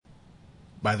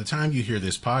By the time you hear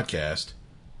this podcast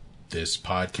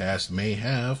may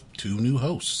have 2 new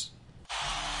hosts.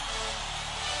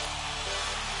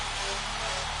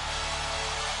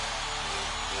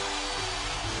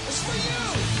 It's for you.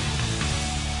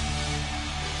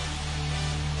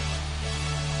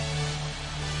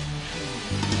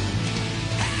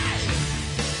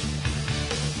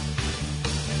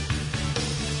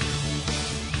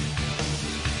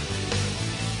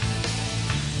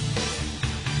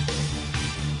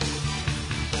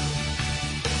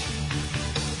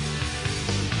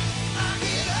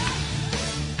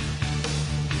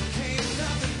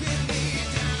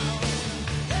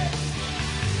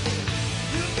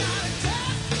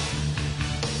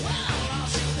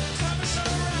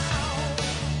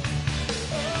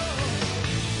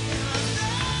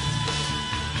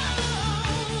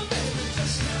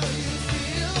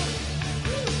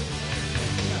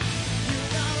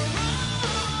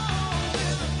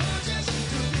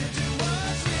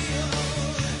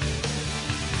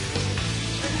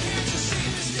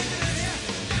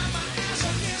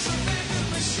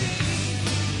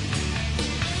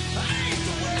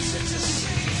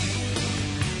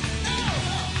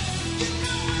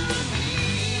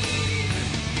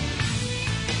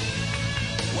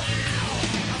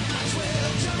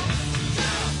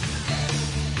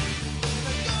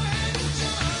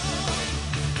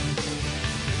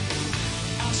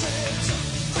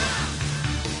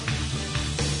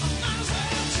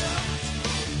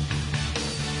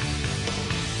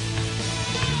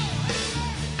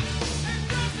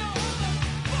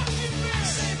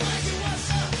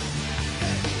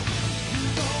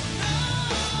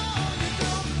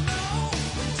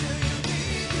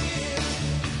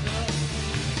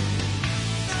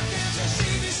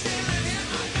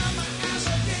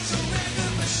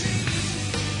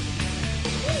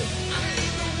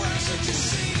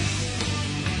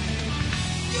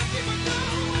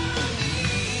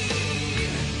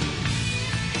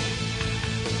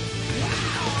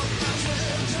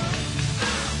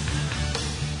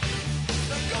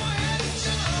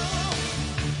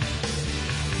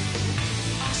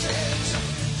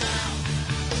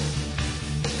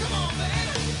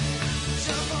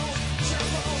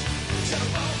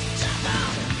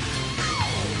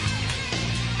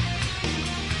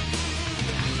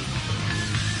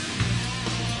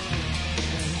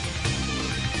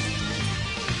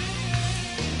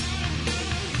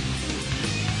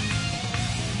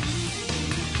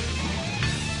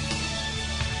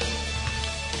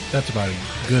 That's about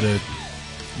as good a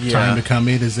time to come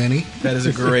in as any. That is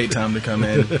a great time to come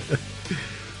in.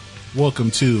 Welcome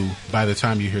to By the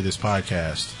Time You Hear This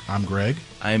Podcast. I'm Greg.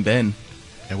 I'm Ben.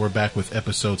 And we're back with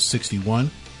episode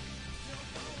 61.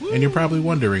 Woo. And you're probably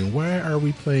wondering, why are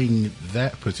we playing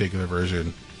that particular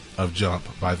version of Jump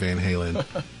by Van Halen?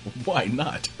 Why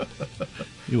not?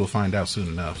 You will find out soon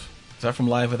enough. Is that from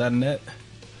Live Without a Net?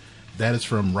 That is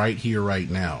from Right Here, Right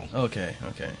Now. Okay.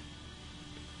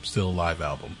 Still a live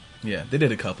album. Yeah, they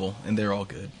did a couple, and they're all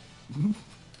good.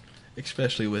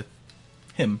 Especially with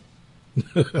him.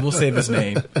 We'll save his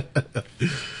name.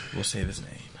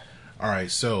 All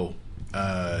right, so,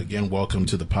 again, welcome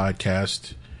to the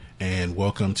podcast, and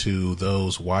welcome to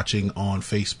those watching on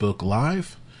Facebook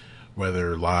Live,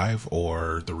 whether live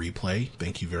or the replay.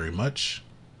 Thank you very much.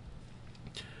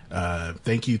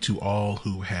 Thank you to all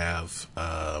who have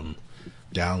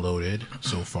downloaded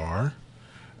so far.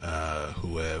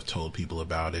 Who have told people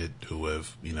about it, who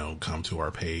have, come to our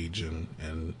page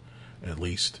and at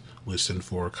least listened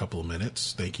for a couple of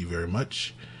minutes. Thank you very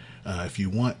much. If you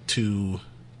want to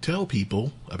tell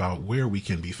people about where we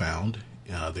can be found,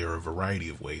 there are a variety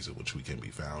of ways in which we can be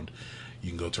found. You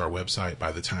can go to our website,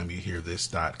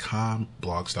 bythetimeyouhearthis.com,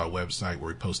 blog-style website where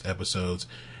we post episodes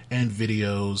and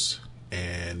videos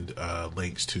and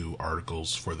links to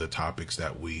articles for the topics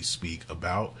that we speak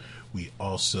about. We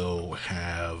also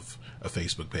have a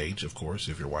Facebook page, of course,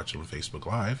 if you're watching on Facebook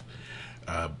Live,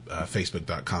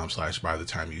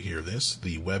 facebook.com/bythetimeyouhearthis.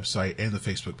 The website and the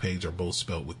Facebook page are both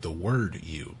spelled with the word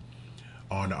you.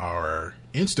 On our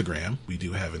Instagram, we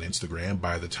do have an Instagram,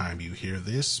 By the Time You Hear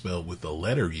This, spelled with the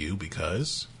letter U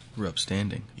because... we're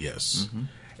upstanding. Yes. Mm-hmm.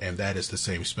 And that is the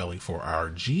same spelling for our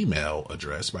Gmail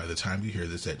address, By the Time You Hear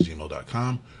This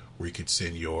 @gmail.com, where you could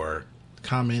send your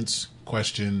comments,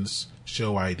 questions,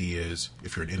 show ideas.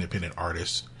 If you're an independent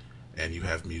artist and you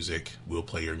have music, we'll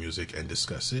play your music and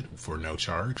discuss it for no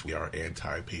charge. We are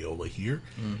anti-payola here.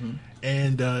 Mm-hmm.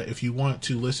 And if you want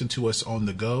to listen to us on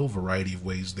the go, variety of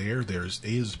ways there. There is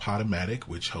Podomatic,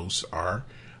 which hosts our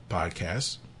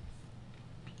podcast,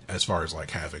 as far as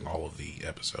like having all of the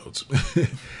episodes.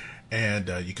 And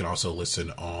you can also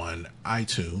listen on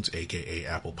iTunes, aka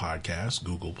Apple Podcasts,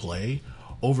 Google Play,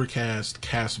 Overcast,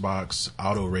 Castbox,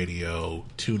 Auto Radio,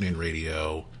 TuneIn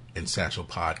Radio, and Satchel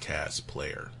Podcast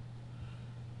Player.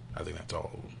 I think that's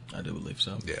all. I do believe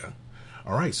so. Yeah.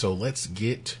 All right, so let's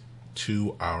get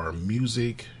to our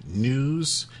music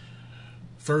news.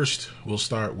 First, we'll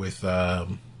start with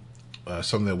something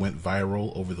that went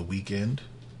viral over the weekend.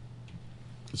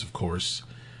 It's, of course,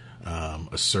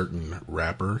 a certain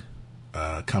rapper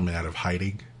coming out of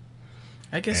hiding.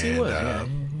 I guess he was.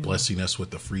 Blessing us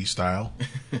with the freestyle.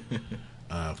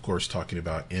 Of course, talking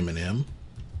about Eminem.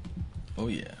 Oh,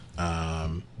 yeah.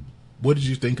 What did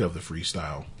you think of the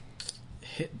freestyle?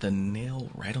 Hit the nail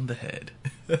right on the head.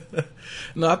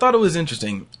 No, I thought it was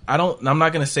interesting. I'm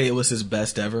not going to say it was his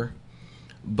best ever,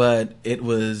 but it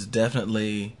was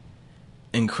definitely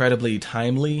incredibly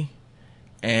timely,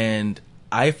 and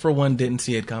I, for one, didn't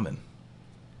see it coming.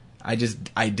 I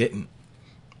didn't.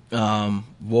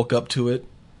 Woke up to it,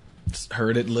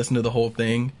 heard it, listened to the whole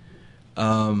thing.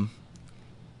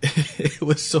 It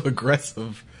was so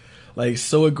aggressive,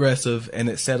 and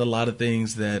it said a lot of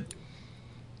things that,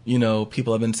 you know,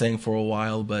 people have been saying for a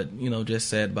while, but, you know, just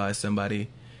said by somebody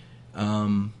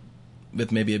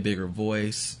with maybe a bigger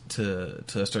voice to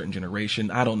a certain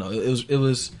generation. I don't know. It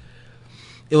was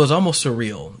almost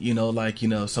surreal, you know, like, you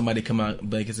know, somebody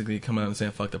basically come out and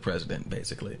saying "fuck the president."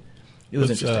 Basically, it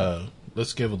was interesting.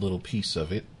 Let's give a little piece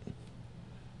of it.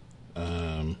 It's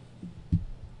the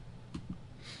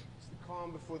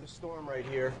calm before the storm right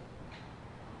here.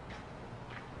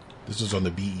 This is on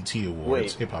the BET Awards,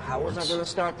 Wait, Hip Hop how Awards. was I gonna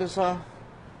start this off?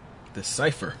 The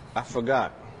cipher. I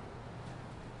forgot.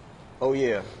 Oh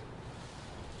yeah.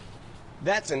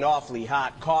 That's an awfully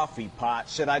hot coffee pot.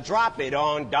 Should I drop it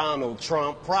on Donald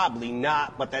Trump? Probably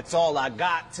not, but that's all I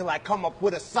got till I come up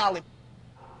with a solid...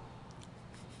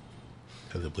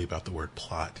 Had to bleep out the word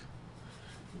plot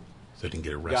so they didn't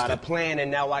get arrested. Got a plan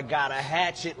and now I got a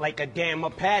hatchet like a damn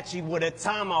Apache with a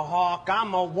tomahawk.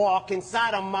 I'ma walk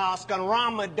inside a mosque on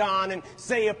Ramadan and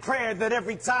say a prayer that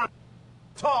every time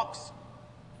talks.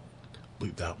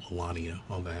 Bleeped out Melania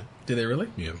on that. Did they really?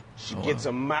 Yeah. She gets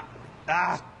a mouth.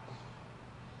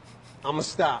 I'ma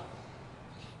stop.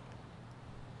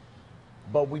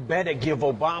 But we better give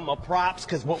Obama props,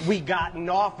 cause what we got in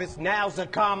office now's a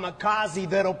kamikaze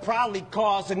that'll probably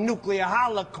cause a nuclear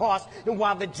holocaust. And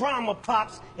while the drama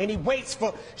pops and he waits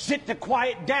for shit to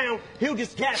quiet down, he'll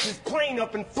just gas his plane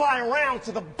up and fly around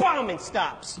till the bombing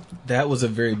stops. That was a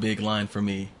very big line for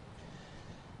me.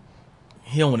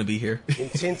 He don't want to be here.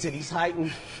 Intensity's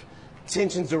heightened.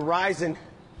 Tensions are rising.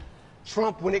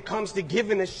 Trump, when it comes to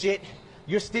giving a shit,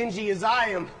 you're stingy as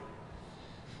I am.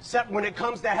 Except when it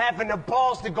comes to having the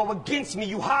balls to go against me,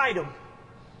 you hide them.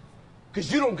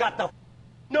 Cause you don't got the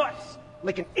nuts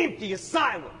like an empty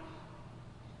asylum.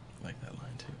 I like that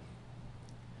line too.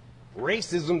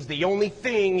 Racism's the only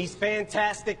thing he's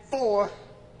fantastic for.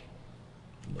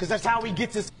 Cause that's how he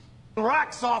gets his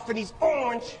rocks off and he's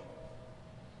orange.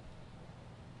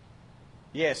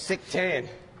 Yeah, sick tan.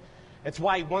 That's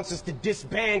why he wants us to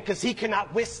disband, cause he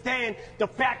cannot withstand the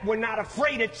fact we're not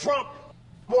afraid of Trump.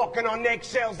 Walking on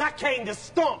eggshells, I came to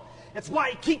stomp. That's why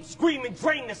he keeps screaming,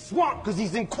 drain the swamp, cause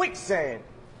he's in quicksand.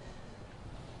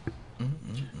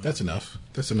 That's enough.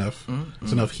 That's enough.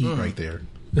 That's enough heat right there.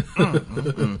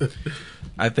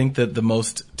 I think that the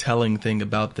most telling thing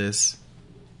about this,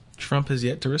 Trump has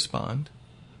yet to respond.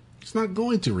 It's not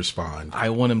going to respond.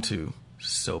 I want him to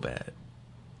so bad.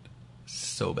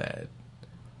 So bad.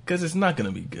 Because it's not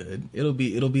going to be good. It'll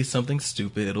be something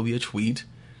stupid. It'll be a tweet.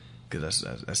 Because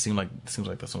that seems like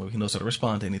that's someone who knows how to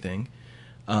respond to anything,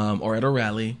 or at a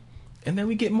rally, and then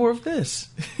we get more of this.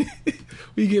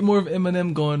 We get more of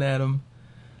Eminem going at him.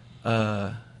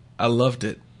 I loved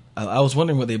it. I was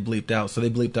wondering what they bleeped out. So they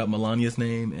bleeped out Melania's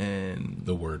name and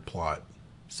The word plot.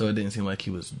 So it didn't seem like he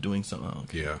was doing something. Oh,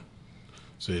 okay. Yeah.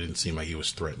 So it didn't seem like he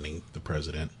was threatening the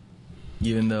president.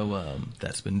 Even though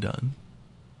that's been done.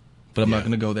 But I'm not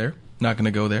going to go there. Not going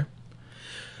to go there.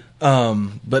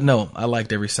 But no, I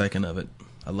liked every second of it.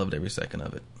 I loved every second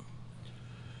of it.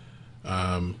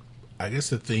 I guess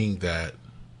the thing that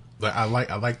I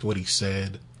liked what he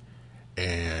said,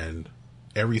 and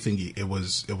everything. It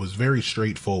was very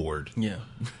straightforward. Yeah.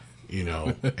 You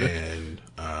know, and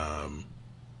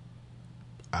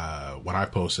when I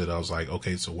posted, I was like,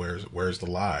 okay, so where's the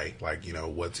lie? Like, you know,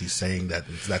 what's he saying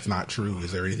that's not true?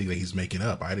 Is there anything that he's making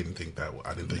up? I didn't think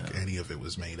any of it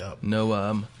was made up.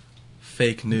 No,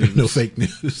 fake news. No fake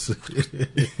news.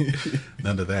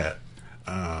 None of that.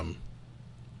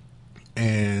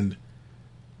 And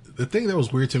the thing that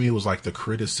was weird to me was like the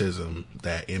criticism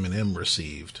that Eminem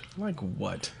received. Like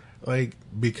what?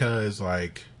 because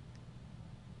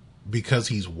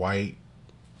he's white.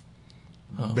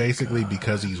 Basically,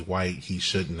 because he's white, he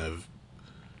shouldn't have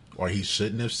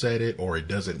said it, or it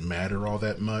doesn't matter all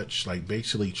that much. Like,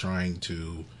 basically trying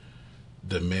to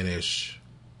diminish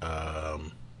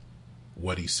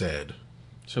what he said.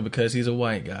 So because he's a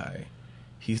white guy,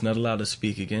 he's not allowed to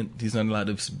speak again. He's not allowed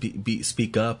to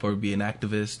speak up or be an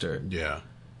activist or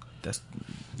That's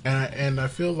and I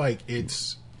feel like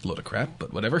it's a load of crap,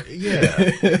 but whatever.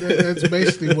 Yeah, that's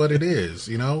basically what it is,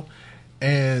 you know.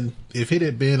 And if it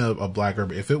had been a black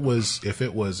rapper, if it was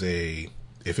a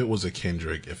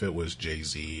Kendrick, if it was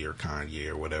Jay-Z or Kanye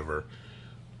or whatever,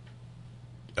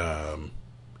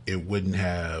 it wouldn't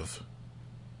have.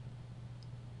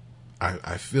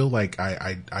 I feel like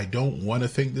I don't want to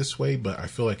think this way, but I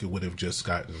feel like it would have just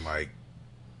gotten like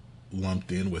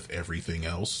lumped in with everything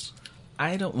else.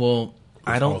 I don't. Well,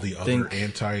 I don't all the think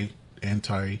other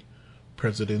anti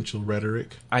presidential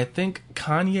rhetoric. I think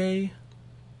Kanye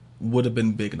would have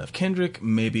been big enough. Kendrick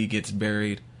maybe gets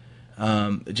buried.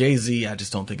 Jay-Z, I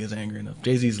just don't think is angry enough.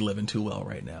 Jay-Z's living too well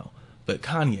right now. But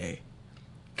Kanye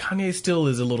still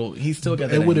is a little. He's still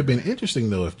got. It would have been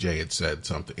interesting though if Jay had said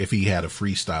something, if he had a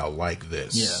freestyle like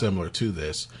this, similar to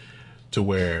this, to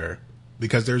where,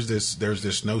 because there's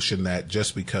this notion that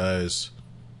just because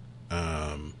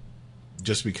the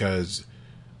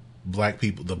black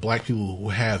people who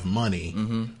have money,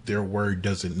 their word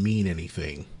doesn't mean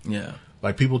anything. Yeah.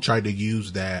 Like, people tried to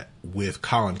use that with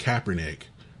Colin Kaepernick.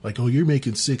 Like, oh, you're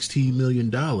making $16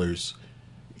 million.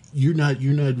 You're not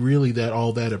really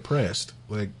all that oppressed.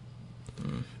 Like,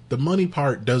 the money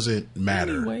part doesn't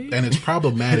matter. Anyway. And it's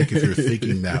problematic if you're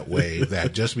thinking that way,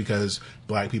 that just because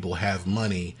black people have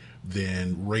money,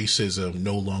 then racism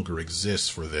no longer exists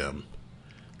for them.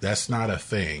 That's not a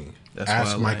thing.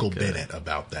 Ask Michael Bennett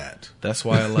about that. That's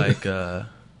why I like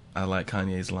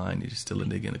Kanye's line, "You're still a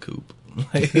nigga in a coop."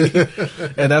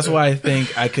 And that's why I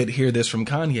think I could hear this from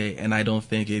Kanye, and I don't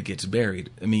think it gets buried.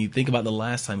 I mean, think about the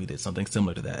last time he did something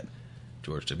similar to that.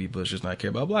 George W. Bush does not care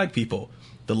about black people.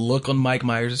 The look on Mike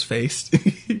Myers' face,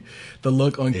 the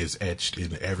look on is etched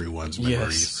in everyone's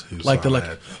memories. Yes, like the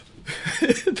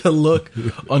look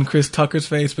on Chris Tucker's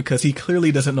face, because he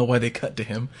clearly doesn't know why they cut to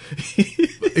him.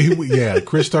 Yeah,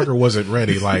 Chris Tucker wasn't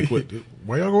ready. Like,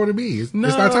 where y'all going to be? It's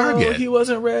not time yet. He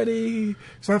wasn't ready.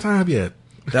 It's not time yet.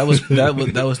 That was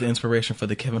the inspiration for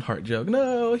the Kevin Hart joke.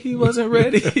 No, he wasn't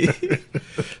ready.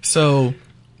 So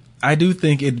I do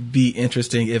think it'd be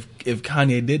interesting if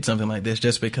Kanye did something like this,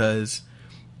 just because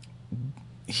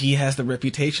he has the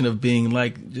reputation of being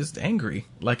like just angry,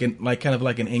 not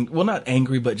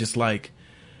angry, but just like,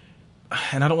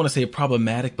 and I don't want to say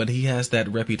problematic, but he has that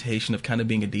reputation of kind of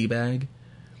being a D-bag.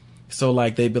 So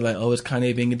like they'd be like, oh, it's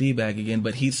Kanye being a D-bag again,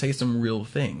 but he'd say some real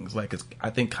things. Like, I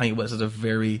think Kanye West is a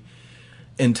very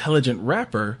intelligent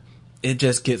rapper. It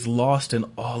just gets lost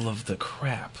in all of the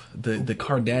crap, the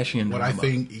Kardashian drama. I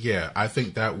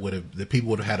think the people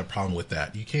would have had a problem with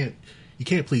that. You can't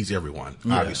please everyone,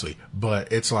 obviously,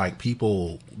 but it's like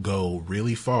people go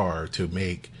really far to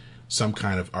make some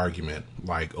kind of argument.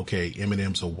 Like, okay,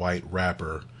 Eminem's a white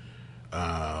rapper.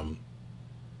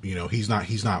 He's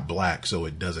not black, so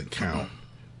it doesn't count,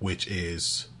 which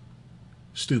is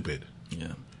stupid.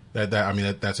 Yeah.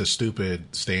 That's a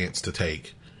stupid stance to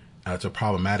take. It's a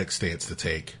problematic stance to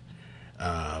take.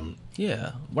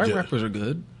 White rappers are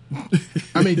good.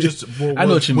 I mean, I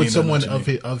know what you mean. With someone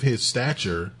of his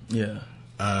stature,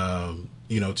 to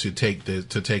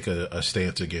take a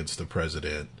stance against the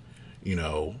president,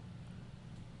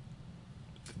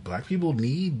 black people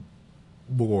need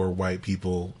more white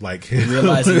people like him.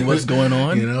 Realizing what's going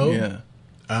on,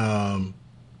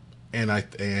 And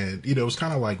it was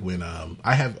kind of like when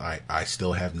I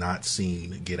still have not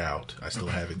seen Get Out. I still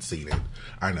haven't seen it.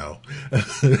 I know.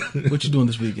 What you doing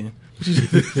this weekend?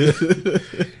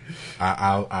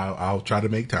 I'll try to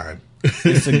make time.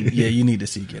 You need to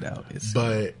see Get Out.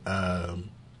 But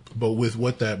with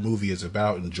what that movie is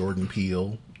about, and Jordan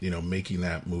Peele, making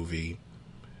that movie,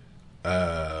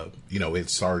 it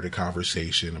started a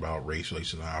conversation about race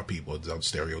relations and how people, about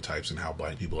stereotypes and how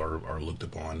black people are looked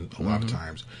upon a lot of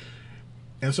times.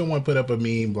 And someone put up a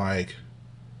meme like,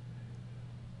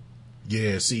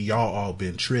 yeah, see, y'all all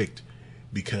been tricked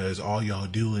because all y'all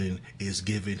doing is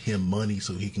giving him money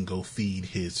so he can go feed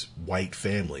his white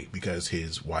family, because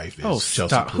his wife is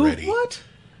Chelsea Peretti,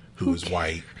 who is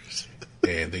white,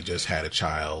 and they just had a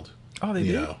child. Oh, they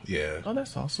did? Yeah. Oh,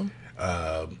 that's awesome.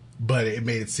 But it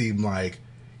made it seem like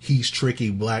he's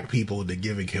tricking black people into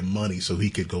giving him money so he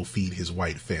could go feed his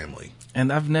white family.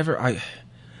 And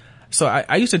So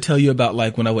I used to tell you about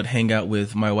like when I would hang out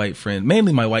with my white friend,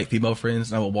 mainly my white female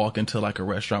friends, and I would walk into like a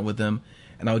restaurant with them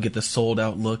and I would get the sold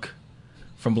out look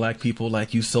from black people,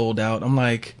 like, you sold out. I'm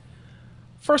like,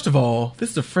 first of all,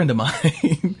 this is a friend of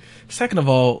mine. Second of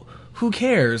all, who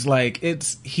cares? Like,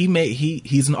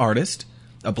 he's an artist,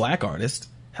 a black artist.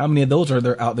 How many of those are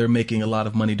there out there making a lot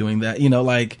of money doing that? You know,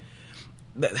 like,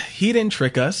 he didn't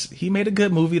trick us. He made a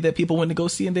good movie that people went to go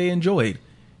see and they enjoyed.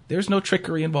 There's no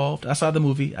trickery involved. I saw the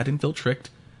movie. I didn't feel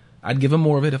tricked. I'd give him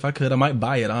more of it if I could. I might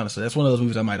buy it, honestly. That's one of those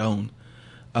movies I might own.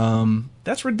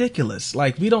 That's ridiculous.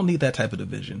 Like, we don't need that type of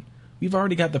division. We've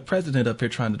already got the president up here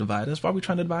trying to divide us. Why are we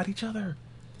trying to divide each other?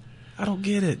 I don't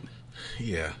get it.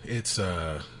 Yeah, it's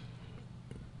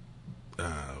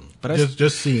But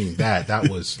just seeing that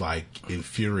was like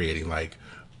infuriating. Like,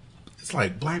 it's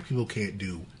like black people can't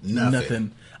do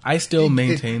nothing. I still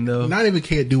maintain though. Not even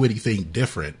can't do anything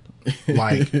different.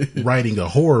 Like writing a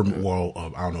horror. Well,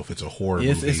 I don't know if it's a horror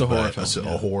movie. It's a horror but film,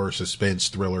 a horror suspense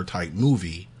thriller type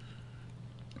movie.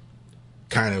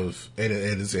 Kind of, and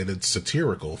it's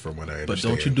satirical from what I understand. But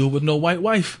don't you do it with no white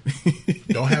wife.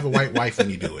 Don't have a white wife when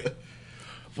you do it.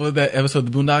 For that episode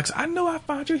of The Boondocks, I know I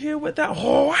found you here with that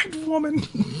white woman.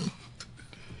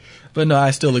 But no,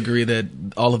 I still agree that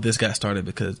all of this got started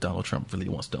because Donald Trump really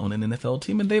wants to own an NFL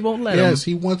team, and they won't let him. Yes,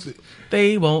 he wants it.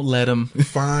 They won't let him.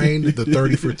 Find the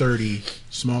 30 for 30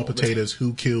 small potatoes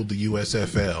who killed the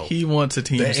USFL. He wants a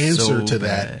team. The answer so to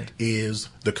bad. that is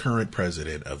the current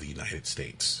president of the United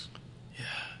States.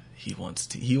 He wants a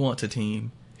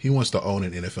team, He wants to own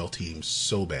an NFL team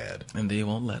so bad. and they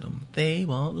won't let him. They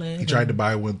won't let him. He tried to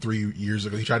buy one 3 years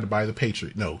ago. He tried to buy the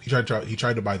Patriots. No, he tried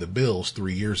to buy the Bills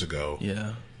 3 years ago.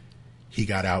 Yeah. He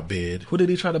got outbid. Who did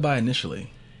he try to buy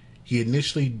initially? He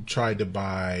initially tried to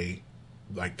buy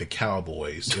like the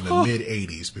Cowboys in the mid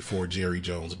 '80s before Jerry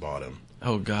Jones bought him.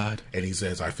 Oh God. And he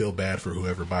says, "I feel bad for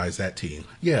whoever buys that team."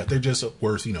 Yeah, they're just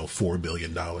worth $4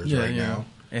 billion right now.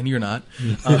 And you're not.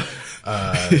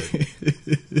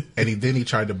 And then he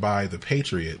tried to buy the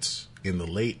Patriots in the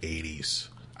late '80s.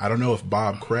 I don't know if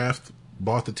Bob Kraft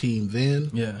bought the team then.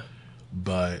 Yeah.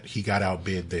 But he got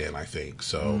outbid then, I think.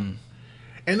 So,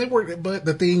 and they were. But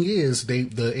the thing is, the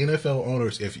NFL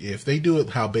owners, if they do it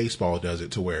how baseball does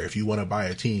it, to where if you want to buy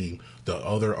a team, the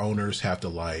other owners have to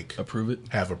approve it.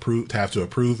 have to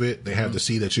approve it. They have to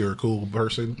see that you're a cool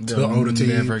person They're to own a team,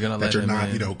 never gonna that let you're him not,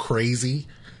 in. crazy.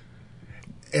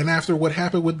 And after what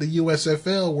happened with the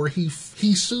USFL, where he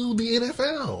sued the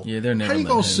NFL, Yeah, they're never how you letting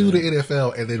gonna him sue the in.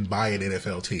 NFL and then buy an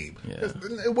NFL team? Yeah.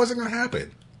 It wasn't gonna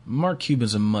happen. Mark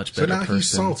Cuban's a much So better now person. he's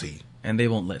salty. And they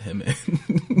won't let him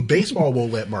in. Baseball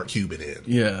won't let Mark Cuban in.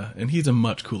 Yeah, and he's a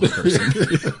much cooler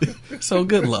person. So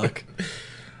good luck.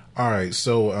 All right,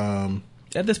 so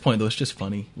At this point, though, it's just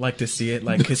funny. Like to see it,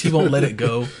 like, because he won't let it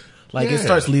go. Like, Yeah. it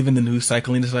starts leaving the news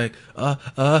cycle, and it's like,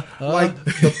 like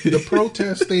the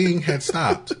protest thing had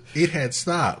stopped. It had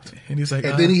stopped. And he's like,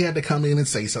 and then he had to come in and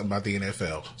say something about the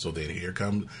NFL. So then here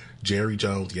comes Jerry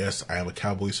Jones. Yes, I am a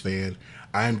Cowboys fan.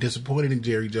 I am disappointed in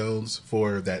Jerry Jones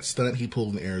for that stunt he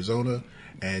pulled in Arizona.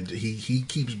 And he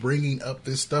keeps bringing up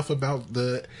this stuff about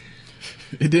the...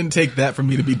 It didn't take that for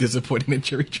me to be disappointed in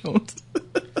Jerry Jones.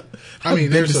 I mean,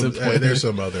 been there's disappointed.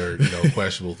 some other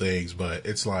questionable things, but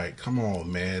it's like, come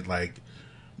on, man! Like,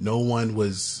 no one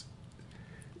was.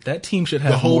 That team should The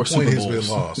have whole more point Super has Bowls.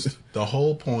 been lost. The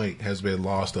whole point has been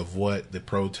lost of what the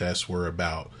protests were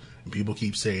about. And people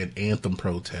keep saying anthem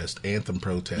protest, anthem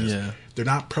protest. Yeah. They're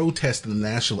not protesting the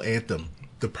national anthem.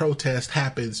 The protest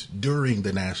happens during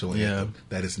the national Yeah. anthem.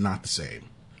 That is not the same.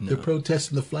 They're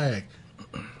protesting the flag.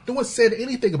 No one said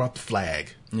anything about the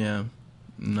flag. Yeah.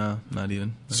 No, not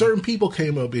even. Certain people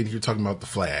came up in here talking about the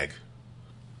flag.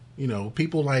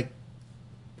 People like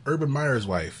Urban Meyer's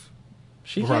wife.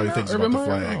 She probably came out, thinks Urban about the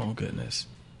Meyer? flag. Oh, goodness.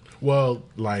 Well,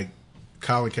 like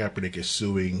Colin Kaepernick is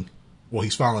suing. Well,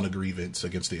 he's filing a grievance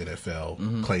against the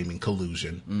NFL, claiming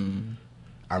collusion.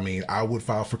 I mean, I would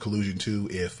file for collusion too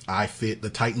if I fit the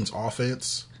Titans'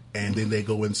 offense, and then they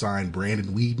go and sign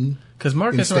Brandon Weeden. Because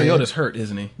Marcus Instead- Mariota's hurt,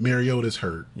 isn't he? Mariota's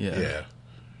hurt. Yeah.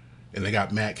 And they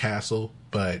got Matt Castle,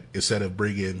 but instead of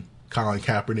bringing Colin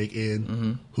Kaepernick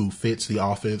in, who fits the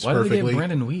offense Why did they get perfectly,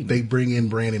 Brandon Weeden? they bring in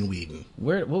Brandon Weeden,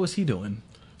 What was he doing?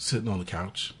 sitting on the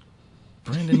couch.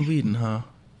 Brandon Weeden, huh?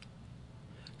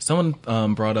 Someone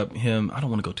brought up him. I don't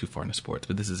want to go too far into sports,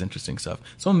 but this is interesting stuff.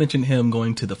 Someone mentioned him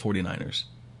going to the 49ers.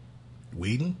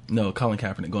 Weeden? No, Colin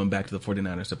Kaepernick going back to the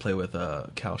 49ers to play with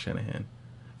Kyle Shanahan.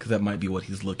 Because that might be what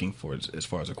he's looking for as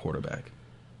far as a quarterback.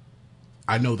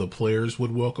 I know the players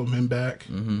would welcome him back.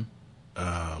 Don't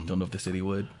know if the city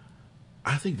would.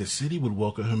 I think the city would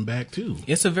welcome him back too.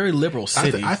 It's a very liberal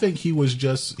city. I think he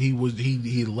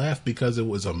left because it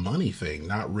was a money thing,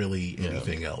 not really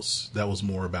anything else. That was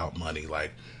more about money.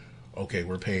 Like, okay,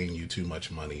 we're paying you too much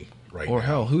money right now. Or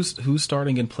hell, who's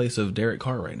starting in place of Derek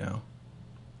Carr right now?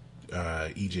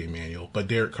 EJ Manuel, but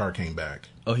Derek Carr came back.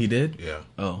 Oh, he did? Yeah.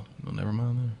 Oh, well, never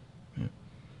mind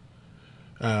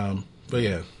then. But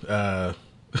yeah.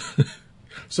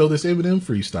 So this Eminem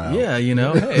freestyle. Yeah,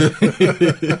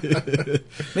 hey.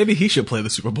 Maybe he should play the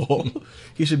Super Bowl.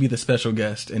 He should be the special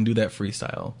guest and do that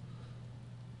freestyle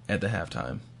at the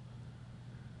halftime.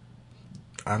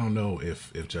 I don't know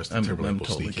if Justin Timberlake I'm will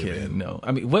totally sneak him kidding. in. No,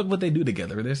 I mean, what would they do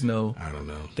together? There's no. I don't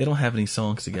know. They don't have any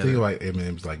songs I together. think like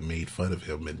Eminem's like made fun of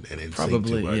him and didn't Probably,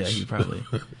 sing too much. yeah, he probably.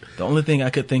 The only thing I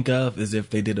could think of is if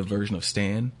they did a version of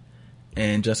Stan,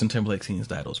 and Justin Timberlake sings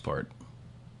Dido's part.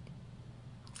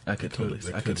 I could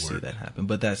see that happen,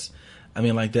 but there's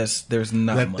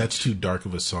not much. That's too dark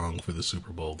of a song for the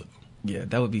Super Bowl. Yeah,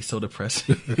 that would be so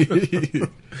depressing.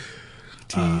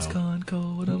 Tea's gone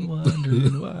cold, I'm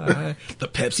wondering why. The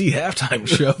Pepsi halftime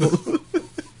show.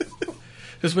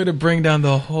 Just way to bring down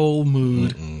the whole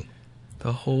mood. Mm-mm.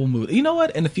 The whole mood. You know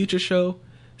what? In the future show,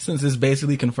 since it's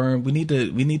basically confirmed, we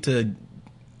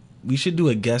should do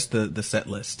a guess the set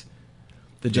list.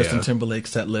 The Justin Timberlake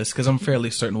set list, because I'm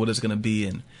fairly certain what it's going to be.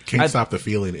 And Can't Stop the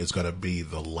Feeling is going to be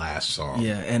the last song.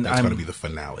 Yeah, and that's going to be the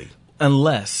finale.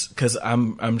 Unless, because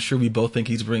I'm sure we both think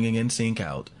he's bringing NSYNC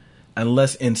out.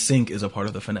 Unless NSYNC is a part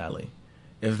of the finale.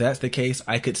 If that's the case,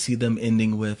 I could see them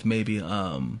ending with maybe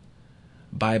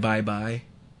Bye Bye Bye.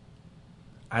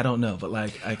 I don't know, but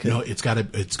like I could. No, it's gonna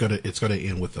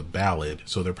end with a ballad.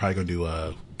 So they're probably gonna do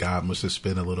God Must Have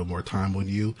Spent a Little More Time on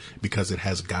You because it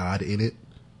has God in it.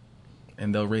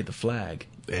 And they'll raid the flag.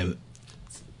 And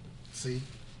see?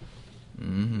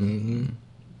 Mm-hmm.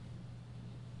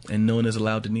 And no one is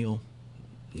allowed to kneel.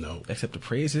 No. Except to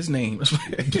praise his name.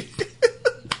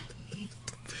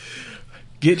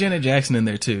 Get Janet Jackson in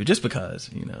there too, just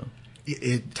because,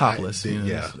 topless.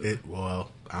 Well,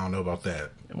 I don't know about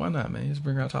that. Why not, man? Just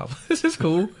bring her out topless. This is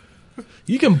cool.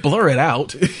 You can blur it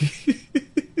out.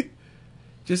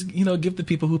 Just, give the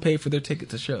people who paid for their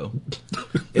tickets a show.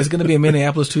 It's going to be in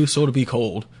Minneapolis too, so it'll be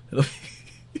cold. They're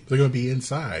going to be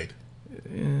inside.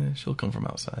 Yeah, she'll come from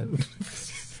outside.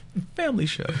 Family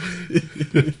show.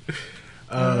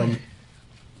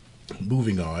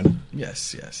 Moving on.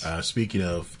 Yes. Speaking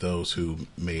of those who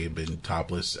may have been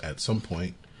topless at some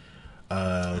point.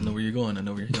 I know where you're going.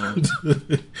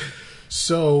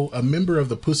 So, a member of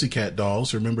the Pussycat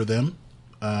Dolls, remember them?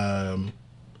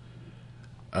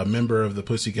 A member of the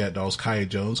Pussycat Dolls, Kaya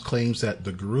Jones, claims that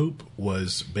the group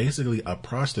was basically a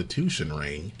prostitution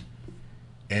ring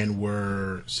and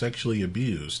were sexually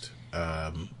abused.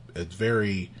 It's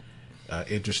very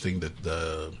interesting that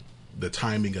the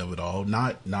timing of it all,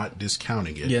 not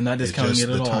discounting it. Yeah, not discounting it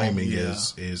at all. The timing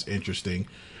is interesting,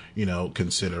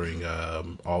 considering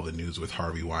all the news with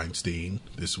Harvey Weinstein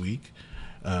this week,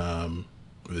 or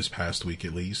this past week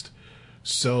at least.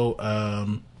 So,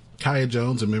 Kaya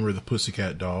Jones, a member of the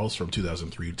Pussycat Dolls from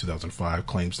 2003 to 2005,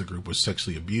 claims the group was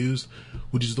sexually abused,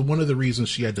 which is one of the reasons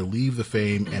she had to leave the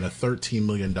Fame and a $13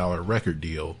 million record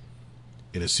deal.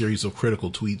 In a series of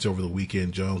critical tweets over the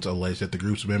weekend, Jones alleged that the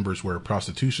group's members were a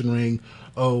prostitution ring.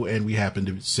 Oh, and we happened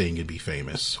to sing and be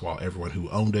famous, while everyone who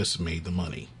owned us made the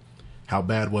money. How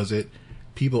bad was it?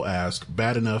 People ask,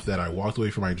 bad enough that I walked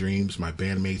away from my dreams, my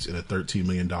bandmates, in a $13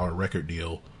 million record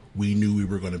deal. We knew we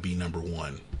were going to be number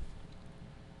one.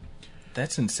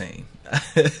 That's insane.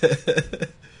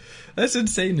 That's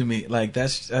insane to me. Like,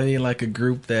 like a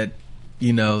group that,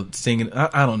 singing.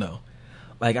 I don't know.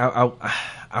 Like,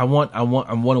 I want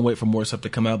to wait for more stuff to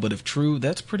come out. But if true,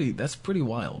 that's pretty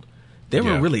wild. They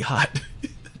were really hot.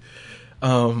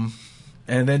 And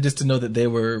then just to know that they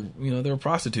were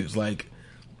prostitutes. Like,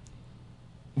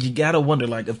 you gotta wonder.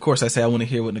 Like, of course, I want to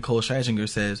hear what Nicole Scherzinger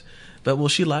says, but will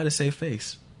she lie to save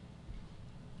face?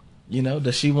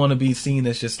 Does she want to be seen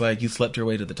as just like you slept your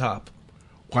way to the top?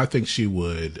 Well, I think she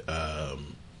would.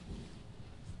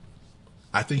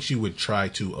 I think she would try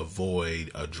to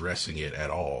avoid addressing it at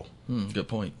all. Good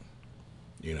point.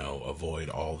 Avoid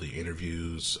all the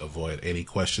interviews, avoid any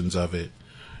questions of it.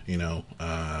 It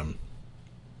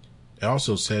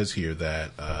also says here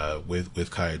that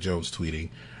with Kaya Jones tweeting,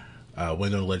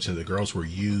 Wendell alleged that the girls were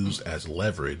used as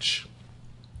leverage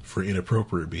for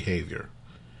inappropriate behavior.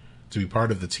 To be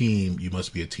part of the team, you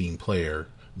must be a team player,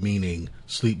 meaning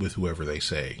sleep with whoever they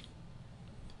say.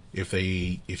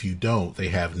 If you don't, they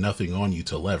have nothing on you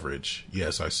to leverage.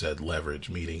 Yes, I said leverage,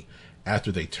 meaning after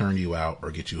they turn you out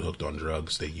or get you hooked on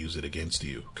drugs, they use it against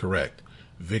you. Correct.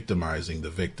 Victimizing the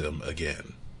victim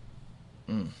again.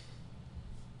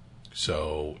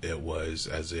 So it was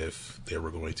as if they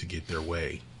were going to get their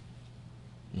way,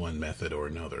 one method or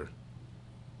another.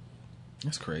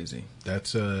 That's crazy.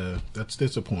 That's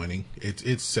disappointing.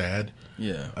 It's sad.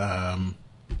 Yeah.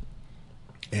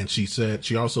 And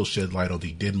she also shed light on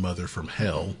the Den Mother from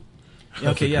Hell.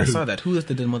 Okay, yeah, I saw that. Who is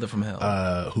the Den Mother from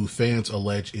Hell? Who fans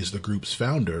allege is the group's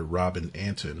founder, Robin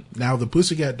Antin. Now, the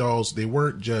Pussycat Dolls, they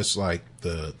weren't just like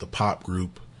the pop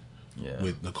group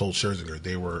with Nicole Scherzinger.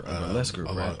 They were a burlesque group,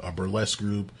 right? A burlesque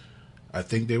group. I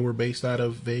think they were based out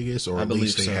of Vegas, or at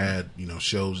least they had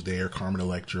shows there. Carmen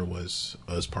Electra was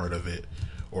part of it,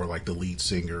 or like the lead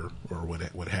singer or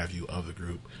what have you of the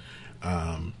group.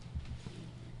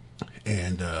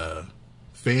 And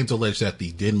fans allege that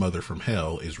the Den Mother from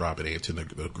Hell is Robin Antin,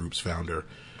 the group's founder.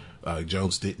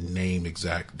 Jones didn't name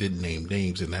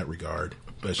names in that regard,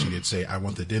 but she did say, "I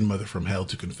want the Den Mother from Hell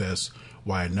to confess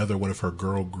why another one of her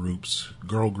girl group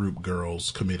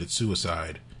girls committed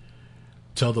suicide.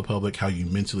 Tell the public how you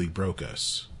mentally broke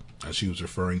us." She was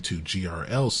referring to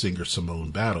GRL singer Simone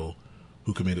Battle,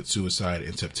 who committed suicide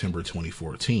in September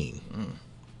 2014.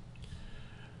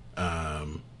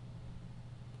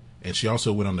 And she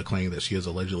also went on to claim that she has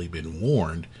allegedly been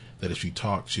warned that if she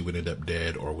talked, she would end up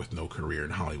dead or with no career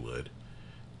in Hollywood.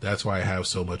 That's why I have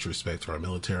so much respect for our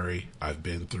military. I've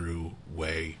been through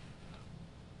way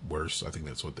worse. I think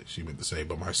that's what she meant to say.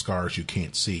 But my scars you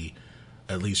can't see.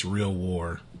 At least real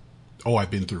war. Oh,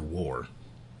 I've been through war.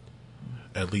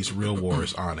 At least real war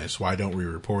is honest. Why don't we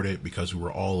report it? Because we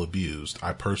were all abused.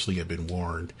 I personally have been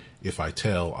warned. If I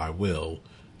tell, I will,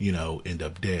 end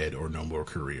up dead or no more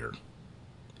career.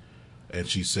 And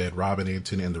she said, Robin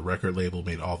Antin and the record label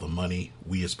made all the money.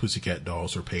 We as Pussycat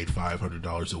Dolls were paid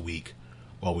 $500 a week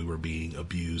while we were being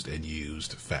abused and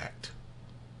used. Fact.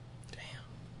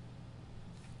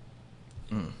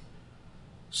 Damn.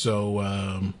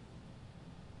 So,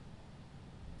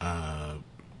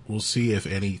 we'll see if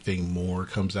anything more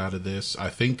comes out of this. I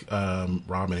think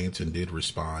Robin Antin did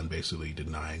respond, basically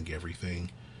denying everything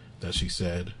that she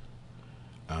said.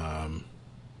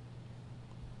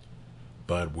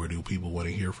 But where do people want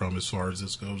to hear from as far as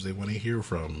this goes? They want to hear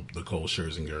from Nicole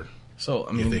Scherzinger. So,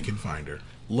 if they can find her.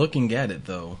 Looking at it,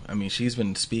 though, she's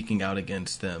been speaking out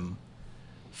against them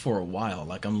for a while.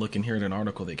 Like, I'm looking here at an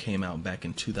article that came out back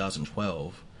in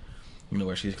 2012,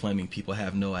 where she's claiming people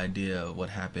have no idea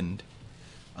what happened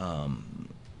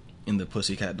in the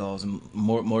Pussycat Dolls, and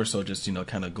more so just,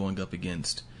 kind of going up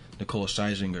against Nicole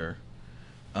Scherzinger.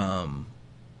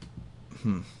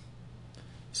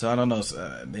 So I don't know.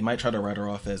 They might try to write her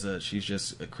off as she's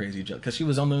just a crazy joke, because she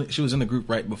was in the group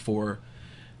right before,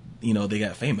 they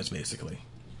got famous, basically.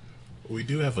 We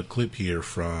do have a clip here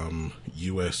from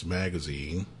U.S.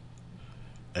 Magazine,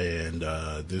 and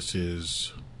this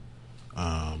is.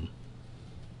 Make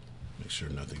sure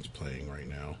nothing's playing right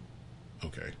now.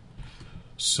 Okay,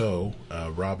 so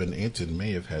Robin Antin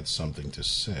may have had something to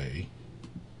say.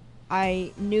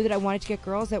 I knew that I wanted to get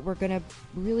girls that were going to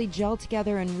really gel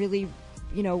together and really,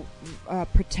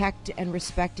 protect and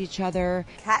respect each other.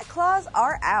 Cat claws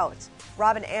are out.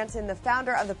 Robin Antin, the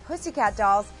founder of the Pussycat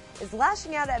Dolls, is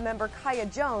lashing out at member Kaya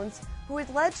Jones, who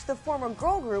alleged the former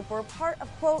girl group were part of,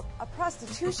 quote, a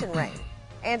prostitution ring.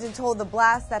 Antin told The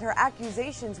Blast that her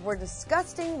accusations were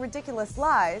disgusting, ridiculous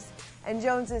lies, and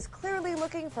Jones is clearly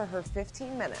looking for her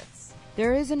 15 minutes.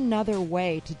 There is another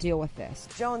way to deal with this.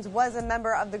 Jones was a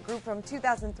member of the group from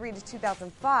 2003 to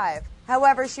 2005.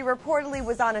 However, she reportedly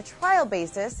was on a trial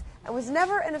basis and was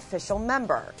never an official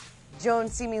member.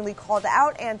 Jones seemingly called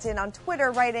out Antin on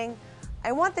Twitter, writing,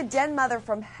 "I want the Den Mother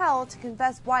from Hell to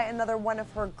confess why another one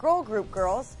of her girl group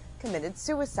girls committed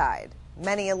suicide."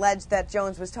 Many allege that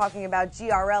Jones was talking about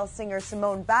GRL singer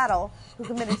Simone Battle, who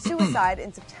committed suicide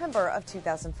in September of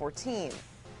 2014.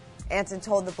 Antin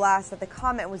told The Blast that the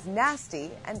comment was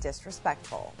nasty and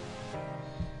disrespectful.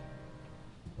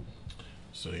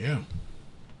 So, yeah.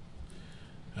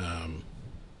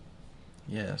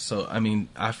 Yeah, so,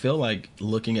 I feel like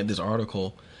looking at this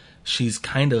article, she's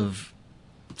kind of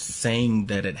saying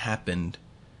that it happened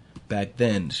back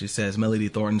then. She says Melody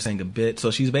Thornton sang a bit.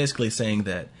 So she's basically saying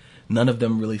that none of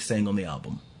them really sang on the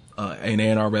album. An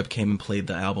A&R rep came and played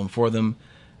the album for them,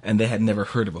 and they had never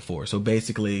heard it before. So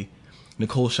basically,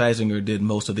 Nicole Scherzinger did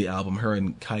most of the album, her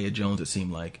and Kaya Jones, it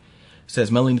seemed like. It says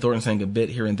Melanie Thornton sang a bit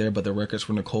here and there, but the records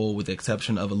were Nicole with the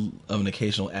exception of an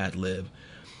occasional ad-lib.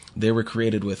 They were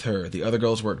created with her. The other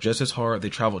girls worked just as hard. They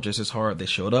traveled just as hard. They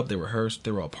showed up. They rehearsed.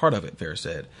 They were all part of it, Fair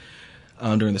said.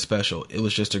 During the special, it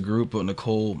was just a group, but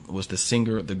Nicole was the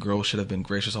singer. The girls should have been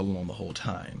gracious all along the whole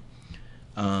time.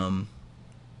 And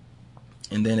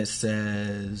then it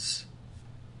says...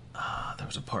 there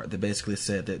was a part that basically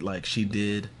said that like she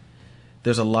did.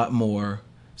 There's a lot more.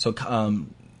 So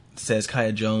says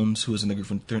Kaya Jones, who was in the group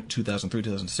from 2003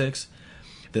 2006,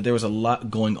 that there was a lot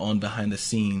going on behind the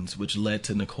scenes, which led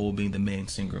to Nicole being the main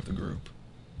singer of the group.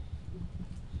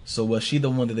 So was she the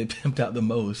one that they pimped out the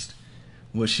most?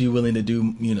 Was she willing to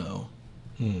do, you know?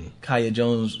 Kaya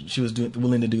Jones, she was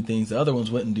willing to do things the other ones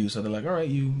wouldn't do. So they're like, all right,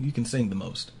 you can sing the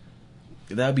most.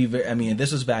 That'd be very. I mean,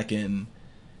 this was back in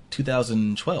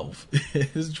 2012.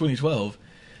 This is 2012.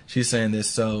 She's saying this,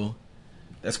 so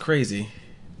that's crazy.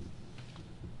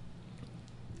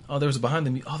 Oh, there was a behind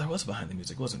the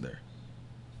music, wasn't there?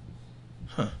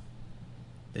 Huh.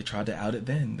 They tried to out it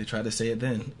then. They tried to say it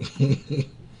then.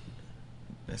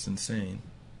 That's insane.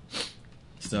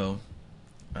 So,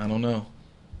 I don't know.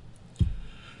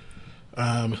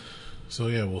 So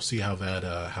yeah, we'll see how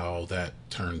that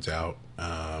turns out.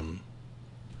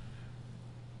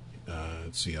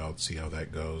 See how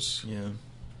that goes. Yeah.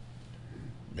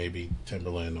 Maybe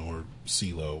Timbaland or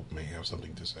CeeLo may have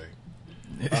something to say.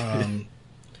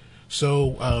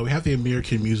 So we have the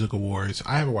American Music Awards.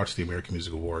 I haven't watched the American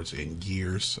Music Awards in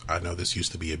years. I know this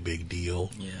used to be a big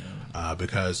deal. Yeah.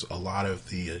 Because a lot of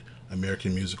the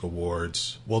American Music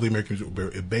Awards, the American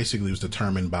Music, it basically was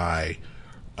determined by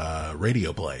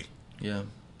radio play. Yeah.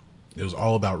 It was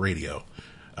all about radio.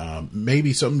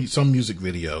 Maybe some music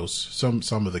videos,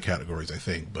 some of the categories, I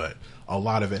think, but a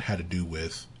lot of it had to do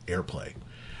with airplay.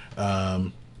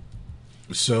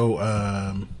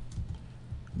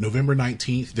 November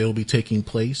 19th, they'll be taking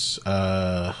place,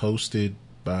 hosted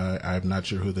by, I'm not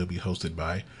sure who they'll be hosted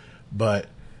by, but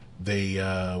they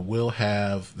will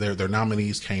have, their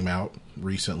nominees came out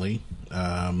recently.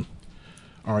 All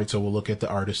right, so we'll look at the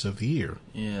Artist of the Year.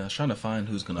 Yeah, I was trying to find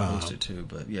who's going to host it too,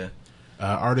 but yeah.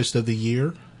 Artist of the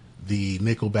Year, the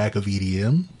Nickelback of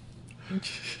EDM,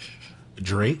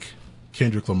 Drake,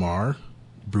 Kendrick Lamar,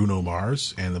 Bruno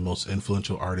Mars, and the most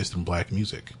influential artist in black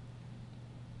music.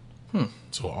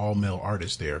 So all male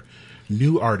artists there.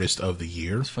 New Artist of the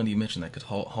Year. It's funny you mentioned that because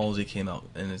Halsey came out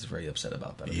and is very upset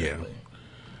about that. Apparently.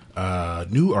 Yeah.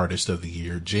 New Artist of the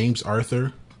Year, James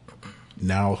Arthur,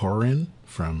 Niall Horan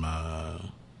from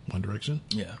One Direction.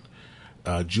 Yeah.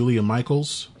 Julia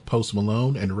Michaels, Post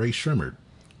Malone, and Ray Shremmerd.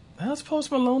 How's Post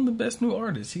Malone the best new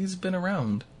artist? He's been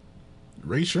around.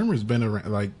 Ray Shremmerd's been around.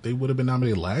 Like, they would have been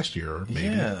nominated last year,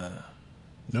 maybe. Yeah.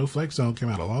 No Flex Zone came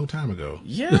out a long time ago.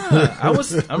 Yeah.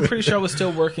 I'm pretty sure I was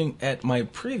still working at my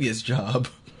previous job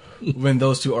when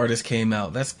those two artists came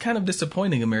out. That's kind of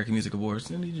disappointing, American Music Awards.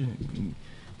 You need to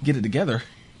get it together.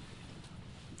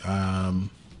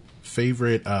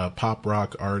 Favorite pop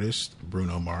rock artist,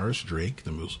 Bruno Mars, Drake,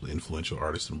 the most influential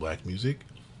artist in black music.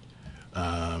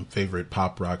 Favorite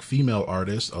pop rock female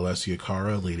artist, Alessia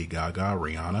Cara, Lady Gaga,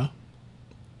 Rihanna.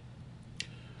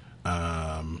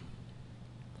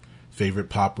 Favorite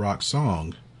pop rock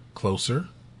song, Closer,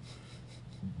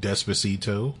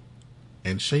 Despacito,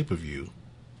 and Shape of You.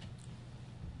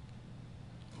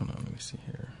 Hold on, let me see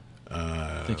here.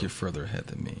 I think you're further ahead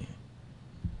than me.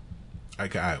 I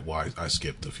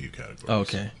skipped a few categories.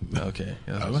 Okay.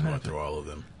 I was going through all of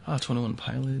them. 21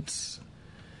 Pilots.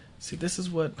 See, this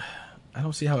is what I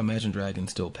don't see how Imagine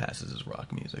Dragons still passes as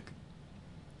rock music.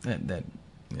 That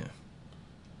yeah.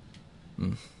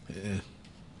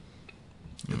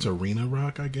 It's arena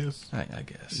rock, I guess. I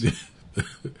guess.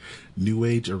 New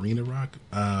age arena rock.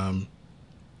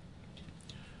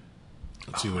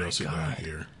 Let's see what else we got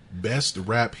here. Best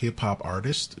rap hip hop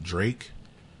artist, Drake,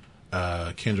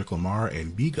 Kendrick Lamar,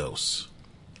 and Migos.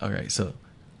 All right, so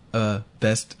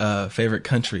best favorite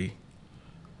country.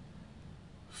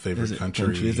 Favorite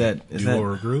country is that duo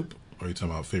or group? Or are you talking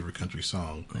about favorite country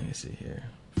song? Let me see here.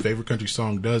 Favorite country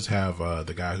song does have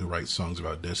the guy who writes songs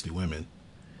about Dusty Women.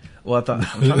 Well, I'm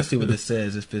trying to see what this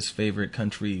says. If it's favorite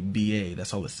country BA,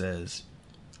 that's all it says.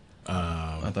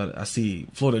 I see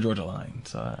Florida Georgia Line.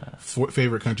 So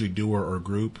favorite country duo or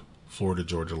group, Florida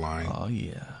Georgia Line. Oh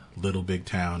yeah. Little Big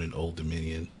Town and Old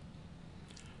Dominion.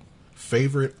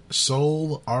 Favorite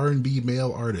soul R&B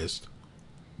male artist,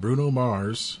 Bruno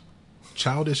Mars,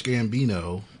 Childish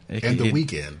Gambino, AKA, and The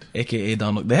Weeknd. AKA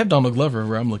Donald. They have Donald Glover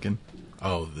where I'm looking.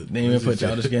 Oh, they even put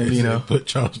Childish Gambino.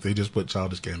 They just put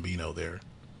Childish Gambino there.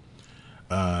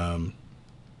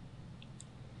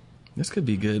 This could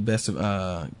be good. Best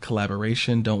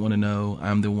collaboration, Don't Want to Know,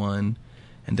 I'm the One,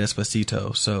 and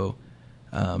Despacito. So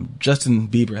Justin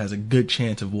Bieber has a good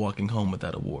chance of walking home with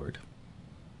that award.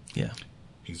 Yeah.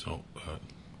 He's on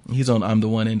I'm the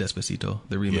One and Despacito,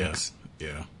 the remix.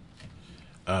 Yeah.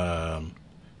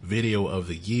 Video of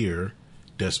the year,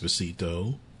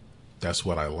 Despacito, That's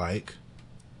What I Like,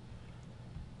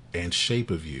 and Shape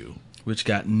of You. which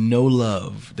got no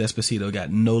love. Despacito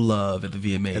got no love at the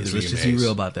VMAs. At the Let's just be VMAs.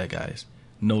 real about that, guys.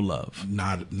 No love.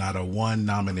 Not a one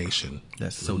nomination.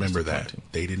 That's so Remember that. disappointing.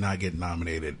 They did not get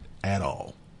nominated at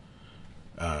all.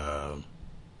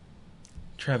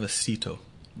 Travestito.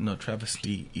 No,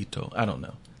 Travestito. I don't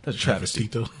know. That's a travesty.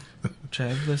 Travestito.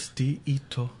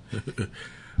 Travestito.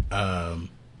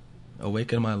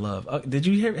 Awaken My Love. Have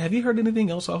you heard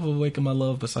anything else off of Awaken My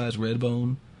Love besides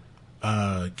Redbone?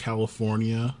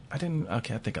 California. I think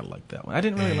I liked that one. I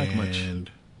didn't really like much. And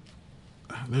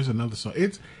there's another song.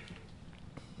 It's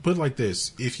put like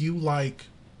this: if you like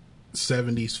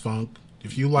 70s funk,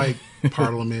 if you like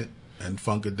Parliament and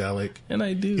Funkadelic, And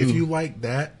I do. if you like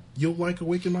that, you'll like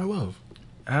Awaken My Love.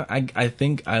 I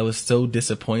think I was so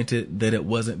disappointed that it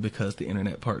wasn't because the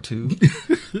internet part 2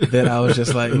 that I was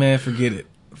just like, man, forget it.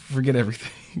 Forget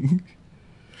everything.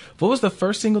 What was the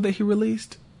first single that he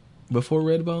released before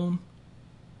Redbone?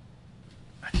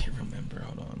 I can't remember.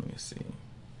 Hold on, let me see.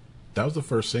 That was the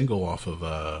first single off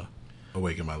of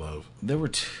Awaken My Love. There were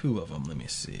 2 of them. Let me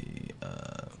see.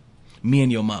 Me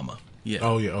and Your Mama. Yeah.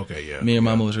 Oh yeah, okay, yeah. Me and Your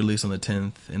Mama was released on the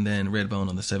 10th, and then Redbone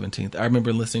on the 17th. I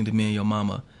remember listening to Me and Your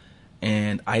Mama,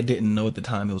 and I didn't know at the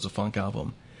time it was a funk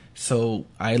album. So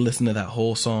I listened to that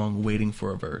whole song waiting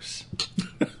for a verse.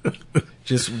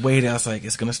 Just waiting. I was like,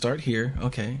 it's going to start here.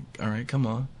 Okay. All right. Come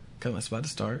on. It's about to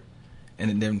start.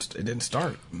 And it didn't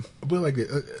start. But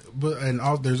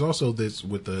there's also this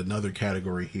with another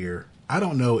category here. I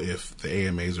don't know if the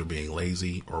AMAs are being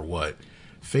lazy or what.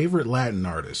 Favorite Latin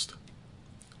artist: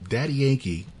 Daddy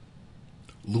Yankee,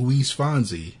 Luis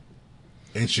Fonsi,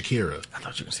 and Shakira. I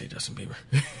thought you were going to say Justin Bieber.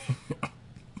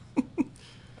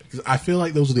 I feel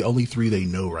like those are the only 3 they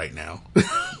know right now.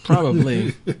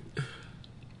 Probably.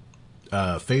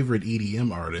 Favorite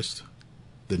EDM artist: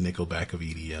 the Nickelback of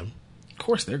EDM, Of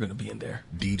course they're going to be in there.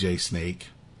 DJ Snake,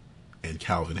 and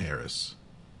Calvin Harris.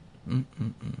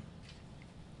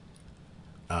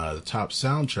 The top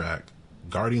soundtrack: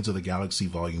 Guardians of the Galaxy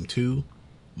Volume 2,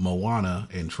 Moana,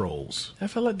 and Trolls. I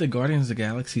feel like the Guardians of the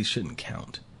Galaxy shouldn't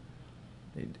count.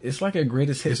 It's like a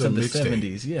greatest hits It's a of the mixtape.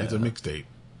 70s. Yeah. It's a mixtape.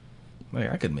 Like,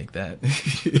 I could make that.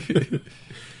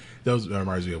 That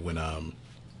reminds me of when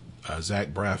Zach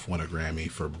Braff won a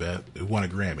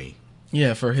Grammy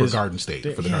Yeah, for for his Garden State,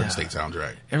 for the yeah. Garden State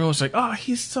soundtrack. Everyone's like, "Oh,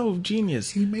 he's so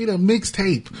genius." He made a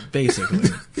mixtape. Basically,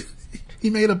 He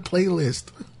made a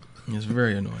playlist. it's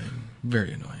very annoying.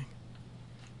 Very annoying.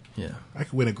 Yeah, I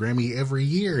could win a Grammy every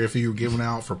year if you were giving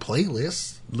out for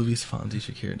playlists. Luis Fonsi,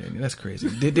 Shakira, Danny. That's crazy.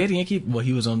 Did Daddy Yankee? Well,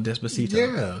 he was on Despacito.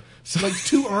 Yeah, so like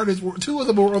 2 of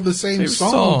them were on the same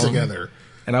song song. together.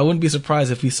 And I wouldn't be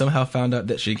surprised if we somehow found out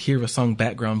that Shakira sung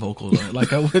background vocals on it.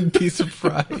 Like, I wouldn't be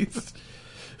surprised.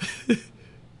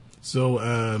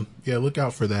 So look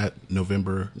out for that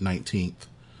November 19th,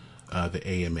 the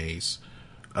AMAs.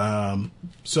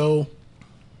 So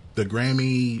the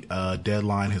Grammy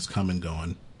deadline has come and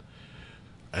gone.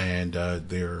 And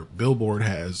their Billboard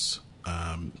has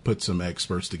put some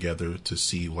experts together to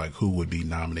see like who would be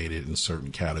nominated in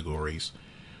certain categories.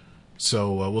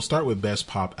 So we'll start with Best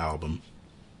Pop Album.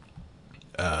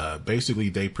 Basically,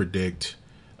 they predict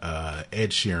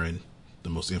Ed Sheeran, the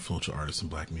most influential artist in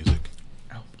black music.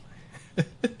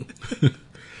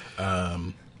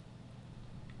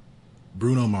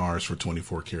 Bruno Mars for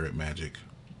 24 Karat Magic.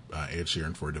 Ed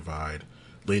Sheeran for Divide.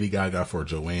 Lady Gaga for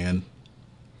Joanne.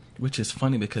 Which is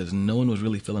funny because no one was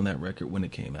really feeling that record when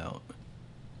it came out.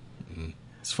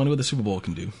 It's funny what the Super Bowl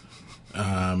can do.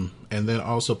 And then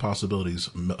also possibilities: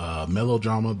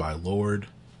 Melodrama by Lorde,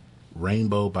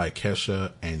 Rainbow by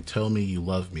Kesha, and Tell Me You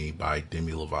Love Me by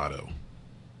Demi Lovato.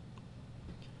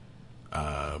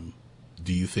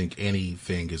 Do you think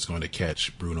anything is going to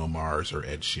catch Bruno Mars or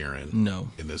Ed Sheeran? No.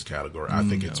 In this category, I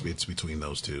think it's between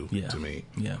those two. Yeah. To me,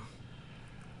 Yeah.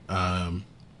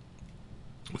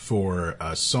 for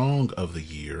Song of the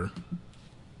Year.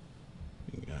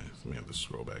 Let me have to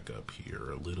scroll back up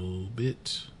here a little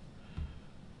bit.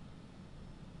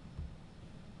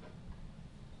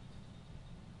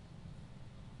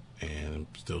 And I'm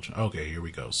still trying. Okay, here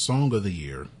we go. Song of the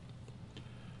Year.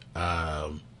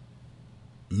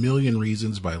 Million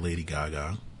Reasons by Lady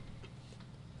Gaga.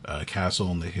 Castle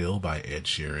on the Hill by Ed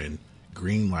Sheeran.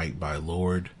 Green Light by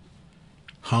Lorde.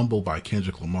 Humble by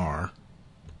Kendrick Lamar.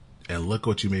 And Look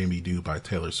What You Made Me Do by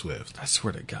Taylor Swift. I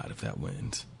swear to God, if that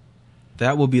wins,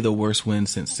 that will be the worst win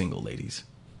since Single Ladies.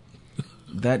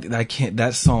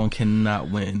 That song cannot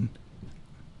win.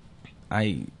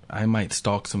 I might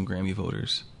stalk some Grammy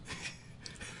voters.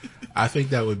 I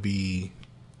think that would be,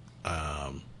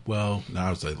 I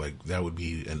was like that would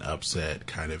be an upset,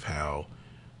 kind of how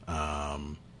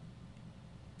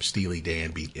Steely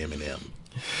Dan beat Eminem.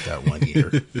 that one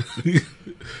year.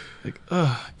 Like,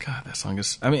 oh god, that song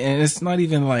is. I mean, and it's not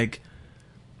even like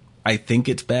I think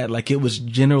it's bad. Like, it was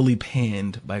generally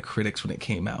panned by critics when it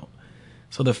came out.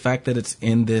 So the fact that it's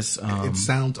in this, It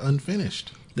sounds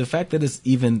unfinished. the fact that it's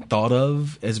even thought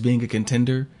of as being a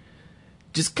contender,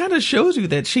 just kind of shows you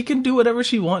that she can do whatever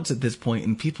she wants at this point,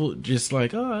 and people just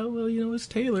like, oh well, you know, it's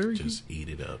Taylor. Just eat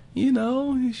it up. You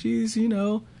know, she's, you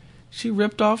know, she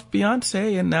ripped off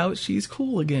Beyonce, and now she's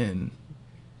cool again.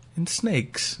 And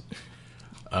snakes.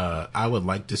 I would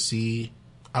like to see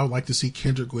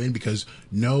Kendrick win, because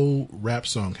no rap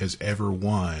song has ever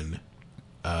won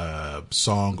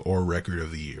song or record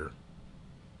of the year.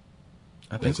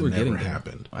 I think It's we're never getting there.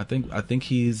 happened. I think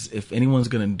he's, if anyone's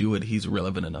gonna do it, he's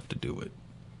relevant enough to do it.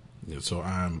 Yeah, so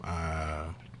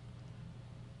I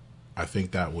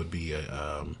think that would be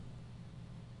a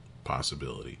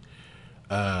possibility.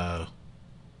 For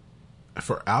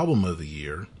album of the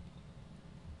year,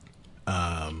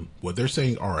 what they're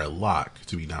saying are locks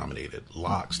to be nominated.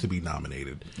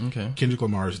 Okay. Kendrick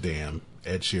Lamar's Damn,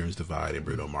 Ed Sheeran's Divide, and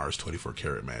Bruno Mars' 24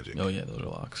 Karat Magic. Oh yeah, those are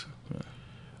locks.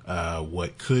 Yeah.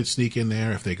 What could sneak in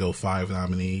there if they go 5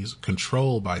 nominees?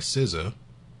 Control by SZA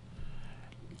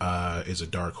is a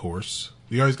dark horse.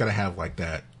 You always got to have like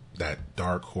that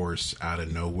dark horse out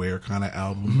of nowhere kind of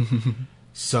album.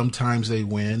 Sometimes they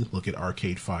win. Look at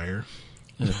Arcade Fire.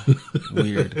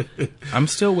 Weird. I'm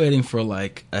still waiting for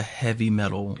like a heavy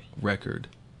metal record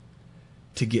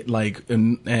to get like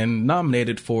and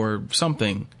nominated for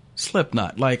something.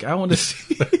 Slipknot. Like, I want to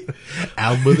see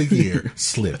Album of the year,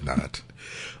 Slipknot.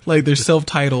 like they're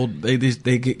self-titled. They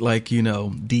get like, you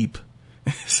know, deep.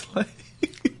 It's like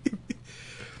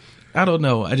I don't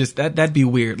know. I just that'd be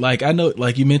weird. Like, I know,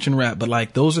 like you mentioned rap, but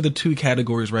like those are the two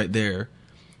categories right there.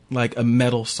 Like a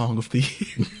metal song of the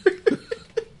year.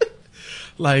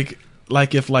 like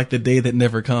if like The Day That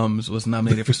Never Comes was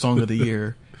nominated for song of the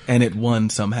year and it won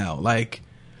somehow. Like,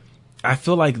 I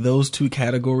feel like those two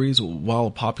categories,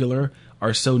 while popular,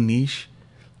 are so niche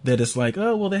that it's like,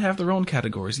 oh well, they have their own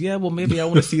categories. Yeah, well maybe I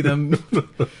want to see them.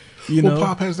 You know, Well,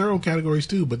 pop has their own categories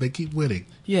too, but they keep winning.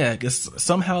 yeah, because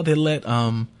somehow they let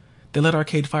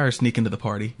Arcade Fire sneak into the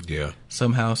party. Yeah.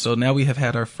 Somehow. So now we have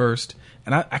had our first,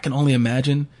 and I can only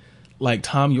imagine, like,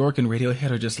 Tom York and Radiohead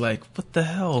are just like, what the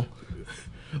hell?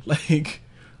 Like,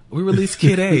 we released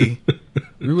Kid A.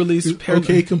 We released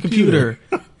Okay, Computer.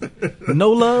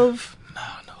 No love?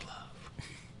 No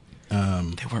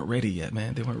love. They weren't ready yet,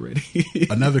 man. They weren't ready.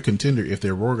 Another contender, if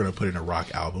they were going to put in a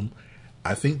rock album,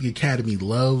 I think the Academy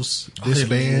loves this they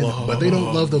band, but they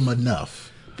don't love them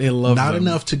enough. They love Not them.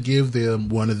 enough to give them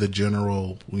one of the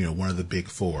general, one of the big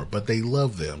four, but they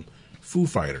love them. Foo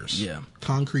Fighters. Yeah.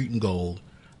 Concrete and Gold.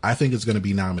 I think it's going to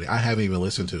be nominated. I haven't even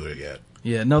listened to it yet.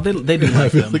 Yeah, no, they do I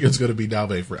like feel them. like it's going to be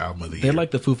nominated for Album of the They Year.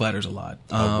 like the Foo Fighters a lot.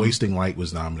 Wasting Light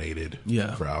was nominated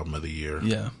Yeah. for Album of the Year.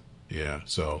 Yeah. Yeah,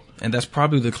 so And that's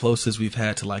probably the closest we've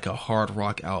had to like a hard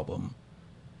rock album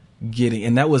getting,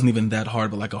 and that wasn't even that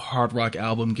hard, but like a hard rock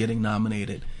album getting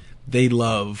nominated. They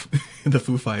love the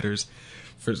Foo Fighters.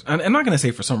 I'm not going to say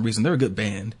for some reason, they're a good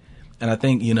band. And I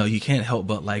think, you can't help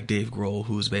but like Dave Grohl,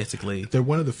 who's basically, they're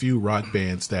one of the few rock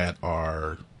bands that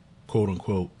are quote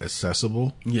unquote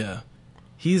accessible. yeah,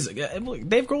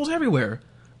 Dave Grohl's everywhere.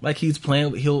 Like he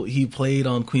played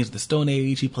on Queens of the Stone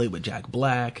Age. He played with Jack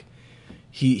Black.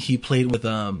 He played with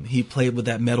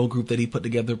that metal group that he put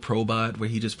together, Probot, where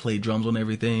he just played drums on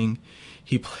everything.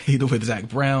 He played with Zach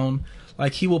Brown.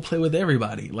 Like, he will play with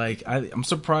everybody. Like, I'm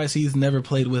surprised he's never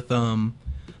played with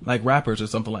like rappers or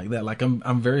something like that. Like,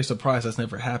 I'm very surprised that's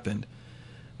never happened.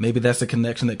 Maybe that's a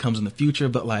connection that comes in the future,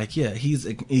 but like, yeah,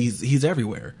 he's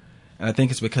everywhere. And I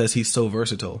think it's because he's so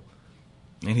versatile.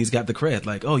 And he's got the cred.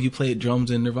 Like, oh, you played drums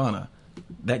in Nirvana.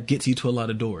 That gets you to a lot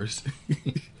of doors.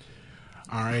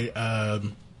 All right.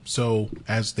 So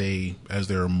as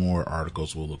there are more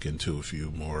articles, we'll look into a few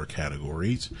more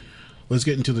categories. Let's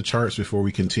get into the charts before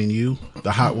we continue.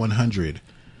 The Hot 100,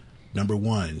 number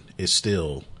 1 is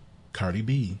still Cardi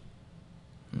B.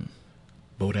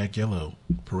 Bodak Yellow,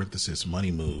 parenthesis,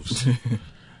 Money Moves.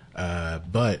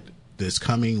 But this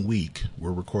coming week,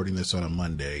 we're recording this on a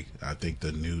Monday. I think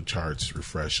the new charts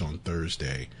refresh on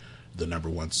Thursday. The number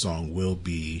 1 song will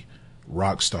be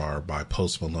Rockstar by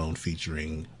Post Malone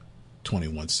featuring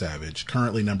 21 Savage.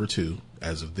 Currently number 2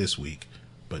 as of this week,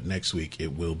 but next week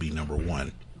it will be number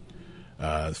 1.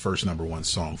 The first number 1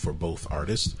 song for both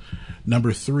artists.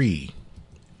 Number 3,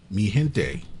 Mi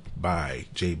Gente by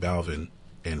J Balvin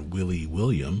and Willie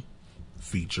William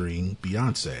featuring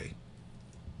Beyonce.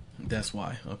 That's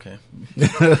why. Okay.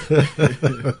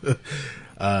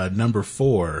 Number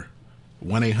 4,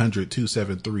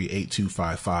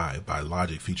 1-800-273-8255 by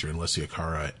Logic featuring Alessia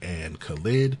Cara and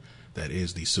Khalid. That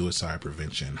is the suicide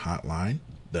prevention hotline.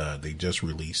 They just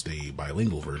released a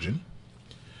bilingual version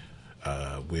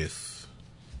with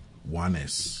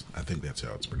Juanes. I think that's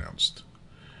how it's pronounced.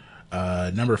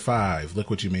 Number 5, Look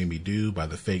What You Made Me Do by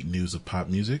the Fake News of Pop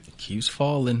Music. Keeps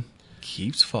falling.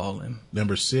 Keeps falling.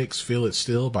 Number 6, Feel It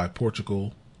Still by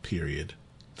Portugal, period.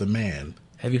 The Man.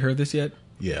 Have you heard this yet?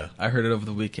 Yeah. I heard it over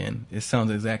the weekend. It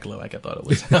sounds exactly like I thought it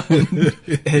would sound.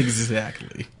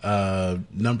 Exactly.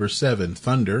 Number 7,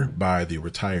 Thunder by the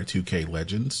Retired 2K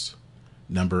Legends.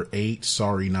 Number 8,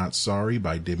 Sorry Not Sorry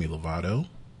by Demi Lovato.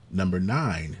 Number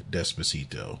 9,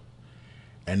 Despacito.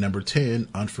 And number 10,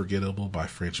 Unforgettable by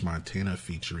French Montana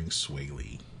featuring Sway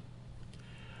Lee.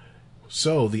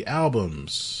 So the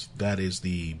albums, that is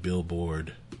the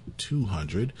Billboard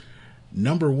 200.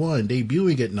 Number 1,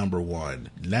 debuting at number 1,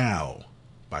 Now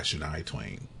by Shania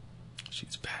Twain.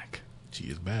 She's back. She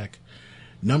is back.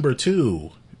 Number 2,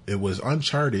 it was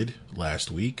Uncharted last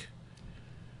week.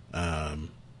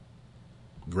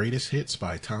 Greatest Hits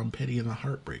by Tom Petty and the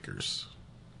Heartbreakers.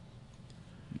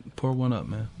 Pour one up,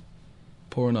 man.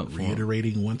 Pouring up for 'em.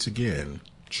 Reiterating once again,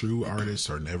 true artists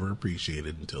are never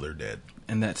appreciated until they're dead.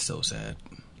 And that's so sad.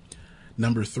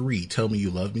 Number 3, Tell Me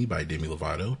You Love Me by Demi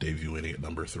Lovato, debuting at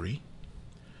number 3.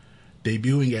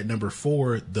 Debuting at number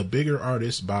 4, The Bigger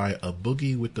Artist by A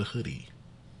Boogie with the Hoodie.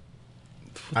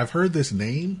 I've heard this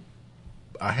name.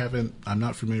 I'm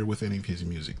not familiar with any of his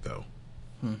music though.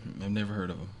 I've never heard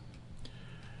of him.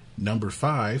 Number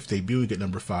 5, debuting at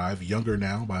number 5, Younger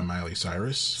Now by Miley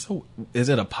Cyrus. So, is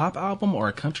it a pop album or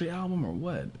a country album or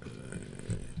what?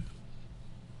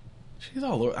 She's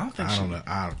all over. I don't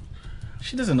know.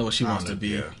 She doesn't know what she wants to be.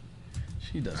 Yeah.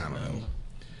 She doesn't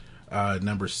know.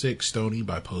 Number 6, Stoney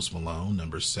by Post Malone.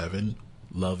 Number 7,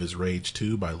 Love Is Rage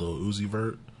 2 by Lil Uzi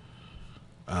Vert.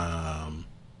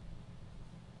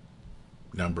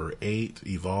 Number 8,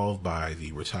 Evolve by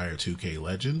the Retired 2K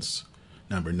Legends.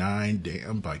 Number 9,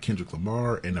 Damn by Kendrick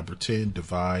Lamar. And number 10,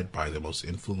 Divide by the most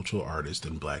influential artist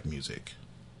in black music.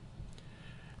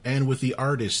 And with the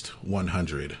Artist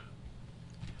 100.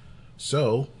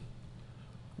 So,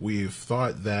 we've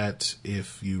thought that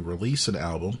if you release an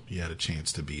album, you had a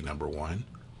chance to be number 1.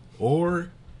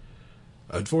 Or,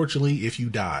 unfortunately, if you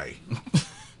die.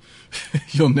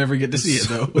 You'll never get to see it,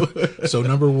 though. So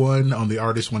number 1 on the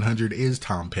Artist 100 is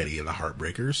Tom Petty and the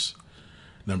Heartbreakers.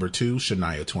 Number 2,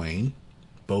 Shania Twain,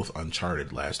 both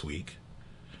Uncharted last week.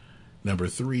 Number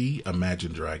 3,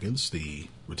 Imagine Dragons, the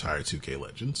Retired 2K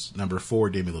Legends. Number 4,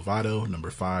 Demi Lovato. Number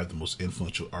 5, the most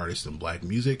influential artist in black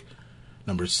music.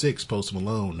 Number 6, Post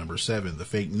Malone. Number 7, The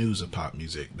Fake News of Pop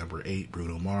Music. Number 8,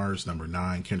 Bruno Mars. Number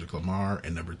 9, Kendrick Lamar.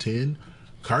 And number 10,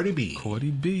 Cardi B. Cardi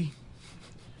B.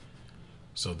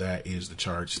 So that is the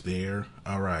charts there.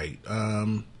 All right.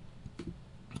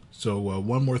 So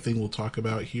one more thing we'll talk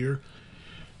about here.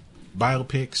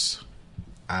 Biopics.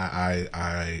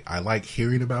 I like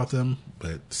hearing about them,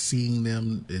 but seeing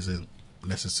them isn't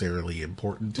necessarily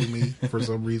important to me for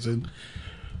some reason.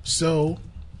 So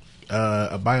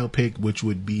a biopic which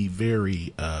would be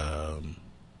very,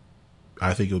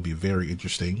 I think it would be very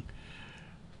interesting.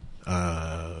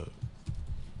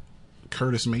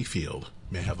 Curtis Mayfield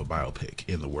may have a biopic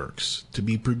in the works to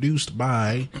be produced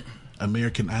by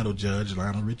American Idol judge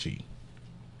Lionel Richie.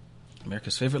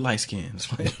 America's favorite light skins.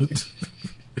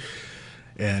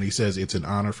 And he says, it's an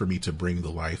honor for me to bring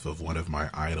the life of one of my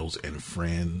idols and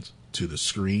friends to the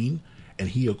screen. And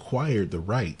he acquired the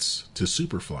rights to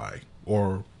Superfly,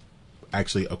 or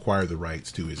actually acquired the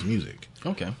rights to his music.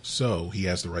 Okay. So he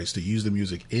has the rights to use the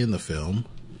music in the film.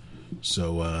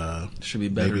 So should be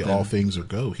better. Maybe all things are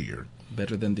go here.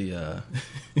 Better than the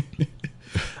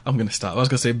I'm gonna stop. I was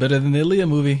gonna say better than the Aaliyah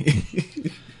movie.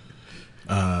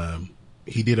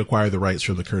 He did acquire the rights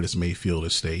from the Curtis Mayfield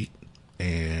estate,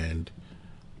 and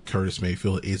Curtis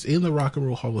Mayfield is in the Rock and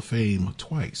Roll Hall of Fame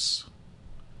twice.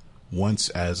 Once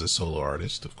as a solo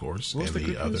artist, of course, and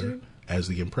the other as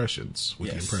the Impressions,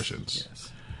 with the Impressions.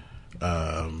 Yes.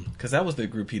 Because that was the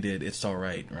group he did. It's All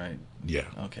Right, right? Yeah.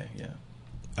 Okay, yeah.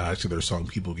 Actually, their song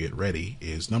 "People Get Ready"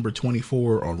 is number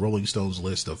 24 on Rolling Stone's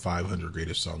list of 500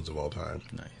 greatest songs of all time.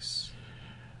 Nice.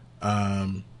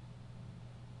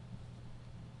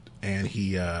 And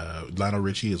Lionel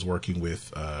Richie is working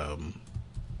with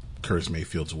Curtis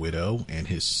Mayfield's widow and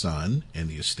his son and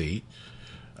the estate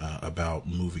about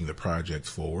moving the project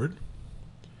forward.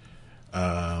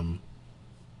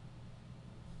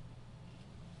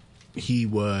 He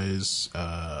was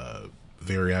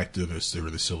very active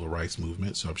during the civil rights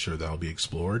movement, so I'm sure that'll be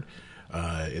explored.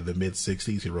 In the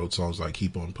mid-'60s, he wrote songs like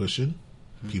 "Keep on Pushing,"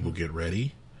 "People Get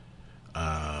Ready,"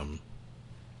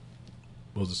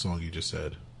 What was the song you just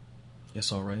said?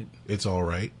 It's All Right. It's All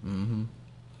Right. Mm-hmm.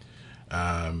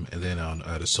 And then on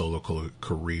the solo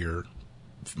career,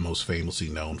 most famously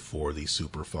known for the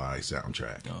Superfly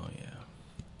soundtrack. Oh yeah.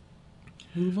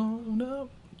 Move on up.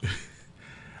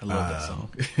 I love that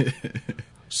song.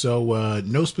 So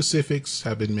no specifics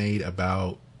have been made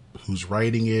about who's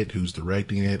writing it, who's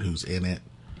directing it, who's in it.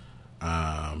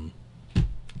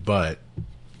 But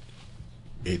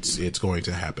it's going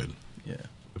to happen. Yeah.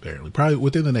 Apparently, probably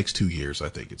within the next 2 years, I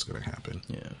think it's going to happen.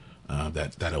 Yeah.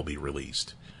 That'll be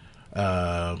released.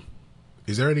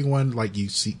 Is there anyone like you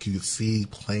see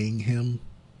playing him?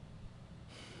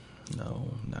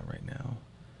 No, not right now.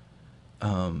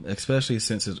 Especially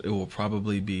since it will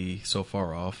probably be so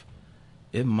far off.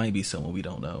 It might be someone we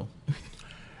don't know.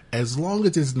 As long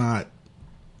as it's not,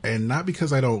 and not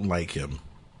because I don't like him,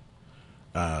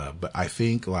 but I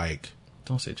think like...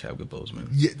 Don't say Chadwick Boseman.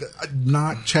 Yeah,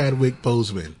 not Chadwick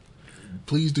Boseman.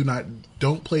 Please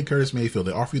don't play Curtis Mayfield.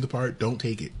 They offer you the part, don't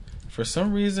take it. For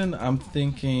some reason, I'm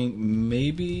thinking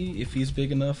maybe if he's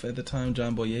big enough at the time,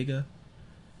 John Boyega.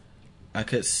 I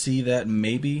could see that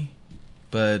maybe,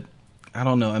 but I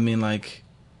don't know. I mean, like,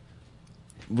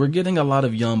 we're getting a lot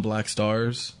of young black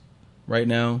stars right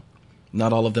now.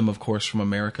 Not all of them, of course, from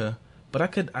America, but I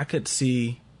could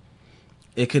see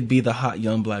it could be the hot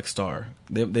young black star.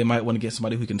 They might want to get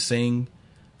somebody who can sing.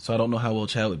 So I don't know how well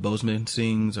Chadwick Boseman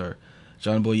sings or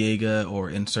John Boyega or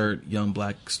insert young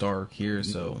black star here.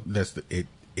 So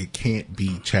it can't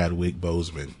be Chadwick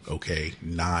Boseman, okay?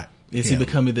 Not is him. he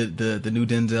becoming the new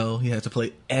Denzel? He has to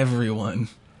play everyone.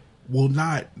 Well,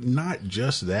 not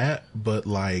just that, but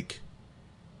like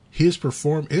his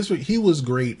performance. He was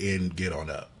great in Get On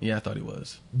Up. Yeah, I thought he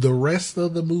was. The rest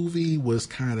of the movie was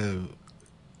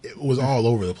it was all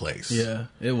over the place. Yeah,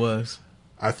 it was.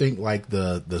 I think like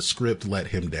the script let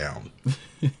him down.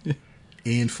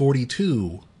 In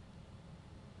 42,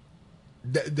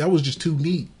 that was just too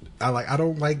neat. I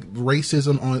don't like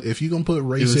racism on. If you're gonna put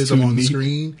racism on the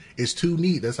screen, it's too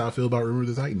neat. That's how I feel about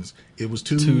Remember the Titans. It was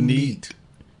too neat.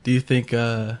 Do you think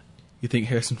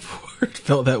Harrison Ford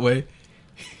felt that way?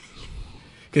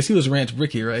 Because he was Ranch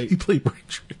Ricky, right? He played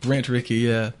Ranch Ricky,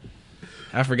 yeah.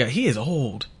 I forgot. He is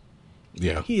old.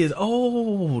 Yeah. He is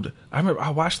old. I remember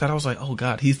I watched that. I was like, oh,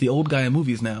 God, he's the old guy in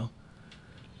movies now.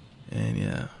 And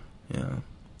yeah.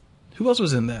 Who else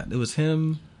was in that? It was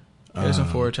him, Harrison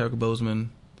Ford, Chadwick Boseman.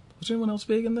 Was there anyone else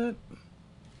big in that?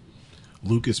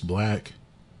 Lucas Black.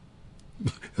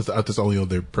 That's the only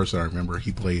other person I remember.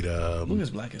 He played... Lucas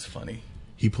Black is funny.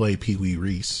 He played Pee Wee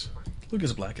Reese.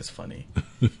 Lucas Black is funny.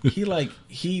 He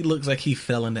looks like he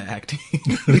fell into acting.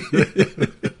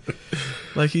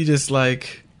 Like he just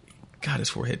like... God, his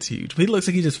forehead's huge. But he looks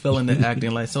like he just fell into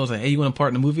acting. Like someone's like, "Hey, you want a part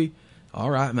in the movie?"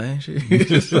 All right, man. Sure.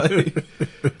 Just like,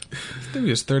 he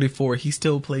was 34. He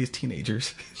still plays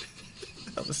teenagers.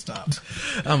 I'm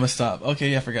gonna stop.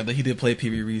 Okay, yeah, I forgot that he did play Pee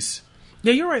Wee Reese.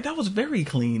 Yeah, you're right. That was very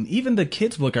clean. Even the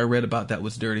kids' book I read about that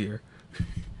was dirtier.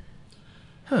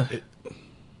 Huh?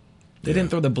 They didn't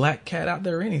throw the black cat out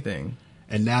there or anything.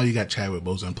 And now you got Chadwick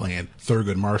Boseman playing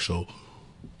Thurgood Marshall.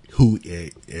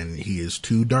 And he is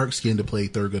too dark skinned to play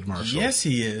Thurgood Marshall. Yes,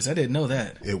 he is. I didn't know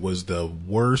that. It was the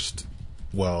worst.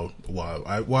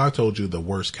 I told you the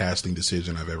worst casting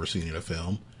decision I've ever seen in a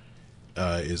film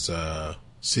is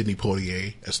Sidney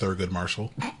Poitier as Thurgood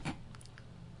Marshall.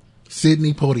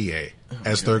 Sidney Poitier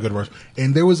as Thurgood Marshall.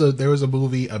 And there was a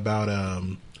movie about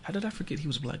How did I forget he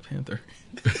was Black Panther?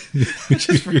 I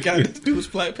just forgot this dude was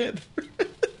Black Panther.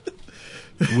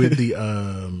 With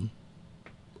the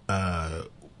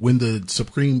when the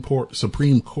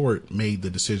Supreme Court made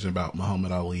the decision about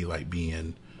Muhammad Ali like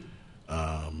being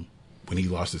when he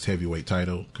lost his heavyweight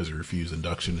title because he refused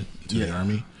induction into the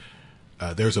army.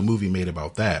 There's a movie made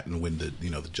about that, and when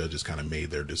the judges kind of made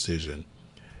their decision,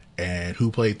 and who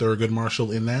played Thurgood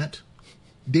Marshall in that?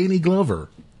 Danny Glover.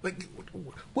 Like,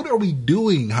 what are we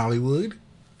doing, Hollywood?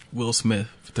 Will Smith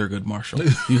for Thurgood Marshall.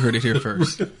 You heard it here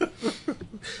first.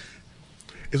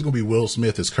 It's gonna be Will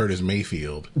Smith as Curtis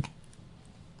Mayfield.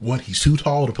 One, he's too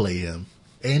tall to play him,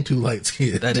 and too light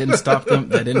skinned. That didn't stop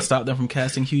them from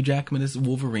casting Hugh Jackman as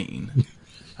Wolverine.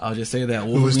 I'll just say that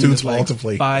Wolverine was too is tall like to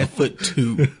play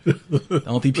 5'2". I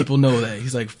don't think people know that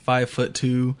he's like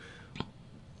 5'2".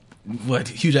 What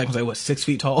Hugh Jackman's like? What 6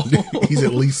 feet tall? He's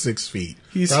at least 6 feet.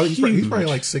 He's huge. He's probably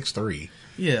like 6'3".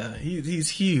 Yeah, he's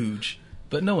huge,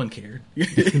 but no one cared.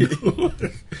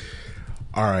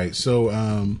 All right,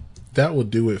 so that will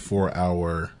do it for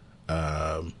our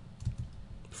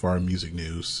music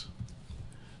news.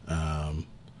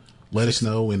 Let us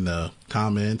know in the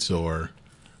comments or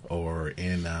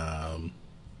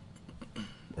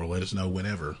or let us know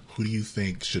whenever, who do you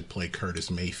think should play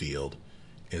Curtis Mayfield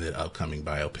in the upcoming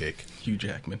biopic? Hugh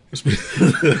Jackman.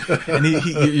 And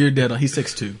you're dead on. He's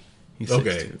 6'2". He's 6'2".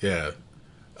 Okay, yeah.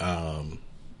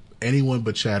 Anyone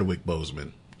but Chadwick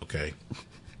Boseman. Okay.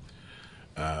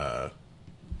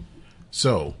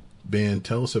 So, Ben,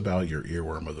 tell us about your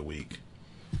earworm of the week.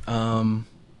 I'm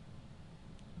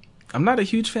not a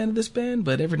huge fan of this band,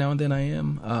 but every now and then I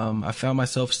am. I found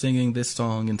myself singing this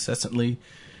song incessantly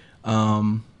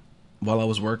while I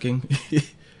was working.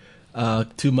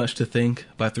 Too Much to Think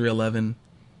by 311.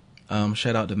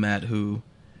 Shout out to Matt who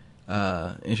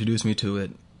introduced me to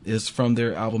it. It's from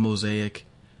their album Mosaic.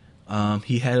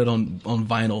 He had it on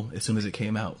vinyl as soon as it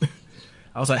came out.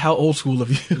 I was like, how old school of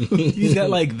you? He's got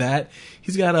like that.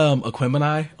 He's got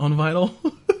Aquemini on vinyl.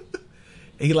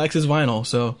 He likes his vinyl,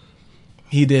 so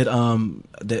he did.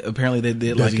 Apparently, they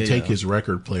did. Does he take his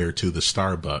record player to the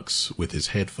Starbucks with his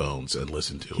headphones and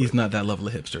listen to it? He's not that level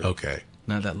of hipster. Okay,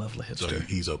 not that level of hipster. So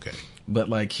he's okay. But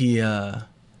like he has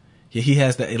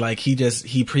that. Like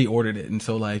he pre-ordered it, and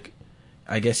so like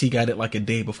I guess he got it like a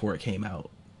day before it came out,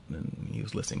 and he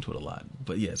was listening to it a lot.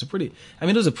 But yeah, it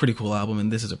was a pretty cool album,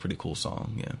 and this is a pretty cool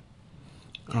song. Yeah.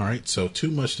 All right, so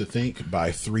Too Much to Think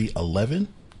by 311,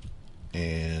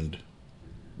 and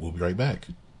we'll be right back.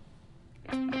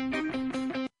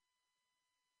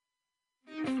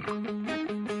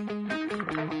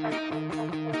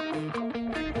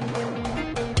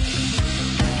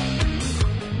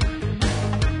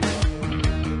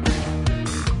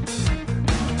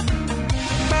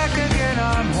 Back again,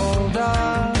 I'm holed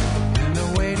up in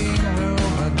the waiting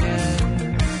room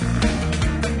again.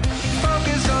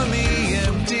 Focus on the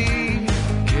empty,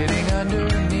 getting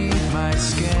underneath my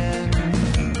skin.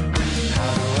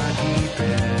 How do I keep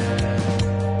it?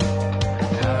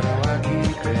 How do I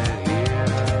keep it here?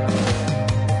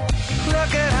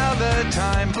 Look at how the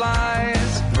time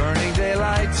flies, burning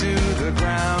daylight to the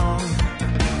ground.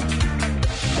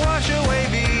 Wash away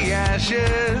the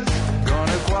ashes,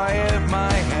 gonna quiet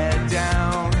my head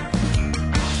down.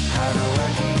 How do I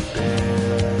keep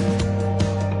it?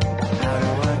 How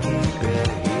do I keep it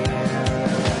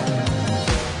here?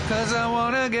 'Cause I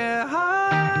wanna get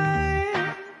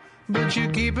high, but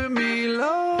you're keeping me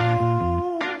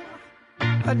low.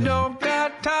 I don't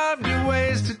got time to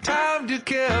waste, time to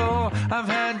kill. I've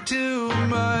had too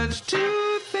much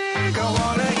to think. I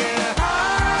wanna get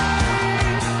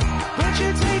high, but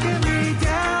you're taking me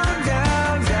down,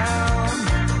 down, down.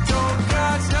 Don't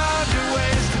got time to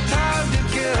waste, time to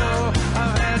kill.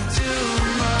 I've had too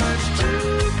much to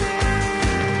think.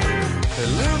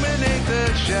 Illuminate the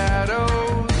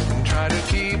shadows and try to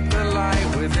keep the light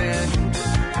within.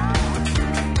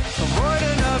 Avoid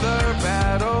another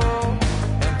battle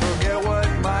and forget what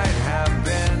might have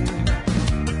been.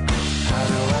 How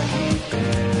do I keep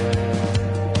it?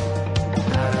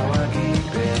 How do I keep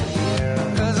it here?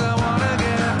 'Cause I wanna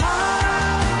get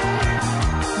high,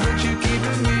 but you're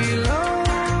keeping me low.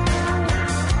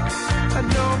 I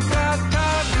don't got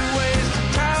time to waste,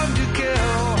 time to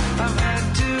kill. I've had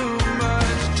too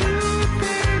much to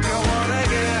think. I wanna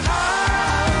get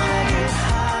high,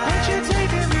 but you're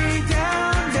taking me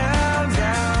down, down,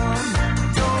 down.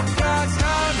 Don't got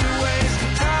time to waste,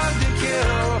 time to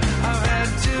kill. I've had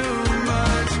too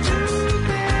much to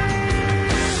think.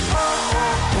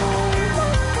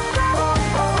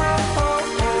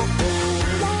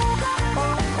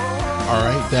 All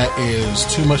right, that is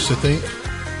Too Much to Think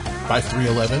by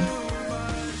 311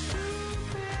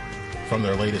 from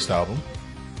their latest album.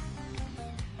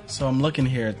 So I'm looking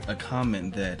here at a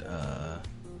comment that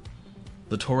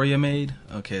Latoria made.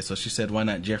 Okay, so she said, "Why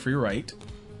not Jeffrey Wright?"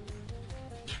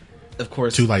 Of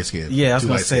course, Too light skinned. Yeah, I was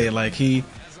gonna say like as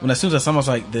soon as I saw him, I was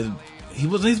like, wasn't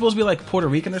he supposed to be like Puerto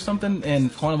Rican or something?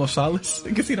 And Quantum of Solace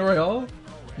in Casino Royale.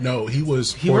 No, he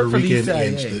was He Puerto worked for the Rican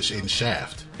CIA. in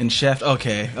Shaft. In Shaft.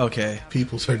 Okay.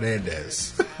 Peoples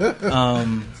Hernandez.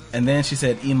 And then she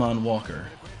said Eamon Walker,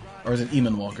 or is it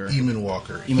Eamon Walker? Eamon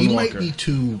Walker. Eamon He Walker. might be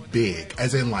too big,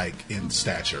 as in like in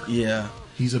stature. Yeah,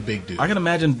 He's a big dude. I can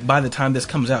imagine by the time this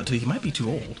comes out too, he might be too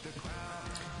old.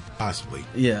 Possibly.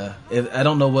 Yeah, I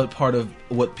don't know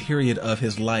what period of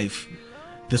his life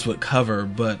this would cover,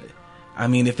 but I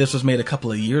mean, if this was made a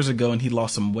couple of years ago and he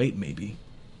lost some weight, maybe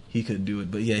he could do it.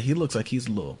 But yeah, he looks like he's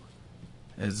a little,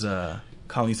 as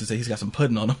Colin used to say, he's got some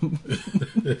pudding on him.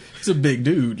 He's a big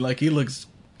dude. Like he looks.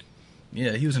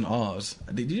 Yeah, he was in Oz.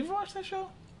 Did you ever watch that show?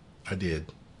 I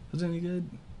did. Was it any good?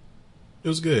 It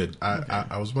was good.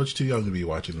 I was much too young to be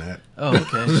watching that. Oh,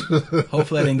 okay.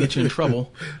 Hopefully I didn't get you in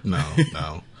trouble.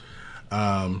 No.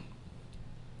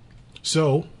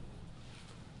 So,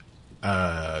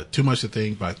 Too Much to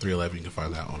Think by 311. You can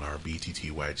find that on our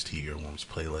BTT YHT Earworms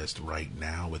playlist right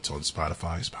now. It's on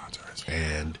Spotify, sponsors.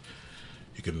 And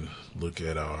you can look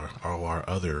at all our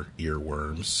other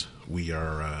earworms.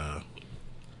 We're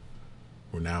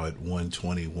now at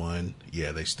 121.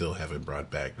 Yeah, they still haven't brought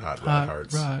back Hot Rod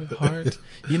Hearts. Hot Rod Heart.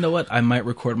 You know what? I might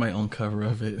record my own cover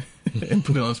of it and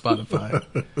put it on Spotify.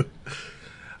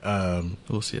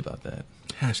 We'll see about that.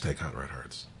 Hashtag Hot Rod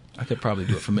Hearts. I could probably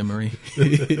do it from memory.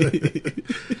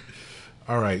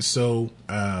 All right, so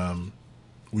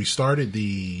we started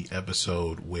the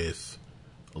episode with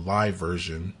a live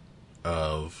version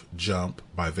of Jump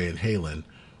by Van Halen.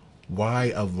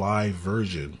 Why a live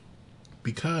version?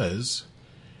 Because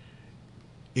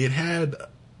it had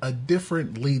a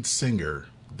different lead singer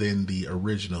than the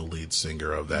original lead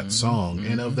singer of that song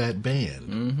and of that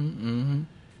band.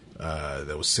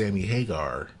 That was Sammy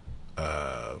Hagar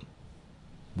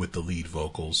with the lead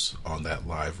vocals on that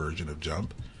live version of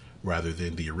Jump, rather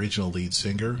than the original lead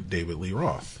singer, David Lee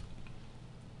Roth.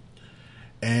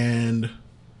 And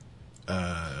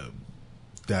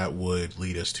that would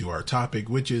lead us to our topic,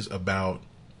 which is about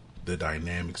the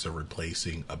dynamics of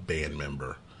replacing a band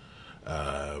member.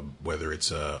 Whether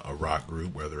it's a rock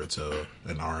group, whether it's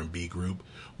an R&B group,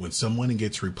 when someone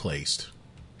gets replaced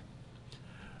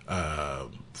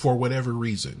for whatever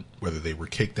reason, whether they were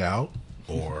kicked out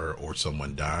or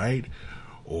someone died,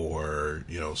 or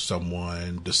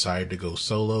someone decided to go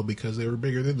solo because they were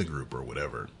bigger than the group or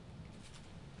whatever,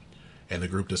 and the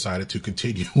group decided to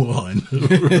continue on,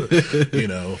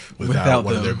 without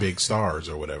one of their big stars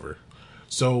or whatever.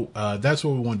 So that's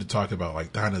what we wanted to talk about,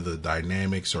 like kind of the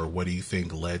dynamics, or what do you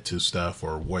think led to stuff,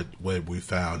 or what we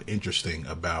found interesting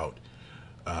about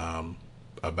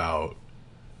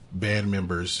band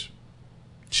members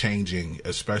changing,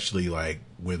 especially like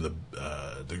when the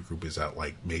group is at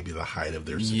like maybe the height of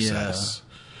their success.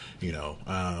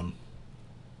 And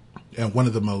one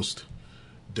of the most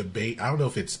I don't know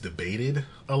if it's debated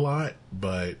a lot,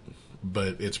 but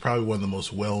it's probably one of the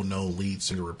most well-known lead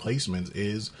singer replacements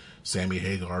is Sammy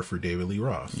Hagar for David Lee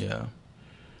Roth. Yeah.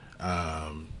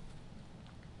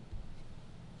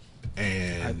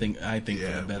 And I think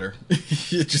for the better.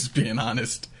 Just being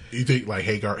honest. You think like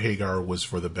Hagar was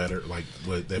for the better, like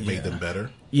that made them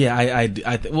better? Yeah,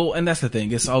 well, and that's the thing.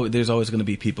 There's always going to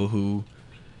be people who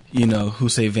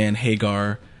say Van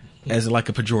Hagar as like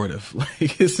a pejorative,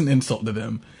 like it's an insult to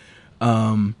them.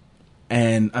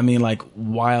 And I mean, like,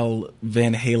 while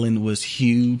Van Halen was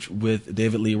huge with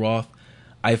David Lee Roth,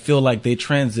 I feel like they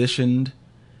transitioned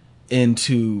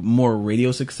into more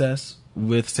radio success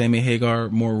with Sammy Hagar,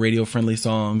 more radio friendly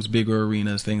songs, bigger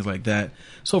arenas, things like that.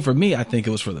 So for me, I think it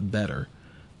was for the better.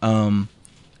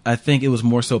 I think it was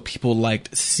more so people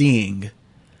liked seeing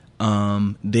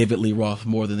David Lee Roth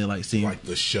more than they liked seeing like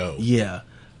the show. Yeah.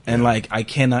 And like, I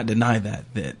cannot deny that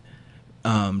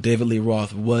David Lee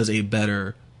Roth was a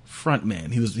better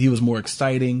frontman. He was more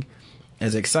exciting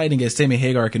as Sammy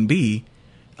Hagar can be,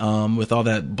 with all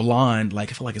that blonde, like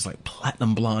I feel like it's like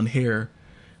platinum blonde hair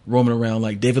roaming around.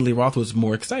 Like David Lee Roth was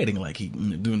more exciting, like he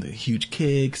doing the huge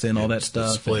kicks and all that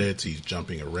stuff. Splits, he's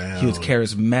jumping around. He was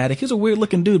charismatic. He was a weird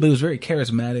looking dude, but he was very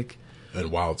charismatic. And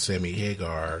while Sammy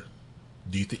Hagar,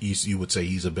 do you think you would say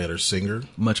he's a better singer?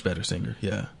 Much better singer,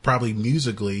 yeah. Probably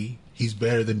musically, he's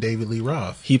better than David Lee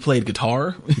Roth. He played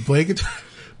guitar.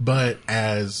 But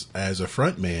as a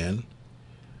front man,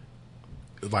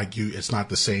 like it's not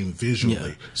the same visually.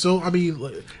 Yeah. So I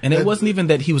mean, and it wasn't even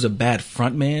that he was a bad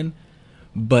front man,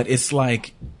 but it's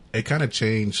like it kind of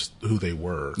changed who they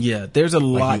were. Yeah, there's a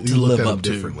lot to live up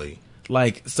to. Differently.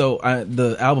 Like, so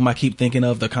the album I keep thinking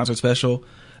of, the concert special,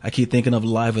 I keep thinking of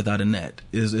Live Without a Net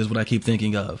is what I keep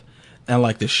thinking of. And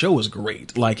like the show is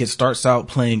great. Like it starts out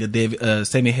playing a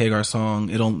Sammy Hagar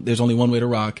song. There's Only One Way to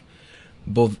Rock.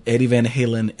 Both Eddie Van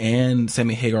Halen and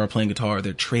Sammy Hagar are playing guitar.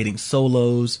 They're trading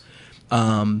solos.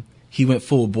 He went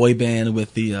full boy band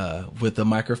with the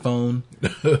microphone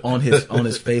on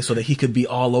his face so that he could be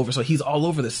all over. So he's all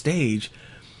over the stage,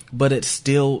 but it's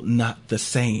still not the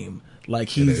same.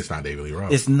 Like it's not David Lee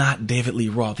Roth. It's not David Lee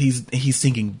Roth. He's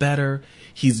singing better.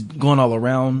 He's going all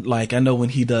around. Like I know when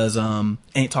he does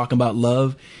Ain't Talking About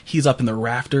Love, he's up in the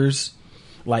rafters,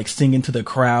 like singing to the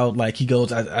crowd. Like he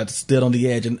goes, I stood on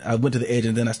the edge and I went to the edge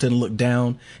and then I stood and looked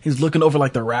down. He's looking over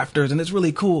like the rafters and it's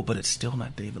really cool, but it's still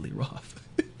not David Lee Roth.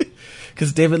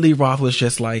 Because David Lee Roth was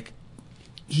just like,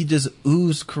 he just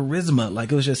oozed charisma.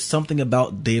 Like it was just something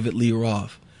about David Lee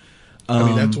Roth. I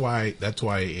mean, that's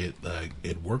why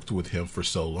it worked with him for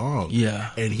so long.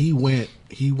 Yeah. And he went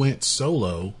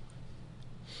solo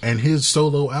And his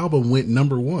solo album went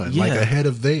number one, like Yeah. ahead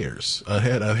of theirs,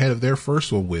 ahead of their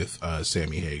first one with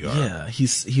Sammy Hagar. Yeah,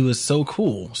 he was so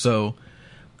cool. So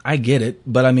I get it,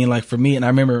 but I mean, like for me, and I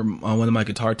remember one of my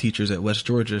guitar teachers at West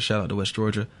Georgia, shout out to West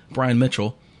Georgia, Brian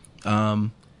Mitchell. I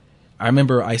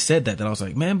remember I said that I was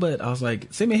like, man, but I was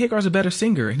like, Sammy Hagar's a better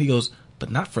singer, and he goes,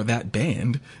 but not for that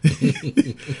band.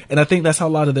 And I think that's how a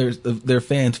lot of their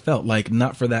fans felt, like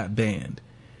not for that band.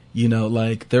 You know,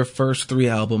 like their first 3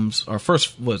 albums, or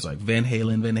first was like Van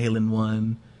Halen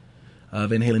 1,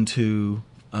 Van Halen 2,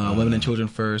 Women and Children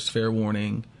First, Fair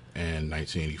Warning, And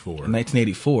 1984.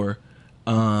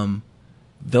 1984.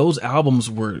 Those albums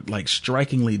were like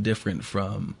strikingly different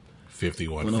from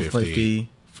 5150.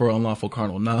 For Unlawful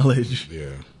Carnal Knowledge.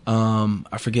 Yeah.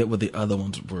 I forget what the other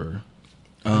ones were.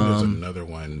 I think there's another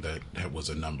one that was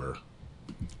a number.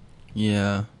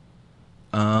 Yeah.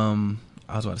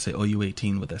 I was about to say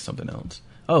OU18, but that's something else.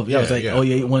 Oh, yeah, it was like yeah.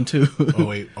 OU812.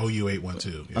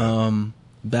 OU812. Yeah.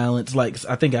 Balance. Like,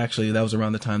 I think actually that was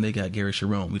around the time they got Gary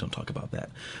Sharon. We don't talk about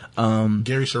that.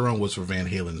 Gary Sharon was for Van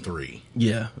Halen 3.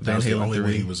 Yeah, That Van was the Halen only 3.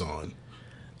 one he was on.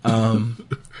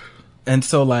 And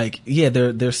so, like, yeah,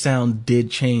 their sound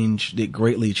did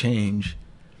greatly change.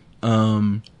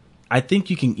 I think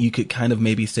you could kind of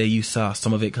maybe say you saw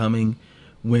some of it coming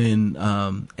when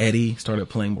Eddie started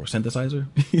playing more synthesizer.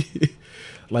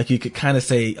 Like, you could kind of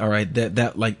say, all right, that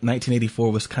like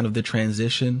 1984 was kind of the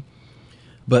transition.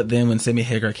 But then when Sammy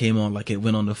Hagar came on, like, it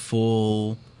went on the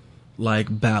full, like,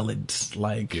 ballads.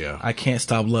 Like, Yeah. I Can't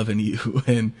Stop Loving You,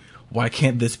 and Why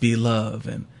Can't This Be Love,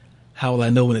 and How Will I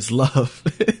Know When It's Love?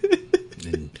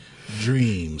 And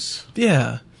Dreams.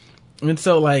 Yeah. And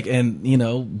so, like, and, you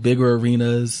know, bigger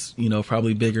arenas, you know,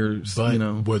 probably bigger, But you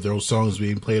know. were those songs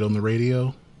being played on the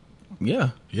radio? Yeah.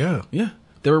 Yeah. Yeah.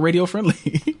 They were radio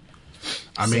friendly.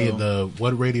 I mean, So-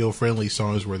 what radio-friendly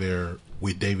songs were there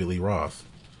with David Lee Roth?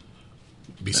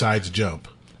 Besides Jump.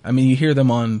 I mean, you hear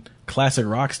them on classic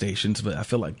rock stations, but I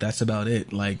feel like that's about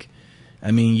it. Like,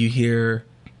 I mean, you hear,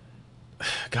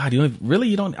 God, you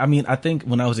don't, I mean, I think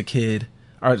when I was a kid,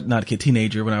 or not a kid,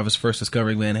 teenager, when I was first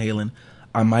discovering Van Halen,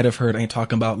 I might have heard Ain't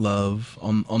Talking About Love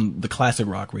on the classic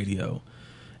rock radio.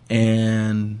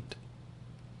 And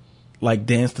like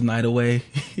Dance the Night Away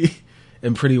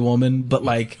and Pretty Woman, but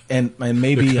like, and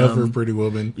maybe, The cover of Pretty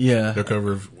Woman. yeah. The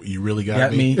cover of You Really Got,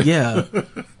 Got me, yeah.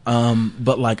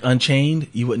 But like Unchained,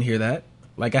 you wouldn't hear that.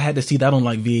 Like I had to see that on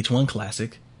like VH1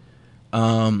 Classic.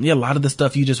 Yeah, a lot of the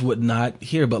stuff you just would not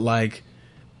hear, but like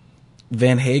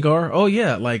Van Hagar, oh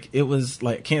yeah, like it was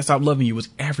like Can't Stop Loving You was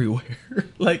everywhere.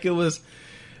 Like it was,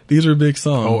 these were big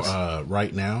songs.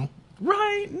 Right Now.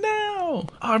 Right Now.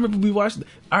 I remember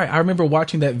I remember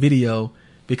watching that video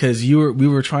because we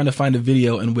were trying to find a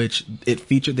video in which it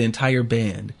featured the entire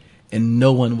band and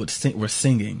no one were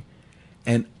singing.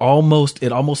 And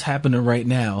it almost happened in Right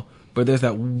Now, but there's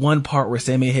that one part where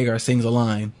Sammy Hagar sings a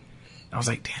line. I was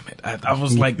like, damn it. I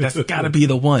was like, that's gotta be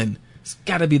the one. It's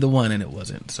gotta be the one, and it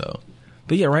wasn't, so.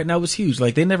 But yeah, Right Now was huge.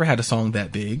 Like, they never had a song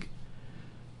that big.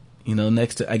 You know,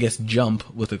 next to, I guess,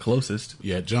 Jump was the closest.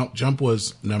 Yeah, Jump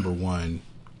was number one.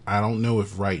 I don't know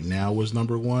if Right Now was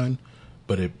number one,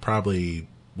 but it probably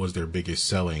was their biggest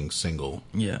selling single.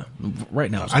 Yeah, Right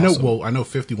Now was I know. awesome. Well, I know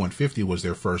 5150 was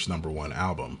their first number one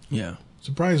album. Yeah.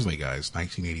 Surprisingly, guys,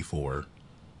 1984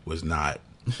 was not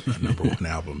a number one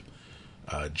album.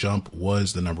 Jump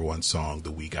was the number one song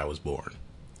the week I was born.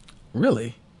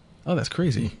 Really? Oh, that's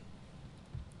crazy.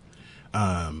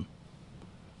 But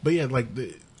yeah, like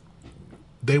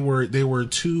they were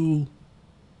two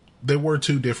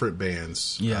different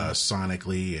bands, Yeah.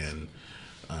 sonically and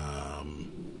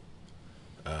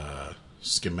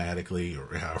schematically,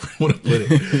 or however you want to put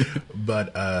it.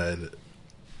 But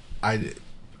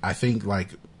I think like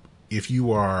if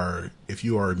you are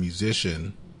a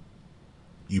musician,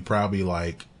 you probably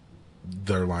like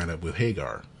their lineup with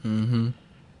Hagar. Mm-hmm.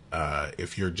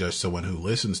 If you're just someone who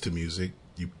listens to music,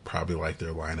 you probably like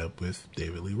their lineup with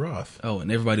David Lee Roth. Oh, and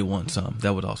Everybody Wants Some.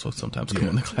 That would also sometimes come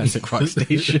on the classic rock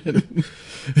station.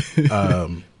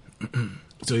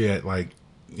 So yeah, like,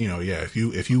 you know, yeah, if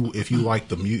you like if you like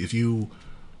the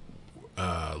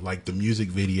music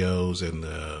videos and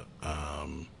the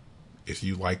if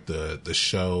you like the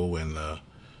show and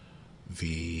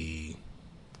the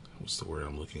what's the word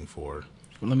I'm looking for?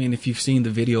 I mean, if you've seen the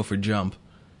video for Jump,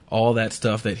 all that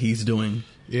stuff that he's doing,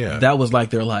 Yeah. that was like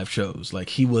their live shows. Like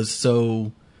he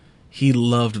loved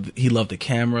the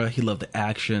camera, he loved the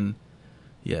action.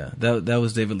 Yeah, that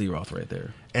was David Lee Roth right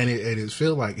there. And it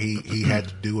felt like he had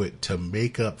to do it to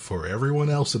make up for everyone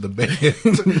else in the band.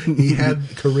 He had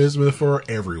charisma for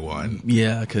everyone.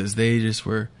 Yeah, because they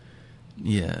weren't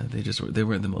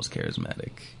the most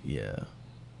charismatic. Yeah.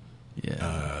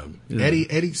 Yeah.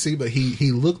 Eddie, see, but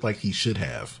he looked like he should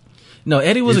have. No,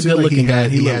 Eddie was It a seemed good like looking guy.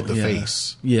 He looked- had the yeah.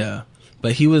 face. Yeah.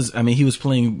 But he was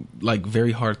playing like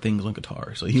very hard things on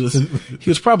guitar. So he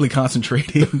was probably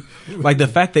concentrating. Like the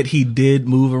fact that he did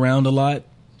move around a lot,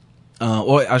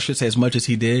 or I should say as much as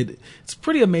he did, it's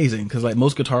pretty amazing. Cause like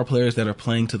most guitar players that are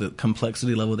playing to the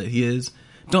complexity level that he is,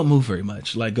 don't move very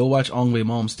much. Like go watch Yngwie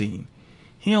Malmsteen.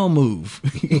 He don't move.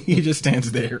 He just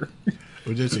stands there.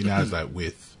 What's interesting now is that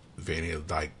with Van Halen,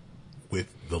 like with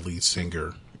the lead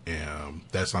singer,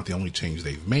 that's not the only change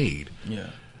they've made. Yeah.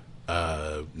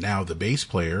 Now the bass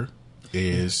player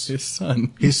is His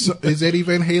son. is Eddie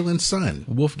Van Halen's son,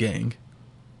 Wolfgang.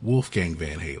 Wolfgang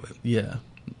Van Halen. Yeah.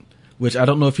 Which I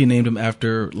don't know if he named him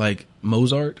after like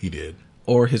Mozart He did.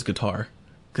 or his guitar.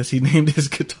 Cause he named his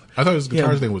guitar. I thought his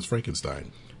guitar's Yeah. name was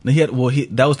Frankenstein. No,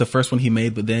 that was the first one he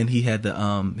made, but then he had the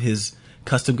his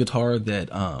custom guitar that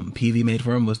PV made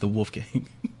for him was the Wolfgang.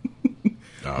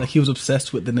 Like he was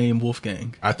obsessed with the name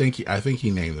Wolfgang. I think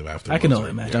he named them after. I can Mozart,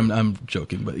 only imagine. yeah. I'm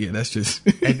joking, but yeah, that's just.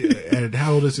 And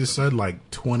how old is his son? Like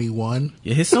 21.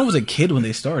 Yeah, his son was a kid when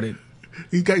they started.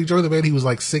 He joined the band. He was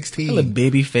like Had a 16.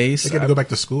 baby face. They got to go back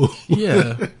to school.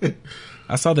 Yeah.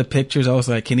 I saw the pictures. I was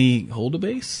like, can he hold a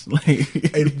bass? Like,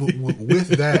 And with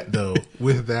that though,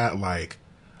 like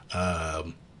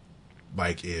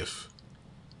if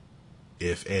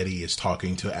Eddie is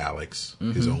talking to Alex,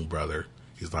 his own brother,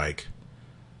 he's like,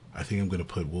 I think I'm going to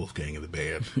put Wolfgang in the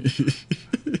band.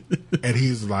 And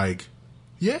he's like,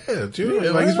 yeah, sure.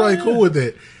 Yeah, Like, he's why probably not? cool with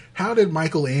it. How did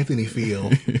Michael Anthony feel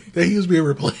that he was being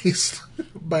replaced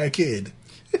by a kid?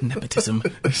 nepotism.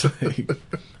 It's like,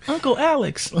 Uncle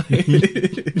Alex. Like,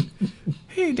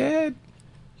 hey, Dad.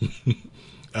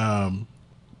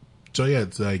 So yeah,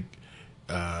 it's like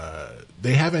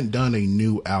they haven't done a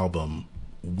new album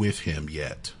with him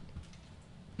yet.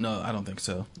 No, I don't think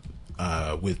so.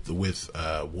 With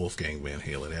Wolfgang Van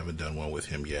Halen, they haven't done one with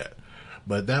him yet.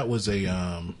 But that was a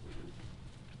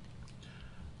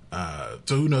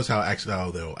so who knows how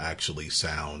they'll actually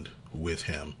sound with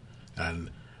him. And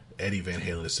Eddie Van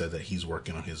Halen has said that he's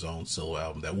working on his own solo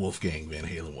album. That Wolfgang Van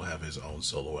Halen will have his own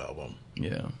solo album.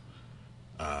 Yeah.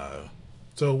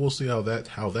 So we'll see how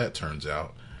that turns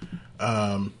out.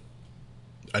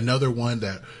 Another one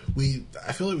that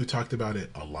I feel like we talked about it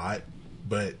a lot,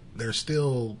 but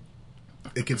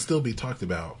it can still be talked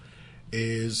about,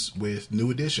 is with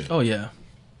New Edition. Oh yeah.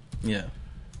 Yeah.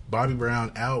 Bobby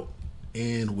Brown out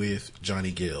in with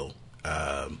Johnny Gill.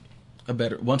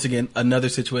 Once again, another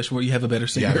situation where you have a better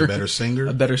singer. Yeah, a better singer.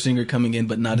 A better singer coming in,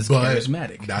 but not as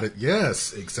charismatic.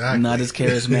 Yes, exactly. Not as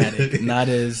charismatic. Not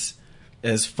as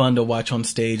fun to watch on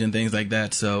stage and things like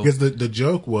that. So because the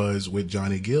joke was with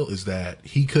Johnny Gill is that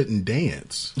he couldn't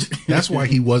dance. That's why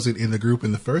he wasn't in the group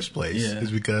in the first place. Yeah.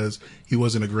 Is because he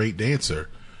wasn't a great dancer.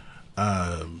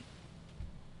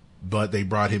 But they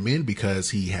brought him in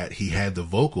because he had the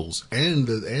vocals and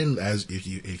as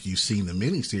if you've seen the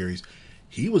miniseries,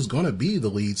 he was going to be the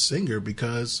lead singer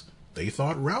because they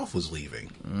thought Ralph was leaving.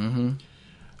 Mm-hmm.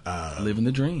 Living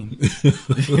the dream.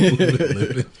 Living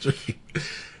the dream.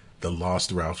 The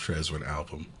Lost Ralph Tresvant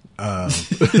album.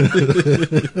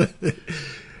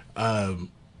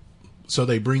 So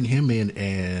they bring him in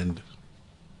and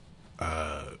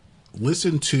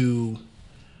listen to.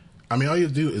 I mean, all you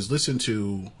do is listen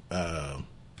to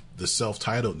the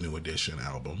self-titled New Edition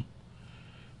album.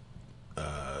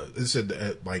 It said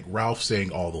like Ralph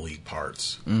sang all the lead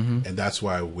parts, and that's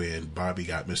why when Bobby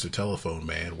got Mr. Telephone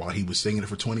Man, while he was singing it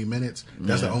for 20 minutes,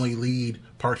 that's the only lead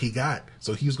part he got.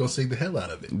 So he was gonna sing the hell out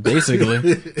of it,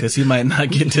 Basically, because he might not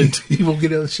get to. He won't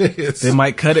get a chance. They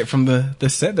might cut it from the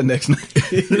set the next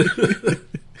night.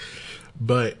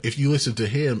 But if you listen to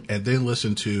him and then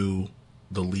listen to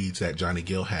the leads that Johnny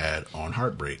Gill had on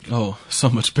Heartbreak, Oh, so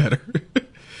much better.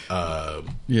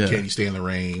 Yeah. Can You Stand the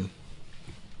Rain,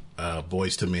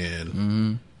 Boys to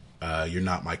Men, You're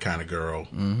Not My Kind of Girl,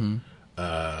 and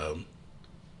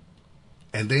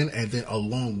then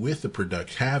along with the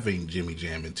product, having Jimmy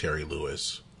Jam and Terry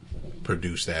Lewis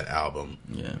produce that album,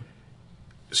 Yeah.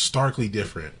 starkly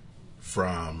different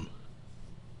from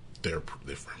their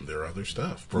other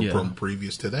stuff from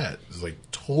previous to that. It's like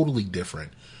totally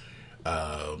different,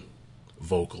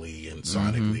 vocally and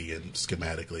sonically and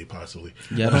schematically, possibly.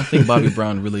 Yeah, I don't think Bobby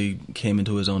Brown really came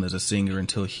into his own as a singer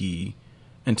until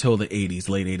the 80s,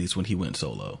 late 80s when he went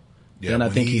solo. Yeah, Then I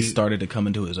when think he started to come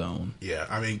into his own. Yeah,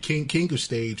 I mean, King of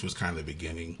Stage was kind of the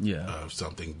beginning Yeah. of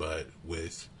something, but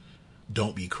with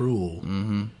Don't Be Cruel,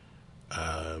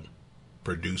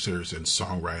 producers and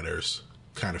songwriters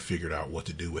kind of figured out what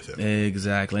to do with him.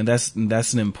 Exactly. And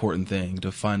that's an important thing,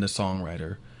 to find a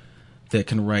songwriter that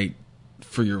can write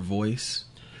for your voice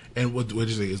And what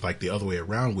is like the other way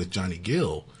around with Johnny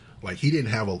Gill. Like he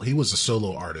was a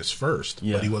solo artist first,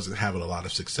 but he wasn't having a lot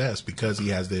of success because he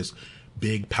has this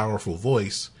big, powerful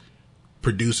voice.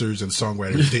 Producers and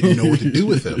songwriters didn't know what to do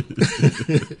with him.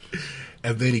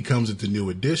 And then he comes into New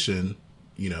Edition,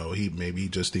 he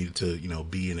just needed to,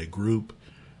 be in a group.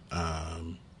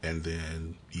 And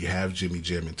then you have Jimmy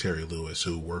Jam and Terry Lewis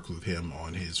who worked with him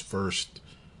on his first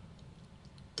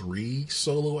 3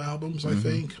 solo albums, I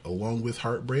think, along with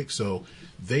Heartbreak. So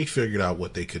they figured out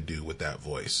what they could do with that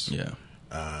voice. Yeah.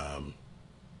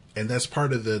 And that's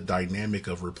part of the dynamic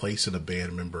of replacing a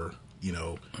band member,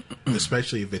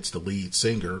 especially if it's the lead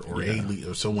singer or a lead,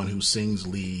 or someone who sings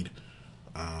lead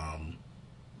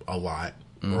a lot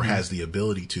or has the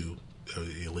ability to,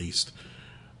 at least.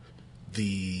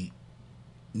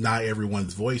 Not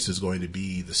everyone's voice is going to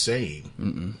be the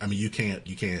same. I mean, you can't.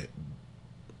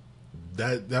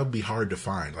 That would be hard to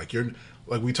find. Like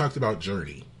we talked about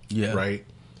Journey, right?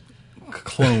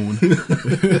 Clone.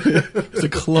 It's a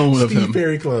clone of him. Steve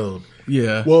Perry clone.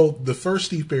 Yeah. Well, the first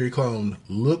Steve Perry clone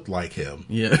looked like him.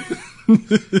 Yeah.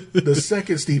 The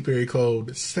second Steve Perry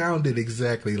clone sounded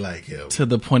exactly like him. To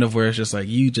the point of where it's just like,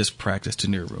 you just practiced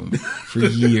in your room for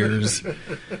years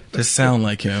to sound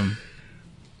like him,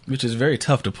 which is very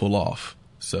tough to pull off.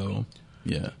 So,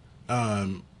 yeah.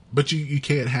 But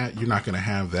you're not going to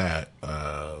have that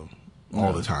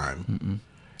all the time.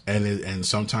 And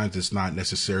sometimes it's not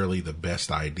necessarily the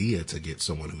best idea to get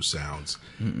someone who sounds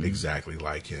exactly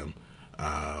like him.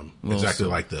 Exactly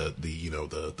like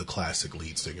the classic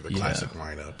lead singer, the classic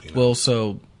lineup. Well,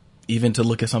 so even to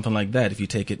look at something like that, if you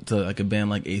take it to like a band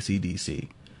like AC/DC,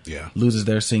 loses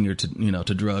their singer to a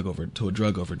drug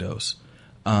overdose.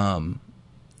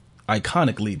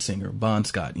 Iconic lead singer Bon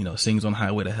Scott, sings on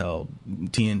Highway to Hell,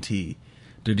 TNT,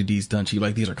 Dirty Deeds Done Cheap.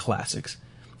 Like, these are classics.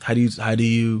 How do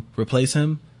you replace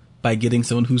him? By getting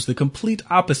someone who's the complete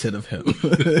opposite of him.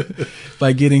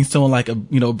 By getting someone like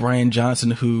Brian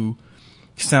Johnson, who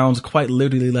sounds quite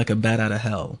literally like a bat out of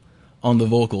hell on the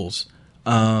vocals.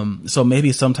 So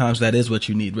maybe sometimes that is what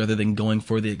you need rather than going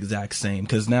for the exact same.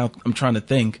 Because now I'm trying to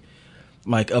think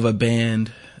like of a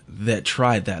band that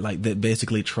tried that, like that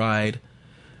basically tried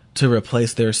to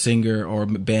replace their singer or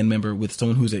band member with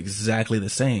someone who's exactly the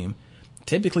same.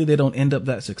 Typically, they don't end up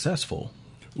that successful.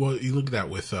 Well, you look at that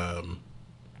with the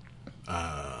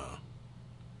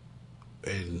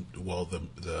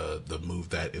move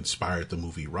that inspired the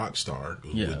movie Rockstar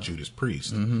with Judas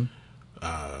Priest,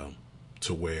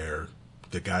 to where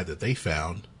the guy that they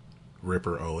found,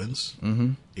 Ripper Owens,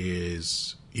 he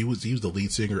was the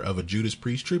lead singer of a Judas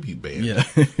Priest tribute band,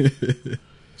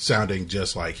 sounding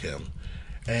just like him.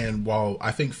 And while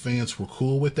I think fans were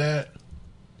cool with that,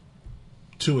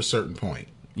 to a certain point,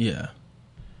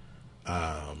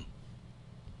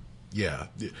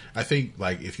 I think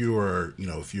like if you're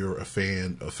a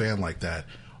fan like that,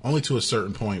 only to a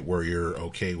certain point where you're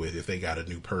okay with if they got a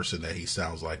new person that he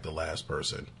sounds like the last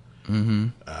person.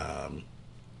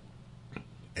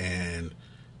 And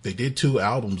they did 2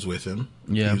 albums with him.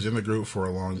 He was in the group for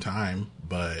a long time,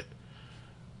 but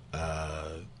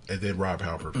and then Rob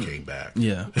Halford came back.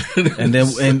 And then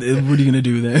what are you gonna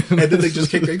do then? And then they just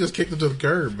kicked him to the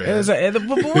curb, man.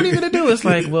 But what are you gonna do? It's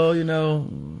like, well,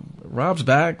 Rob's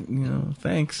back,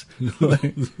 thanks.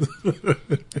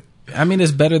 I mean,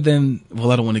 it's better than,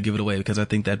 well, I don't want to give it away because I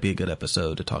think that'd be a good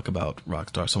episode to talk about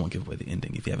Rockstar. Someone give away the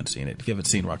ending if you haven't seen it. If you haven't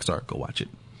seen Rockstar, go watch it.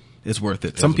 It's worth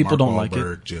it. Some people don't like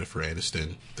it. Jennifer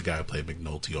Aniston, the guy who played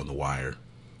McNulty on The Wire.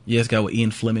 Yeah, it's got with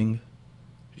Ian Fleming.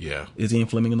 Yeah. Is Ian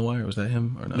Fleming in The Wire? Was that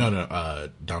him or no? No,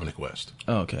 Dominic West.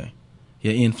 Oh, okay.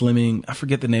 Yeah, Ian Fleming. I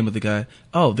forget the name of the guy.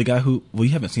 Oh, the guy who, well,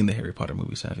 you haven't seen the Harry Potter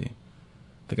movies, have you?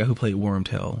 The guy who played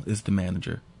Wormtail is the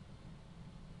manager.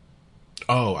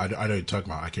 Oh, I know you're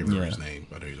talking about. I can't remember his name.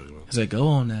 I know you're talking about. He's like, go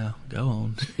on now. Go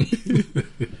on.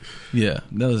 That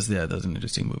was an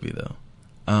interesting movie, though.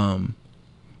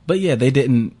 But yeah, they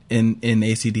didn't, in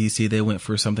AC/DC, they went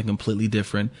for something completely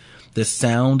different. The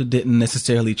sound didn't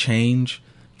necessarily change,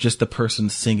 just the person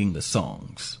singing the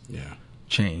songs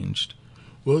changed.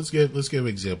 Well, let's give an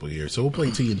example here. So we'll play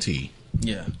TNT.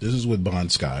 Yeah. This is with Bon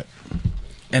Scott.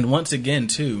 And once again,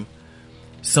 too,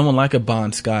 someone like a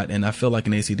Bon Scott, and I feel like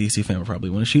an AC/DC fan would probably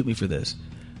want to shoot me for this,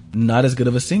 not as good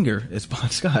of a singer as Bon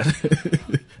Scott.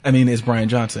 I mean, as Brian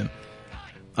Johnson.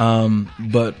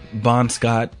 But Bon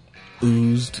Scott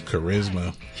oozed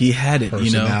charisma. He had it,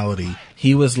 personality.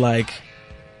 He was like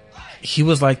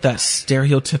that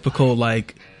stereotypical,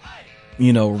 like,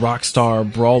 rock star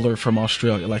brawler from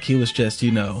Australia. Like, he was just,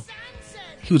 he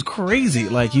was crazy.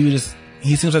 Like, he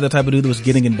seems like the type of dude that was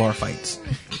getting in bar fights.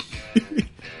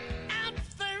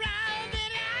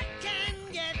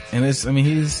 And it's, I mean,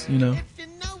 he's, you know,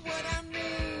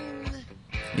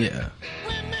 yeah.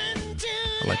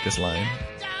 I like this line.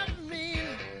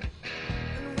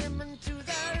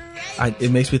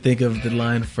 It makes me think of the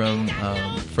line from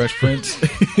Fresh Prince.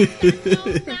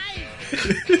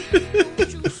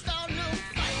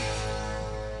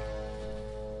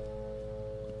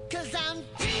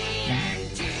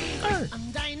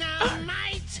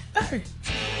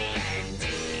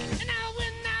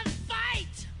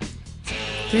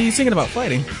 Yeah, he's singing about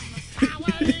fighting.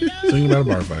 Singing about a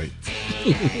bar fight.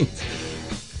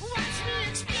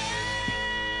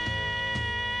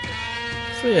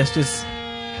 So yeah, it's just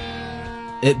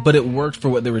but it worked for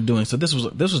what they were doing. So this was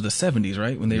the 70s,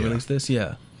 right? When they released this,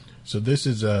 yeah. So this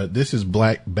is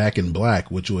Back in Black,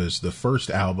 which was the first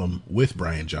album with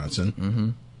Brian Johnson. Mm-hmm.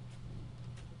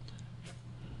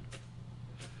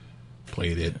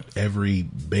 Played at every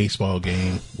baseball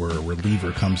game where a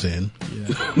reliever comes in.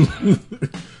 Yeah.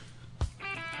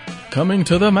 Coming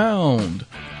to the mound.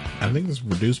 I think this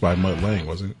was produced by Mutt Lange,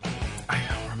 wasn't it? I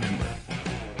don't remember.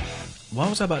 Why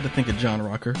was I about to think of John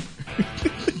Rocker?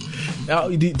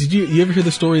 Did you ever hear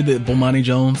the story that Bomani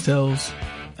Jones tells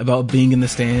about being in the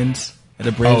stands at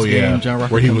a Braves game? John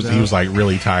Rocker where he was like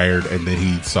really tired, and then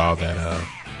he saw that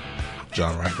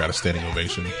John Rocker got a standing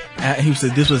ovation. He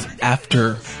said this was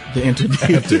after the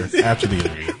interview. After the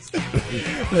interview.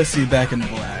 Let's see, Back in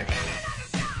Black.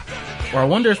 Or I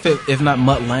wonder if not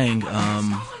Mutt Lange.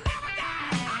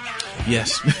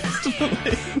 Yes,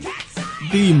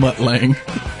 the Mutt Lange.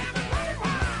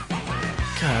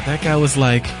 God, that guy was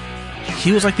like,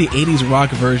 he was like the 80s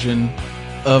rock version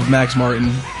of Max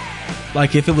Martin.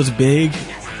 Like if it was big,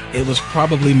 it was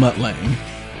probably Mutt Lange.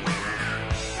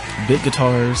 Big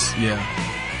guitars, yeah.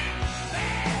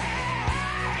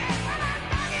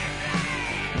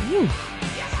 Woo.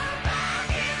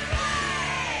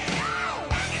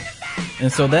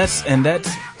 And so that's,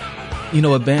 you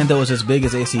know, a band that was as big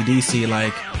as AC/DC,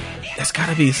 like, it's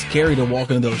gotta be scary to walk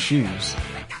into those shoes.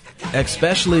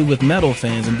 Especially with metal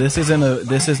fans, and this is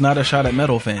not a shot at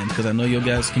metal fans, because I know you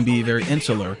guys can be very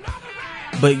insular.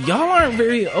 But y'all aren't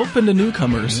very open to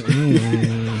newcomers.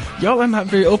 Y'all are not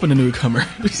very open to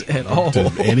newcomers at all.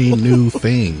 To any new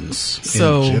things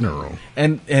in general.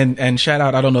 And shout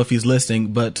out, I don't know if he's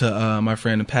listening, but to my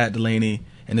friend Pat Delaney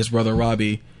and his brother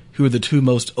Robbie, who are the two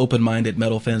most open-minded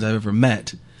metal fans I've ever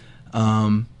met.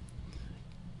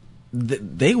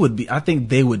 They would be, I think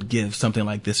they would give something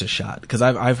like this a shot, because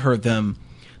I've heard them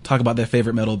talk about their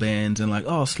favorite metal bands and like,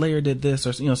 oh, Slayer did this,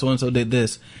 or, you know, so and so did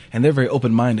this, and they're very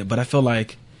open minded. But I feel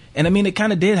like, and I mean, it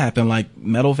kind of did happen. Like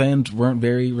metal fans weren't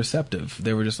very receptive.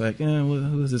 They were just like,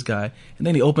 who is this guy? And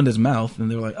then he opened his mouth, and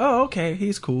they were like, oh, okay,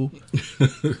 he's cool.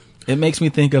 It makes me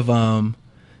think of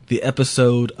the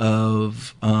episode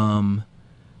of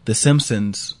The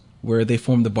Simpsons where they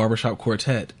formed the Barbershop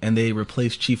Quartet and they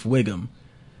replaced Chief Wiggum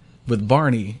with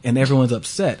Barney, and everyone's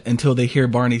upset until they hear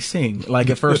Barney sing.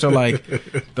 Like at first they're like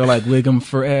Wiggum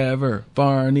forever,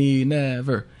 Barney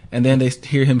never, and then they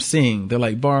hear him sing. They're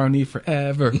like Barney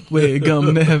forever,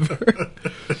 Wiggum never.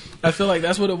 I feel like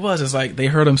that's what it was. It's like they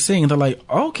heard him sing. They're like,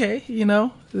 okay, you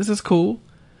know, this is cool.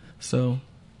 So,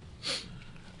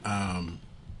 one,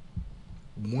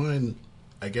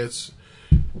 I guess.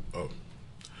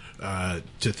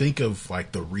 To think of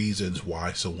like the reasons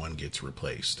why someone gets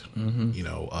replaced. Mm-hmm. You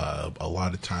know, a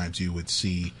lot of times you would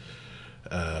see,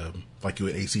 like you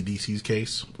in AC/DC's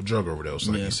case, drug overdose,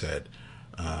 like you said.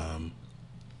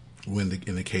 In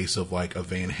the case of like a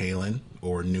Van Halen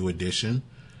or New Edition,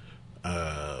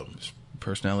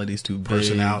 personality's too big.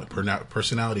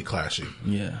 Personality clashing.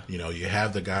 Yeah, you know, you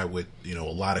have the guy with, you know,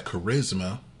 a lot of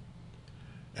charisma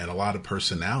and a lot of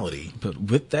personality. But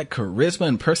with that charisma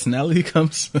and personality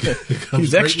comes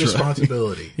great extra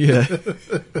responsibility. Yeah.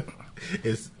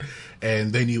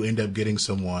 And then you end up getting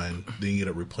someone, then you end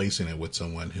up replacing it with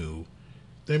someone who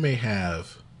they may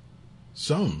have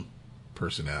some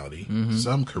personality,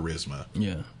 some charisma.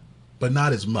 Yeah. But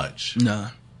not as much.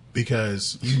 Nah.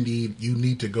 Because you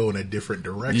need to go in a different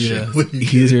direction. Yeah. When you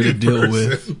easier to deal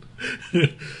with.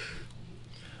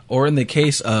 Or in the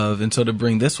case of, and so to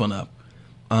bring this one up,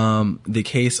 the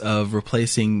case of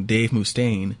replacing Dave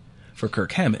Mustaine for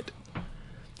Kirk Hammett.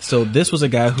 So this was a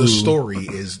guy who... The story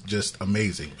is just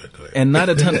amazing. And not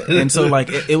a ton of... And so, like,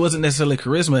 it wasn't necessarily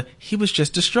charisma. He was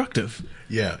just destructive.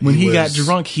 Yeah. When he got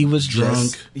drunk, he was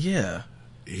drunk. Yeah.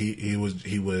 He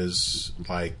was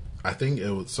like... I think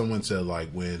someone said,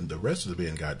 like, when the rest of the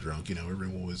band got drunk, you know,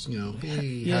 everyone was, you know,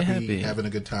 hey, happy, having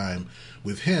a good time.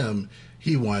 With him,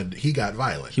 he got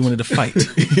violent. He wanted to fight.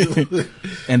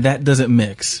 And that doesn't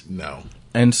mix. No.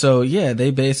 And so, yeah,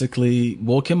 they basically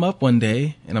woke him up one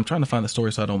day, and I'm trying to find the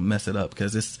story so I don't mess it up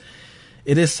because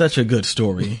it is such a good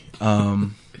story.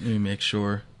 Let me make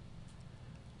sure.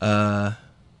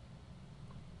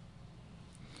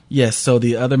 Yes, so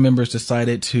the other members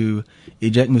decided to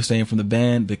eject Mustaine from the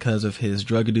band because of his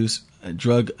drug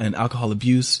and alcohol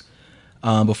abuse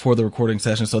before the recording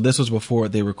session. So this was before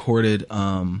they recorded.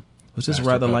 Was this Master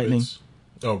Ride the Puppets. Lightning?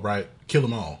 Oh, right. Kill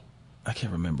 'Em All. I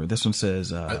can't remember. This one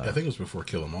says. I think it was before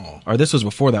Kill 'Em All. Or this was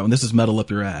before that one. This is Metal Up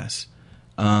Your Ass.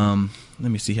 Let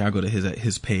me see here. I'll go to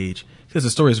his page because the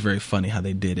story is very funny how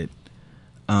they did it.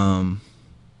 And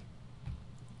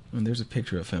there's a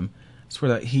picture of him. I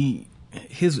swear that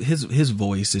his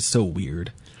voice is so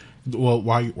weird. Well,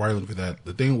 why are you looking for that?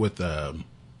 The thing with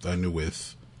I knew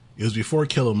with it was before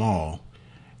Kill 'Em All,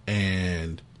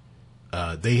 and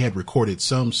they had recorded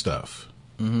some stuff,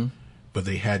 but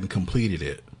they hadn't completed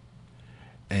it.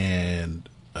 And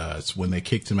so when they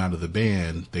kicked him out of the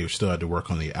band, they still had to work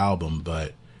on the album.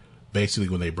 But basically,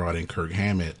 when they brought in Kirk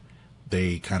Hammett,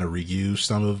 they kind of reused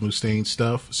some of Mustaine's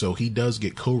stuff, so he does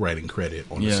get co-writing credit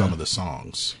on some of the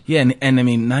songs. Yeah, and I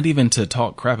mean, not even to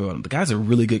talk crap about him. The guy's a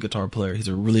really good guitar player. He's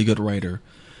a really good writer.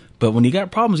 But when you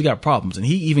got problems, you got problems. And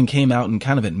he even came out and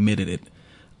kind of admitted it.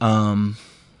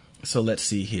 So let's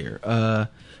see here.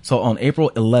 So on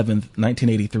April 11th,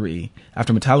 1983,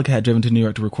 after Metallica had driven to New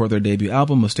York to record their debut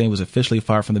album, Mustaine was officially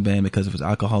fired from the band because of his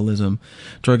alcoholism,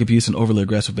 drug abuse, and overly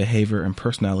aggressive behavior and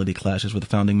personality clashes with the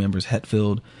founding members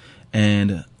Hetfield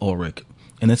and Ulrich.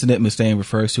 An incident Mustaine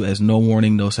refers to as "no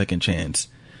warning, no second chance."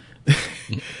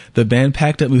 The band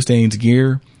packed up Mustaine's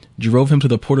gear, drove him to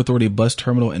the Port Authority bus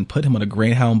terminal, and put him on a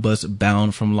Greyhound bus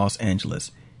bound from Los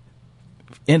Angeles.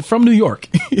 And from New York.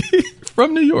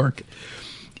 From New York.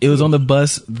 It was on the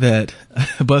bus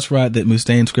ride that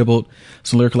Mustaine scribbled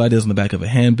some lyrical ideas on the back of a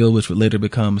handbill, which would later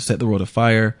become Set the World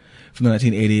Afire from the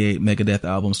 1988 Megadeth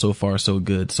album So Far, So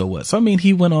Good, So What. So, I mean,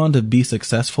 he went on to be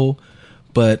successful,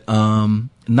 but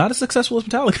not as successful as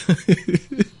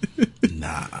Metallica.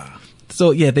 Nah. So,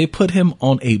 yeah, they put him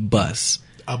on a bus.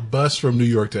 A bus from New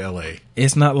York to L.A.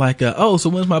 It's not like, so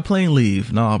when's my plane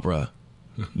leave? Nah, bruh.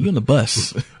 You in the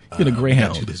bus. You in a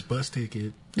Greyhound. Got you this bus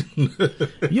ticket.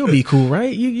 You'll be cool,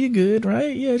 right? You good,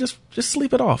 right? Yeah, just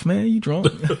sleep it off, man. You drunk.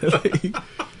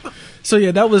 So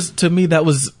yeah,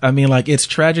 it's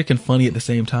tragic and funny at the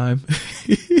same time.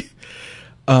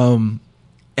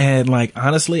 And like,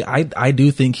 honestly, I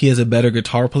do think he is a better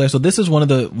guitar player. So this is one of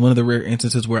the rare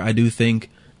instances where I do think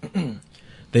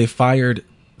they fired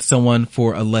someone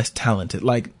for a less talented.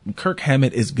 Like, Kirk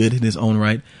Hammett is good in his own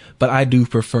right, but I do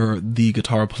prefer the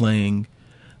guitar playing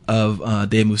of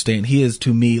Dave Mustaine. He is,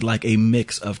 to me, like a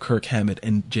mix of Kirk Hammett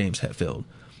and James Hetfield.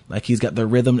 Like, he's got the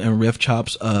rhythm and riff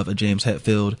chops of a James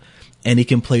Hetfield, and he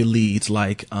can play leads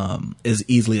like as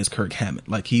easily as Kirk Hammett.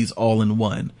 Like, he's all in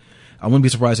one. I wouldn't be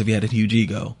surprised if he had a huge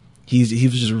ego. He was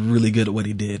just really good at what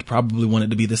he did. Probably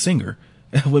wanted to be the singer.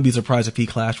 I wouldn't be surprised if he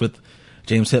clashed with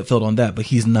James Hetfield on that, but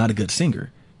he's not a good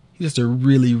singer. He's just a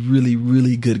really, really,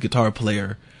 really good guitar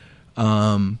player.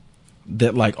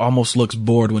 That like almost looks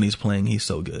bored when he's playing. He's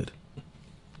so good.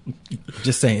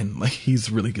 Just saying, like,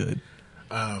 he's really good.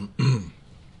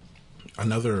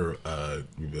 Another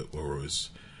was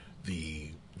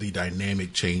the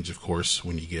dynamic change, of course,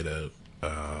 when you get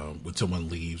when someone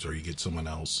leaves or you get someone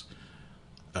else.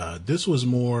 This was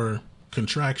more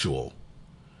contractual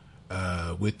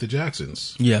with the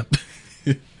Jacksons. Yeah.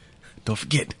 Don't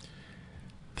forget,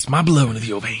 it's my blood running through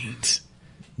your veins,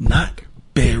 not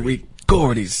Berry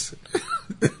Gordy's.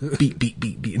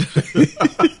 Beat.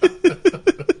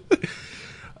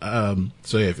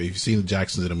 So yeah, if you've seen the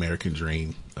Jacksons in American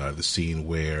Dream, the scene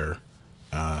where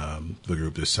the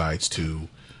group decides to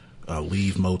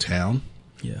leave Motown,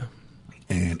 Yeah.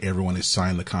 and everyone has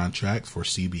signed the contract for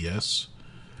CBS,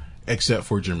 except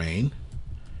for Jermaine.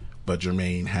 But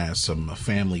Jermaine has some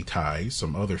family ties,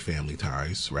 some other family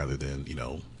ties, rather than,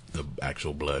 the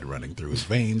actual blood running through his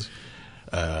veins.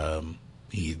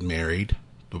 He married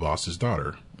the boss's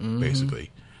daughter,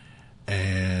 basically.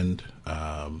 And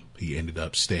he ended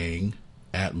up staying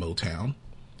at Motown.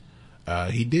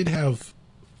 He did have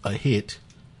a hit,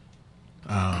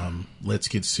 Let's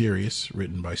Get Serious,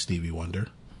 written by Stevie Wonder.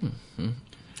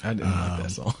 I didn't like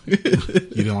that song. You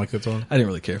didn't like that song? I didn't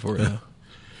really care for it. No.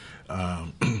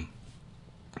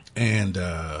 And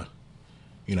the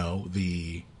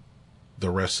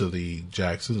rest of the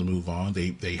Jacksons move on.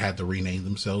 They had to rename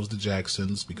themselves the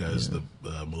Jacksons because the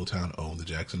Motown owned the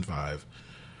Jackson 5.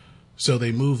 So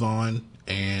they move on,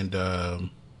 and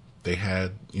they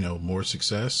had more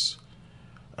success.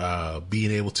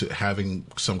 being able to having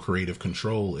some creative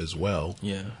control as well.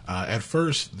 Yeah. At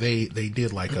first, they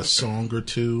did like a song or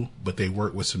two, but they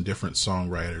worked with some different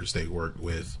songwriters. They worked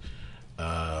with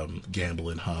Gamble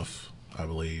and Huff, I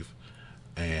believe,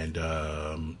 and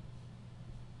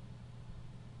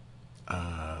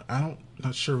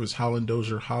not sure if it was Holland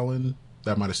Dozier Holland.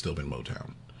 That might have still been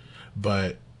Motown,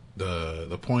 but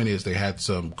the point is they had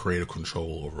some creative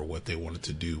control over what they wanted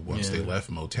to do once they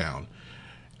left Motown,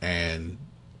 and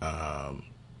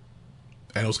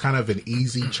it was kind of an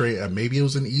easy maybe it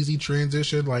was an easy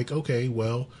transition. Like, okay,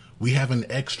 well, we have an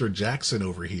extra Jackson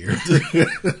over here,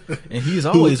 and he's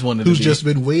always wanted who's to be. just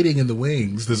been waiting in the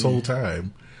wings this whole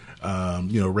time,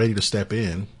 ready to step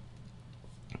in.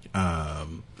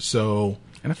 So.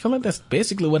 And I feel like that's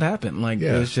basically what happened. Like,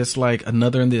 Yeah. it was just like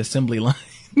another in the assembly line.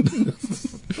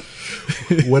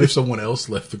 What if someone else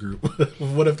left the group?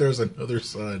 What if there's another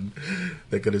son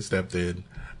that could have stepped in?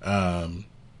 And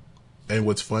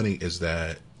what's funny is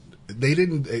that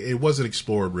it wasn't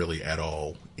explored really at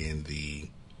all in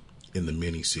the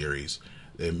miniseries.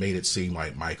 It made it seem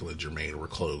like Michael and Jermaine were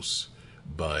close,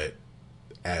 but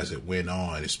as it went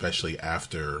on, especially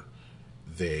after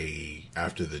the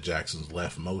Jacksons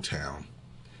left Motown,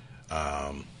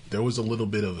 there was a little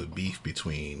bit of a beef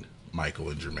between Michael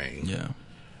and Jermaine. Yeah.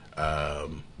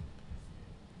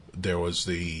 There was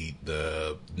the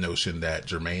notion that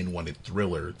Jermaine wanted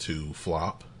Thriller to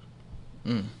flop.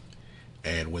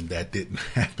 And when that didn't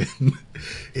happen,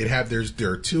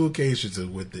 there are two occasions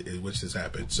in which this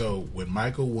happened. So when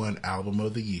Michael won Album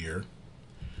of the Year,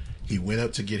 he went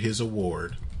up to get his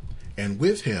award, and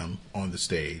with him on the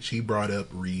stage, he brought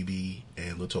up Rebe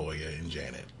and LaToya and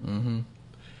Janet. Mm-hmm.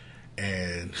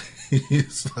 And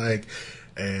it's like,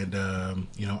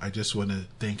 I just want to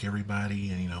thank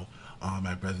everybody, and all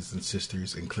my brothers and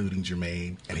sisters, including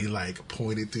Jermaine. And he like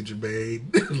pointed to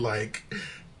Jermaine, like,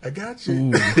 I got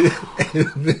you.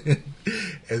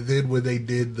 and then when they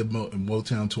did the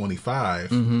Motown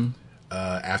 25,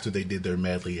 after they did their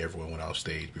medley, everyone went off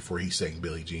stage. Before he sang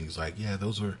Billie Jean, he's like, yeah,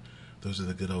 those are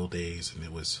the good old days, and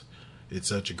it's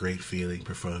such a great feeling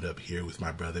performed up here with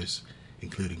my brothers,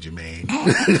 including Jermaine.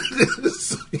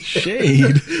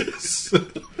 Shade.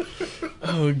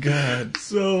 Oh God.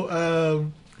 So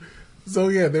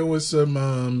yeah, there was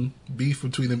some beef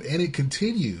between them, and it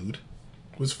continued.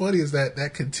 What's funny is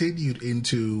that continued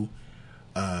into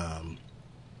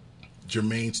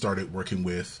Jermaine started working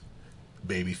with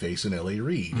Babyface and L.A.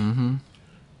 Reid. Mm-hmm.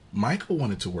 Michael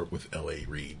wanted to work with L.A.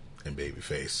 Reid and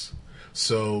Babyface,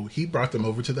 so he brought them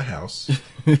over to the house.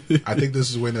 I think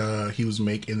this is when he was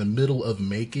in the middle of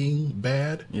making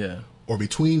Bad, Yeah. or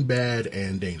between Bad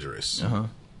and Dangerous.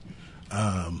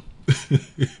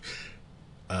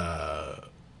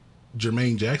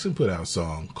 Jermaine Jackson put out a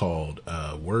song called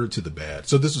Word to the Bad.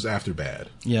 So this was after Bad.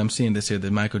 Yeah, I'm seeing this here,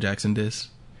 the Michael Jackson diss.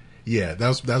 Yeah, that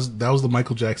was the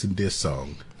Michael Jackson diss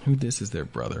song. Who disses their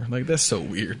brother? Like, that's so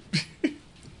weird.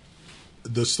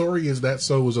 The story is that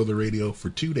song was on the radio for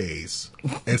 2 days,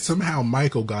 and somehow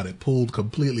Michael got it pulled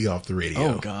completely off the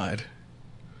radio. Oh God.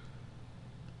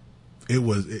 It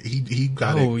was he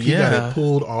got Oh, it. He got yeah. it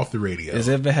pulled off the radio. As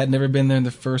if it had never been there in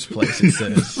the first place, it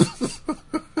says.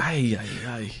 Ay, ay,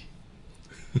 ay.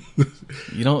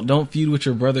 You don't feud with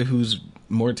your brother who's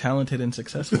more talented and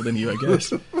successful than you, I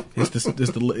guess.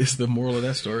 It's the moral of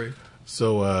that story.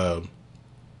 So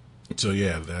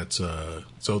yeah, that's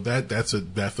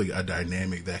definitely a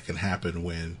dynamic that can happen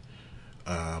when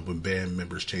band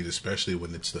members change, especially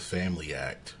when it's the family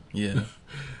act. Yeah.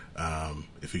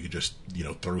 If you could just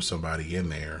throw somebody in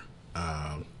there.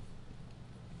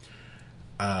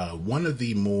 One of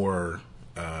the more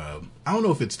I don't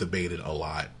know if it's debated a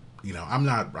lot. I'm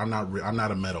not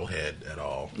a metalhead at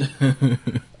all.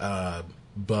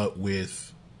 But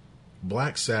with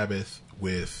Black Sabbath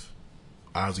with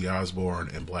Ozzy Osbourne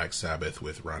and Black Sabbath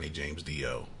with Ronnie James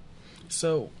Dio.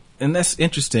 So, and that's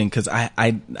interesting because I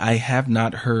have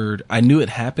not heard. I knew it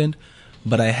happened,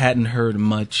 but I hadn't heard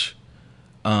much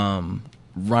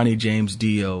Ronnie James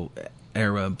Dio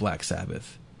era Black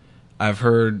Sabbath. I've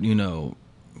heard Dio.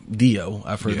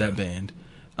 I've heard that band.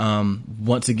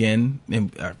 Once again,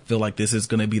 and I feel like this is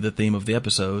going to be the theme of the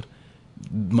episode.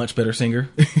 Much better singer.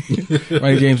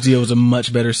 Ronnie James Dio was a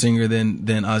much better singer than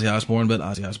Ozzy Osbourne, but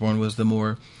Ozzy Osbourne was the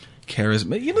more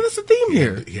charismatic. That's the theme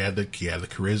here. He had the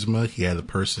charisma. He had the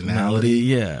personality.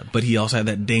 Yeah, but he also had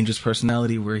that dangerous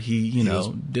personality where he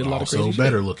did a lot of crazy also shit.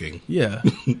 better looking. Yeah,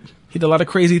 he did a lot of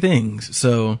crazy things.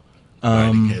 So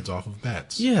biting heads off of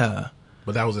bats. yeah.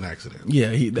 But that was an accident.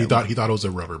 Yeah, he thought it was a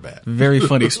rubber bat. Very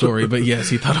funny story, but yes,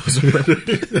 he thought it was a rubber.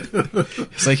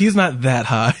 It's like he's not that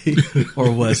high,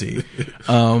 or was he?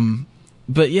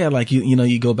 But yeah, like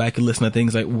you go back and listen to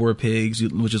things like War Pigs,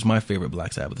 which is my favorite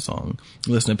Black Sabbath song.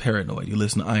 You listen to Paranoid. You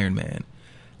listen to Iron Man.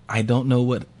 I don't know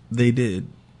what they did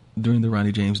during the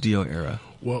Ronnie James Dio era.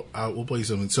 Well, we'll play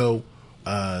something. So,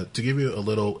 to give you a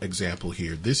little example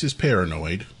here, this is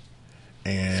Paranoid,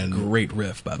 and Great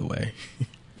riff, by the way.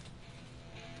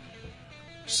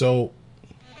 so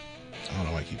I don't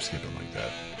know why I keep skipping like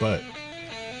that, but.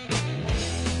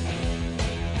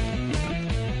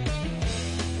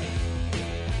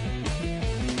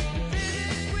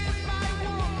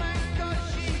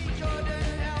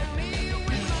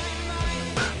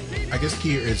 I guess the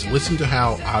key here is listen to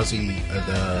how Ozzy,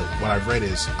 what I've read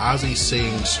is Ozzy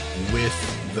sings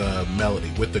with the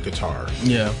melody, with the guitar.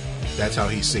 Yeah. That's how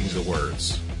he sings the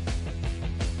words.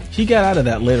 He got out of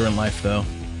that later in life, though.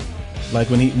 Like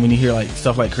when you hear like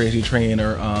stuff like Crazy Train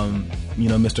or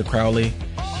Mr. Crowley,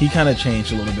 he kind of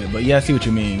changed a little bit. But yeah, I see what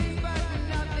you mean.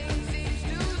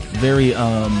 Very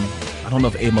I don't know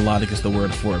if amelodic is the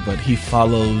word for it, but he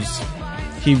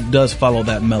does follow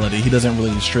that melody. He doesn't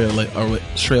really stray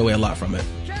away a lot from it.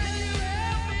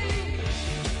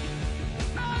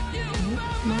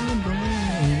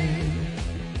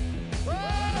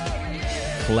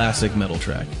 Classic metal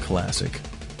track. Classic.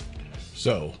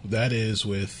 So that is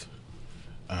with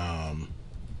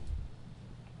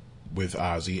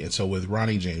Ozzy, and so with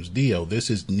Ronnie James Dio,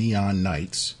 this is Neon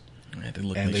Nights. I had to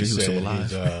look, And make they sure he was still said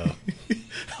alive.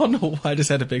 I don't know why. I just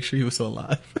had to make sure he was still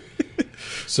alive.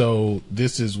 So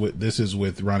this is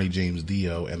with Ronnie James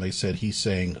Dio, and they said he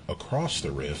sang across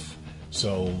the riff.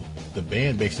 So the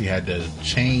band basically had to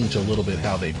change a little bit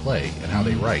how they play and how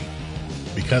they write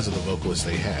because of the vocalists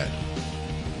they had.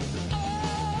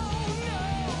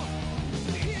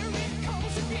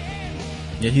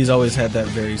 Yeah, he's always had that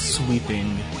very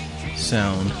sweeping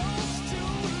sound.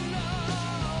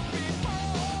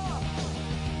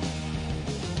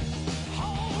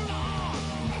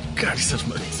 God, he's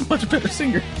a much better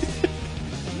singer.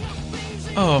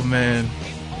 Oh man.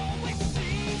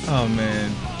 Oh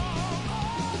man.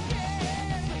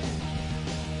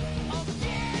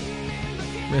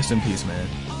 Rest in peace, man.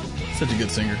 Such a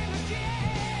good singer.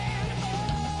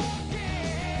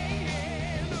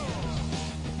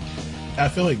 I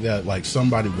feel like that, like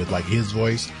somebody with like his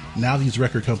voice, now these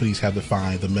record companies have to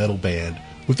find the metal band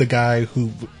with the guy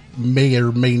who may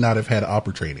or may not have had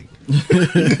opera training.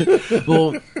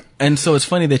 Well, and so it's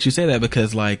funny that you say that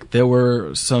because like there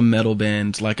were some metal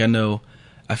bands, like I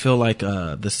feel like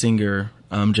the singer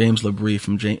James LaBrie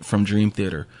from Dream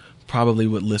Theater probably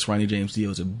would list Ronnie James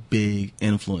Dio as a big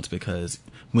influence because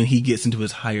when he gets into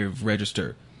his higher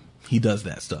register, he does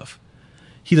that stuff.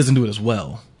 He doesn't do it as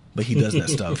well, but he does that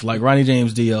stuff. Like Ronnie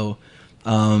James Dio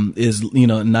is,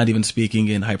 not even speaking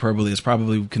in hyperbole, is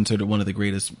probably considered one of the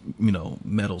greatest,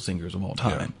 metal singers of all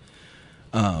time.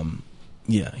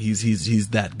 Yeah, he's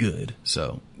that good.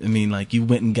 So, I mean, like you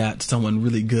went and got someone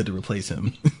really good to replace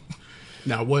him.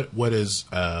 Now, what is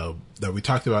that we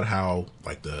talked about how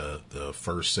like the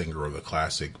first singer or the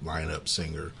classic lineup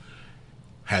singer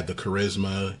had the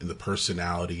charisma and the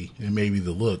personality and maybe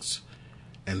the looks,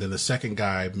 and then the second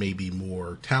guy may be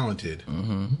more talented,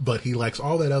 but he likes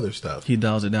all that other stuff. He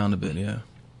dials it down a bit, yeah.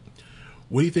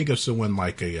 What do you think of someone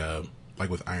like like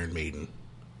with Iron Maiden,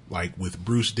 like with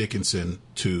Bruce Dickinson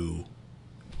to,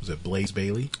 was it Blaze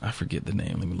Bayley? I forget the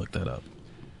name. Let me look that up.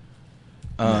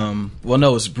 Well,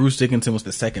 no, it's Bruce Dickinson was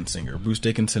the second singer. Bruce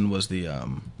Dickinson was the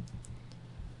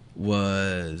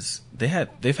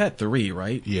they've had three,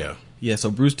 right? Yeah. Yeah,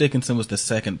 so Bruce Dickinson was the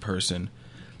second person.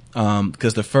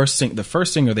 Because the first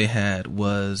singer they had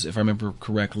was, if I remember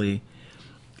correctly,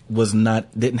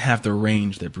 didn't have the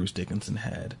range that Bruce Dickinson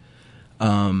had.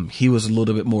 He was a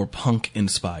little bit more punk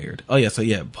inspired. Oh yeah, so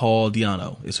yeah, Paul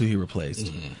Di'Anno is who he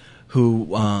replaced,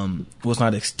 who was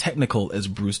not as technical as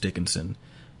Bruce Dickinson.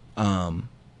 And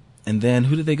then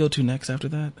who did they go to next after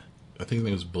that? I think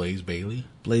it was Blaze Bayley.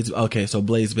 Okay, so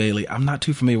Blaze Bayley. I'm not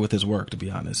too familiar with his work, to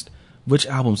be honest. Which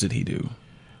albums did he do?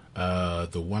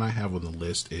 The one I have on the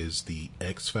list is the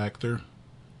X Factor.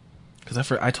 Because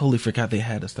I totally forgot they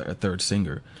had a third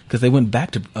singer. Because they went back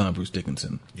to Bruce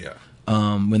Dickinson. Yeah.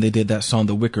 When they did that song,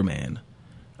 The Wicker Man.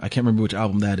 I can't remember which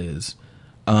album that is.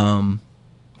 Can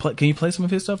you play some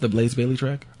of his stuff, the Blaze Bayley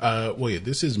track? Well, yeah,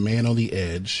 this is Man on the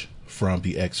Edge from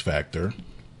the X Factor.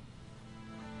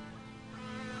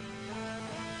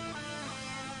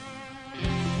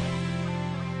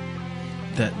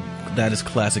 That is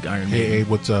classic Iron Maiden. Hey, Abe,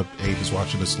 what's up? Abe is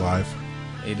watching us live.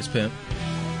 Abe is pimp.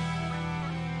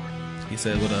 He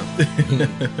said, what up?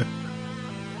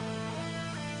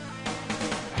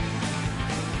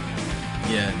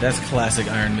 Yeah, that's classic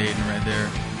Iron Maiden right there.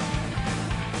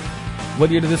 What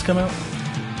year did this come out?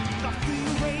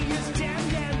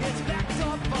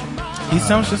 He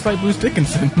sounds just like Bruce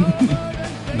Dickinson.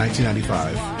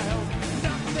 1995.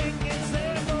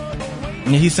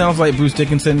 Yeah, he sounds like Bruce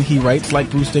Dickinson. He writes like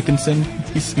Bruce Dickinson.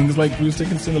 He sings like Bruce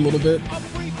Dickinson a little bit.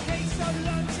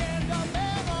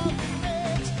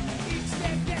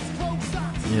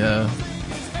 Yeah.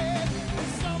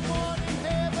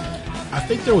 I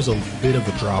think there was a bit of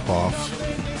a drop off.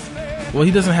 Well,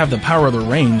 he doesn't have the power of the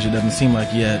range, it doesn't seem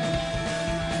like yet.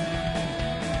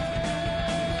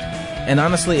 And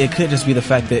honestly, it could just be the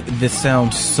fact that this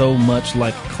sounds so much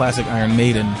like classic Iron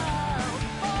Maiden.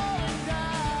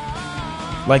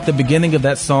 Like the beginning of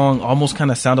that song almost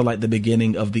kind of sounded like the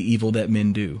beginning of The Evil That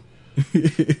Men Do.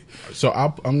 So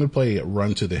I'm going to play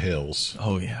Run to the Hills.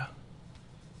 Oh, yeah.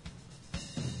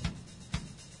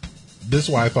 This is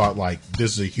why I thought, like,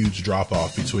 this is a huge drop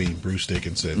off between Bruce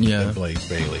Dickinson and Blaze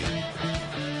Bayley.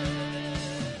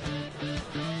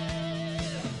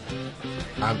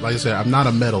 Like I said, I'm not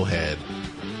a metalhead.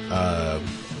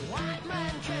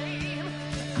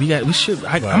 We should.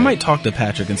 I might talk to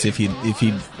Patrick and see if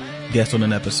he guest on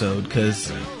an episode,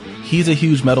 because he's a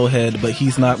huge metalhead, but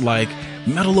he's not like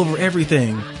metal over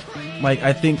everything. Like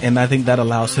I think that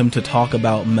allows him to talk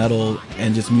about metal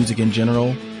and just music in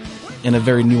general in a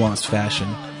very nuanced fashion,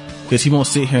 because he won't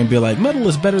sit here and be like metal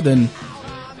is better than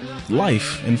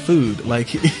life and food. Like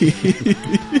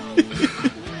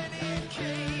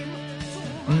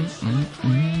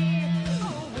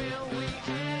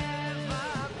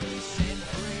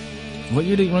What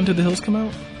year did Run to the Hills come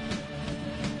out?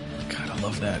 God, I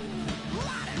love that.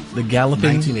 The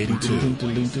galloping.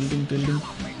 1982.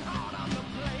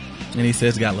 And he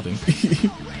says galloping.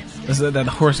 That's that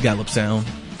horse gallop sound.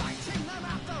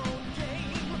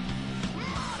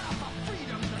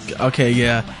 Okay,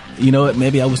 yeah. You know what?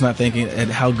 Maybe I was not thinking at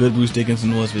how good Bruce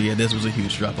Dickinson was, but yeah, this was a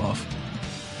huge drop off.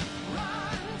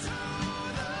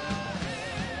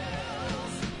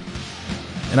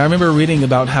 And I remember reading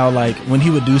about how, like, when he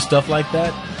would do stuff like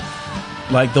that,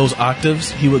 like those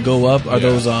octaves he would go up, or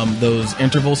those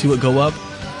intervals he would go up,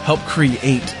 help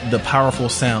create the powerful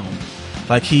sound.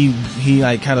 Like he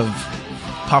like kind of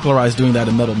popularized doing that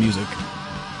in metal music.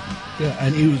 Yeah,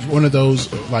 and he was one of those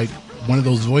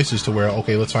voices to where,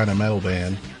 okay, let's find a metal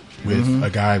band with a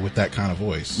guy with that kind of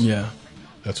voice. Yeah,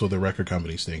 that's what the record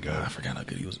companies think of. I forgot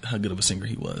how good of a singer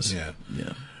he was. Yeah.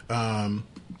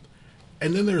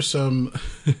 And then there's some.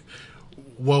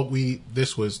 Well,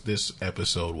 this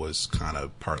episode was kind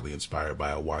of partly inspired by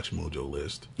a Watch Mojo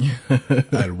list,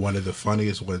 and one of the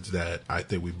funniest ones that I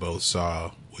think we both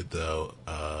saw with the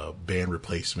band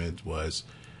replacement was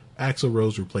Axl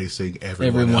Rose replacing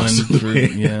everyone else in the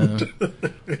band.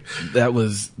 Yeah,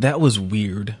 that was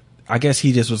weird. I guess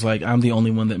he just was like, I'm the only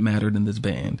one that mattered in this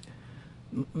band.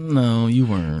 No, you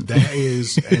weren't.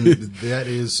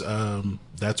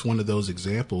 That's one of those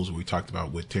examples we talked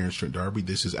about with Terrence Trent D'Arby.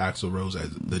 This is Axl Rose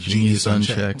as the genius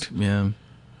unchecked. Yeah.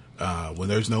 When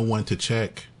there's no one to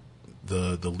check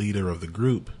the leader of the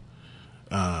group,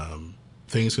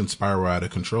 things can spiral out of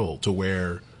control to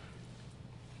where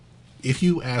if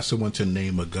you ask someone to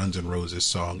name a Guns N' Roses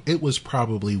song, it was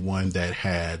probably one that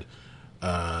had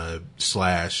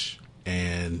Slash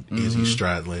and Izzy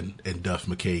Stradlin and Duff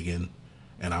McKagan,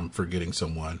 and I'm forgetting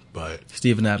someone, but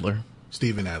Steven Adler.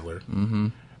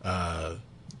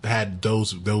 Had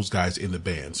those guys in the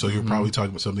band. So you're probably talking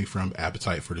about something from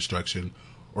Appetite for Destruction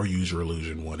or Use Your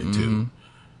Illusion 1 and 2.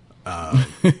 I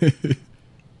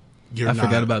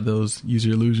forgot about those. Use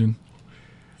Your Illusion.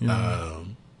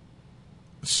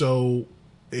 So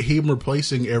him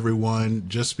replacing everyone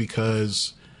just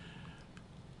because,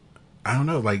 I don't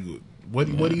know, like, what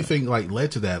do you think like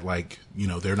led to that? Like, you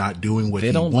know, they're not doing what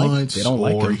he wants,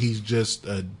 or he's just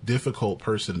a difficult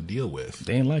person to deal with.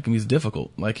 They ain't like him. He's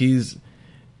difficult. Like he's,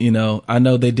 you know, I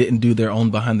know they didn't do their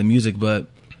own behind the music, but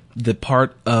the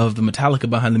part of the Metallica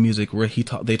behind the music where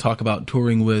they talk about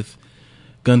touring with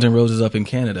Guns N' Roses up in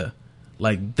Canada,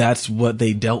 like that's what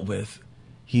they dealt with.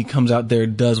 He comes out there,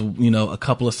 does, you know, a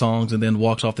couple of songs, and then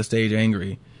walks off the stage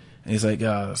angry, and he's like,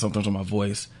 something's on my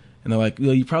voice. And they're like,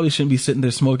 well, you probably shouldn't be sitting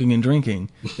there smoking and drinking.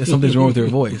 There's something's wrong with your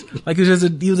voice. Like, he was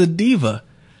a diva.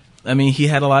 I mean, he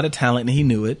had a lot of talent and he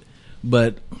knew it,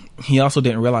 but he also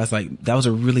didn't realize, like, that was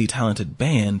a really talented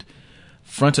band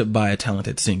fronted by a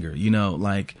talented singer. You know,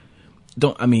 like,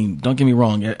 don't get me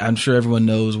wrong. I'm sure everyone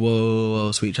knows,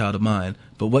 whoa, Sweet Child of Mine.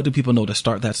 But what do people know to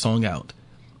start that song out?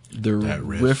 The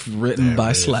riff written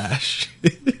by Slash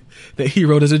that he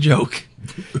wrote as a joke.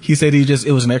 He said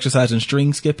it was an exercise in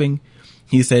string skipping.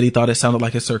 He said he thought it sounded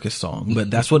like a circus song,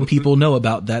 but that's what people know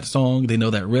about that song. They know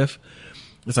that riff.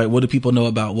 It's like, what do people know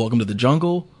about Welcome to the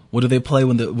Jungle? What do they play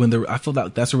when I feel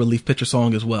like that's a Relief Pitcher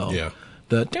song as well. Yeah.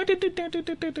 the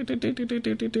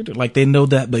like they know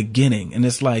that beginning, and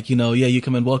it's like, you know, yeah, you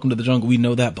come in, welcome to the jungle, we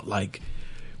know that, but like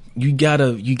you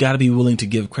gotta be willing to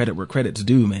give credit where credit's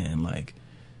due, man. Like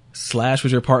Slash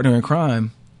was your partner in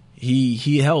crime.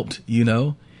 He helped, you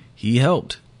know, he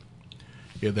helped.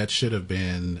 Yeah, that should have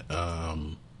been.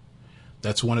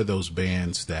 That's one of those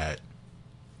bands that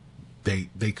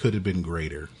they could have been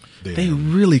greater. They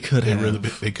really could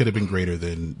have. They could have been greater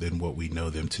than what we know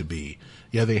them to be.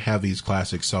 Yeah, they have these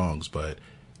classic songs, but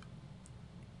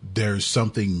there's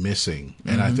something missing.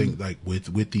 And I think like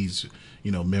with these,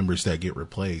 you know, members that get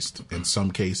replaced, in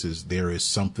some cases there is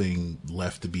something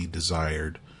left to be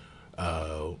desired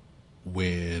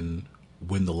when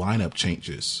the lineup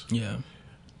changes. Yeah.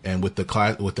 And with the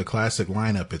classic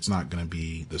lineup, it's not going to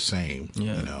be the same.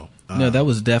 Yeah. You know. No, that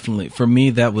was definitely, for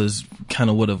me, that was kind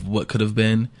of what could have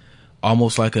been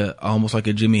almost like a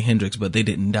Jimi Hendrix, but they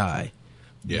didn't die.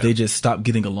 Yeah. They just stopped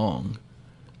getting along.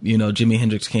 You know, Jimi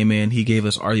Hendrix came in, he gave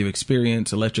us Are You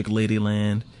Experience, Electric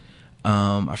Ladyland.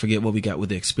 I forget what we got with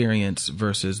the Experience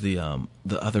versus the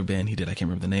other band he did. I can't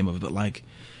remember the name of it, but like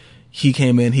he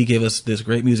came in, he gave us this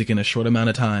great music in a short amount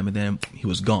of time, and then he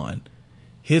was gone.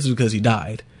 His was because he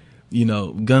died. You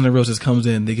know, Guns N' Roses comes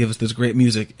in, they give us this great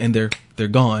music, and they're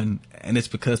gone, and it's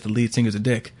because the lead singer's a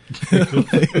dick.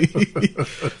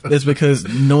 It's because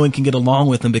no one can get along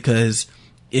with him, because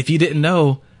if you didn't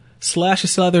know, Slash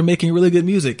is still out there making really good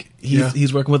music.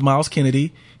 He's working with Miles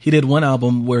Kennedy. He did one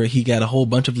album where he got a whole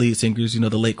bunch of lead singers, you know,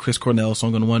 the late Chris Cornell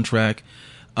song on one track.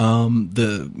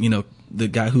 The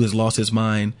guy who has lost his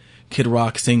mind, Kid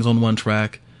Rock, sings on one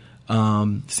track.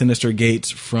 Sinister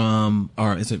Gates I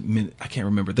can't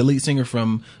remember. The lead singer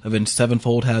from Avenged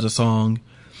Sevenfold has a song.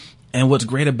 And what's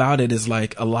great about it is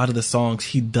like a lot of the songs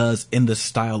he does in the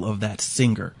style of that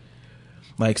singer.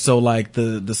 Like, so like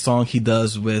the song he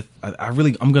does with,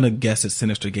 I'm going to guess it's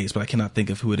Sinister Gates, but I cannot think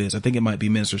of who it is. I think it might be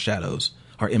Minister Shadows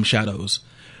or M Shadows.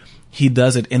 He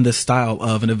does it in the style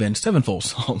of an Avenged Sevenfold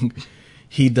song.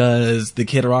 He does the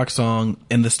Kid Rock song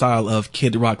in the style of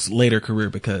Kid Rock's later career,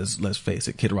 because let's face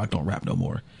it, Kid Rock don't rap no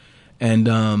more. And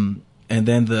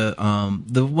then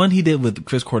the one he did with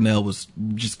Chris Cornell was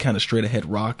just kind of straight ahead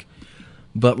rock.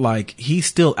 But like, he's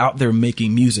still out there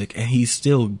making music, and he's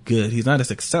still good. He's not as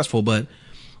successful, but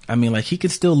I mean, like, he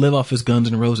can still live off his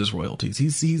Guns N' Roses royalties.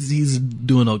 He's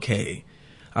doing okay.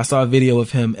 I saw a video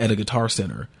of him at a Guitar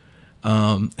Center.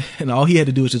 And all he had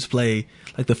to do was just play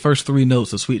like the first 3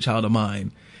 notes of Sweet Child of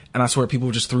Mine. And I swear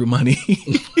people just threw money.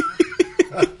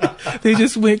 They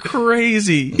just went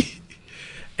crazy.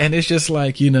 And it's just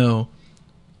like, you know,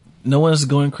 no one's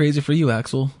going crazy for you,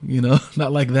 Axl, you know,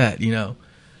 not like that, you know.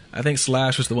 I think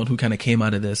Slash was the one who kind of came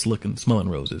out of this smelling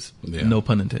roses. Yeah. No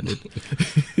pun intended.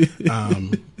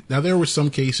 Now there were some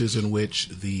cases in which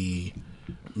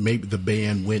maybe the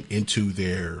band went into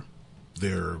their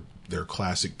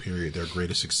classic period, their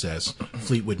greatest success.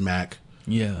 Fleetwood Mac,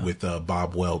 with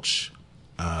Bob Welch.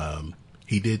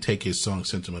 He did take his song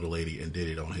 "Sentimental Lady" and did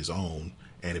it on his own,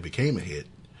 and it became a hit.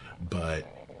 But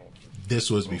this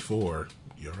was before.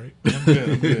 You all right? I'm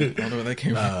good. I don't know where that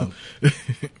came from.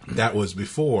 That was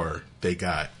before they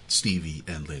got Stevie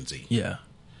and Lindsay. Yeah.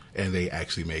 And they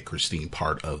actually made Christine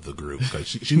part of the group, because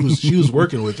she was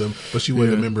working with them, but she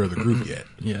wasn't a member of the group yet.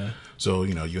 Yeah. So,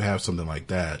 you know, you have something like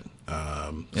that.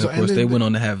 And of course, they went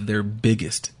on to have their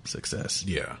biggest success.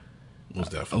 Yeah,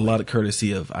 most definitely. A lot of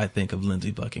courtesy of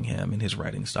Lindsey Buckingham and his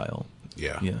writing style.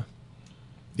 Yeah. Yeah.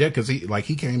 Yeah, because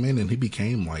he came in and he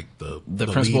became like the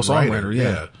principal songwriter.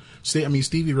 Yeah. I mean,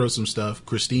 Stevie wrote some stuff.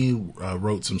 Christine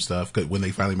wrote some stuff when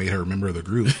they finally made her a member of the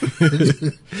group.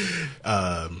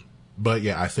 But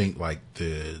yeah, I think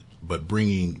but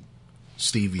bringing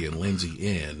Stevie and Lindsay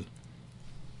in,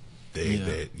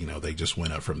 they just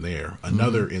went up from there.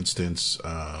 Another instance,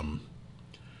 I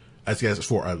guess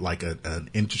for an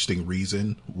interesting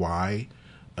reason why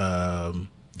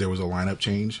there was a lineup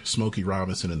change. Smokey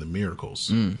Robinson and the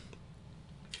Miracles.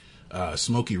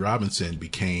 Smokey Robinson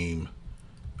became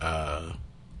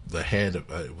the head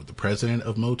of the president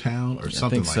of Motown or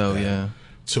something like that. Yeah.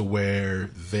 To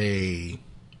where they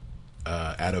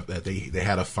they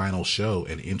had a final show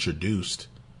and introduced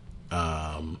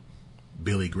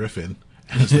Billy Griffin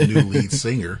as the new lead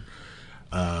singer,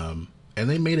 and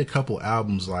they made a couple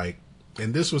albums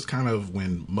and this was kind of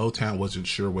when Motown wasn't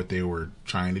sure what they were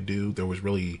trying to do.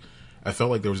 I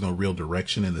felt like there was no real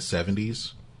direction in the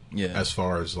 70s. Yeah. As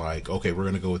far as okay, we're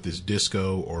going to go with this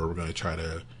disco, or we're going to try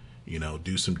to,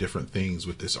 do some different things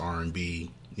with this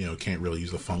R&B. Can't really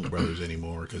use the Funk Brothers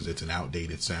anymore because it's an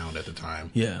outdated sound at the time.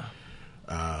 Yeah.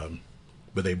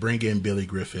 But they bring in Billy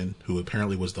Griffin, who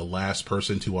apparently was the last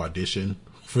person to audition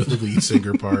for the lead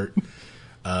singer part.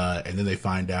 And then they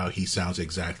find out he sounds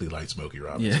exactly like Smokey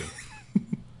Robinson. Yeah.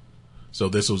 So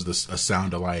this was a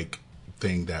sound-alike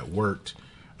thing that worked.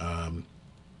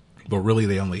 But really,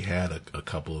 they only had a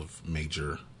couple of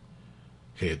major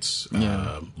hits.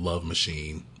 Yeah. Love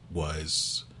Machine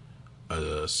was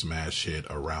a smash hit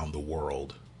around the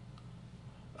world.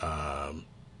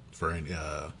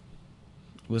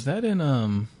 Was that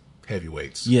in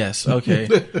Heavyweights. Yes, okay.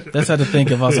 That's how to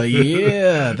think of. I was like,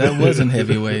 yeah, that wasn't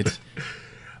Heavyweights.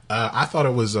 I thought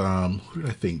it was who did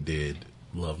I think did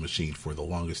Love Machine for the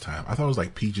longest time? I thought it was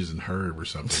like Peaches and Herb or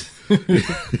something.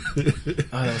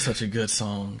 Oh, that was such a good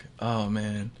song. Oh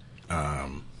man.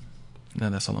 No,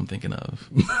 that's all I'm thinking of.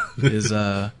 Is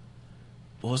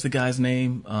what was the guy's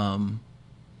name?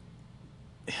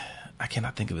 I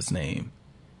cannot think of his name.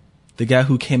 The guy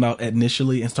who came out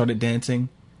initially and started dancing,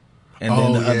 and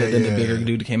then the bigger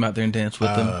dude came out there and danced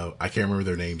with them. I can't remember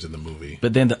their names in the movie.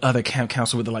 But then the other camp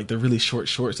counselor with the really short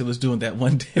shorts that was doing that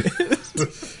one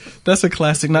dance. That's a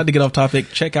classic. Not to get off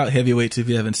topic, check out Heavyweights if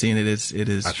you haven't seen it. It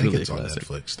is I truly think it's a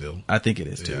classic. on Netflix still. I think it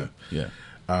is too. Yeah.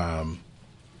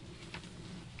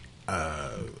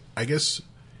 I guess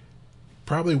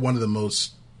probably one of the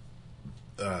most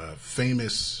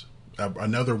famous,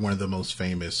 another one of the most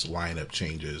famous lineup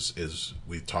changes is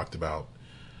we've talked about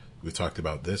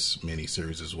this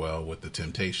miniseries as well with the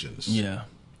Temptations. Yeah.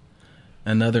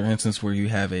 Another instance where you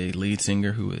have a lead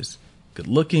singer who is good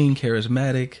looking,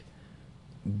 charismatic,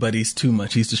 but he's too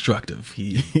much. He's destructive.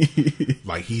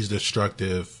 He's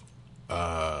destructive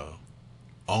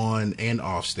on and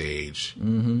off stage,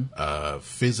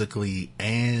 physically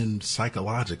and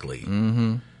psychologically.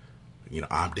 Mm-hmm.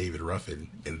 I'm David Ruffin,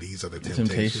 and these are the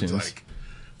Temptations. Like,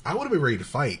 I would have been ready to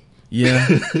fight. Yeah,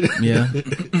 yeah.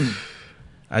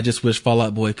 I just wish Fall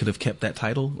Out Boy could have kept that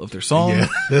title of their song. Yeah.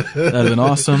 That'd have been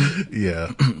awesome.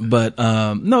 Yeah. But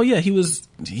no, yeah, he was.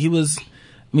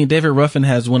 I mean, David Ruffin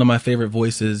has one of my favorite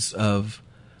voices of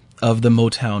the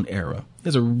Motown era. He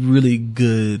has a really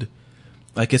good,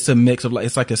 it's a mix of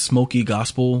it's like a smoky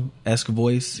gospel-esque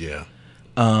voice. Yeah.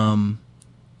 And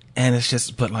it's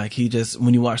just, but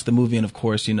when you watch the movie, and of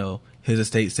course, his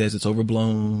estate says it's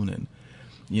overblown, and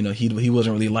he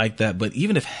wasn't really like that. But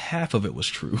even if half of it was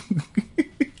true,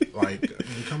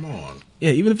 come on.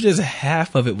 Yeah, even if just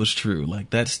half of it was true,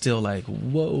 that's still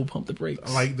whoa, pump the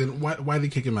brakes. Then why did they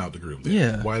kick him out the group? Then?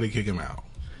 Yeah, why did they kick him out?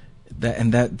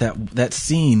 That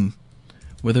scene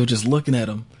where they were just looking at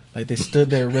him, they stood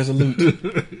there resolute,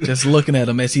 just looking at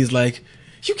him as he's like,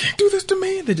 "You can't do this to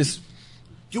me." And they just,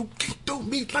 "You can't do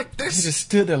me like this." They just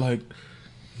stood there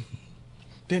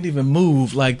didn't even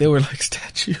move, they were like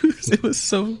statues. It was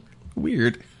so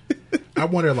weird. I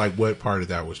wonder what part of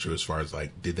that was true as far as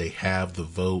did they have the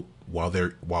vote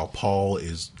while Paul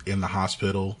is in the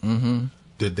hospital? Mm-hmm.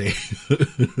 Did they?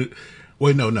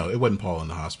 Wait, no, it wasn't Paul in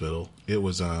the hospital. It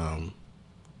was that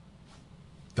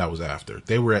was after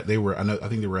they were. I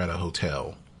think they were at a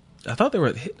hotel. I thought they were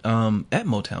at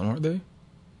Motown, weren't they?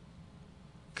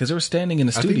 Because they were standing in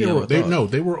the studio.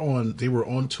 They were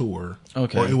on tour.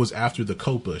 Okay, or it was after the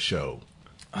Copa show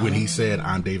when he said,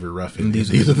 "I'm David Ruffin.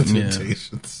 These are the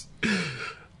Temptations."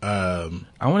 I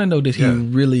want to know, did he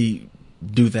really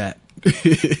do that? I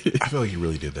feel like he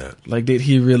really did that. Did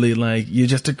he really you're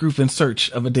just a group in search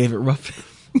of a David Ruffin?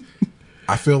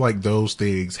 I feel like those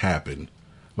things happen.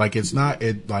 It's not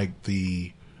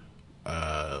the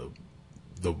I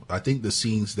think the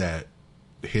scenes that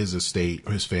his estate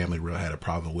or his family really had a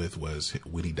problem with was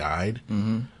when he died.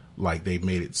 Mm-hmm. They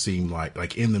made it seem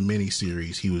like in the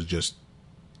miniseries he was just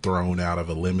thrown out of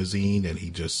a limousine and he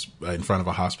just in front of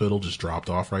a hospital just dropped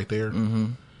off right there. Mm-hmm.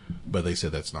 But they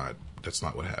said that's not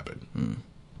what happened. Mm.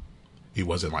 He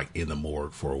wasn't in the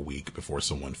morgue for a week before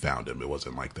someone found him. It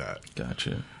wasn't like that.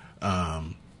 Gotcha.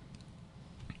 But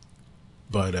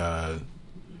the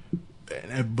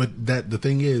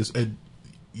thing is,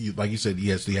 like you said, he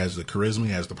has the charisma,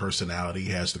 he has the personality,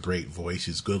 he has the great voice,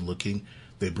 he's good looking.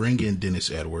 They bring in Dennis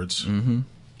Edwards. Mm-hmm.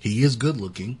 He is good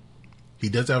looking. He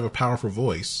does have a powerful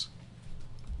voice,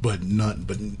 but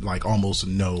almost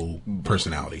no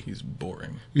personality. He's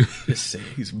boring. Just say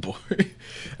he's boring.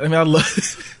 I mean, I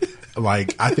love. I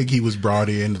think he was brought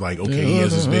in okay, he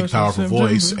has this big powerful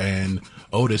voice, and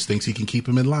Otis thinks he can keep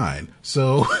him in line,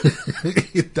 so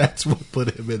that's what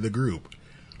put him in the group.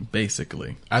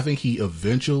 Basically, I think he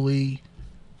eventually,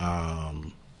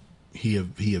 he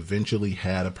eventually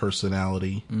had a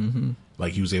personality. Mm-hmm.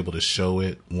 He was able to show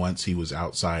it once he was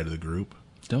outside of the group.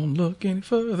 Don't look any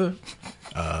further.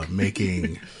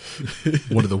 Making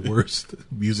one of the worst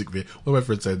music videos. Well, my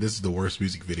friend said this is the worst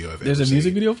music video I've ever seen. There's a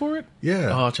music video for it?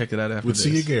 Yeah. Oh, I'll check it out after with this.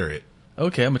 Sia Garrett.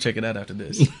 Okay, I'm going to check it out after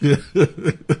this.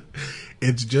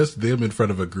 It's just them in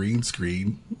front of a green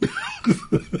screen.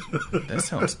 That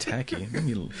sounds tacky. Let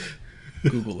me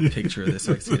Google a picture of this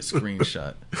so I can see a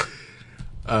screenshot.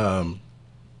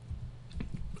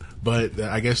 But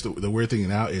I guess the weird thing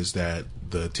now is that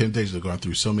the Temptations have gone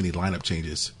through so many lineup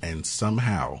changes, and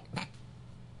somehow,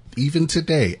 even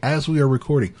today, as we are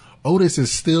recording, Otis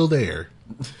is still there.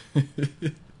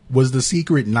 Was the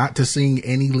secret not to sing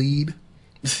any lead?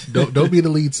 Don't be the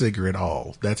lead singer at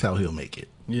all. That's how he'll make it.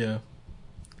 Yeah.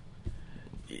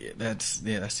 I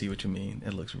see what you mean.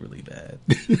 It looks really bad.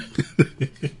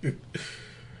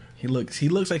 He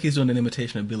looks like he's doing an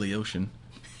imitation of Billy Ocean.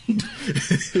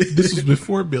 This was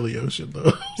before Billy Ocean,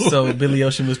 though. So Billy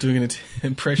Ocean was doing an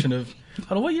impression of...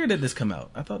 Hold on, what year did this come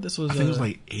out? I thought this was... I think it was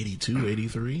like 82,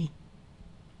 83.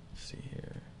 Let's see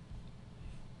here.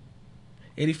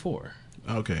 84.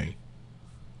 Okay.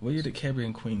 What year did Cabri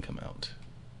and Queen come out?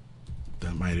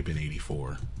 That might have been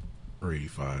 84 or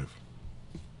 85.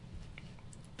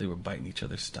 They were biting each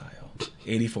other's style.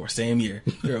 84, same year.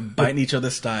 They were biting each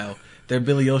other's style. Their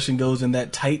Billy Ocean goes in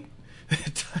that tight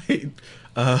tuxedo.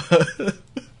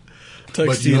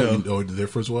 But you know what the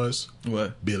difference was?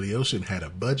 What? Billy Ocean had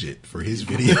a budget for his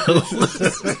video.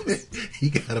 He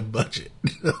got a budget.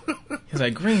 He's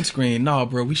like, green screen. Nah,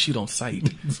 bro, we shoot on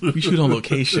site. We shoot on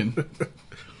location.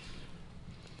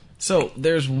 So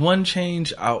there's one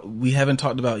change we haven't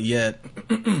talked about yet,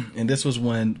 and this was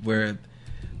one where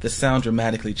the sound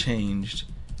dramatically changed,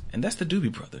 and that's the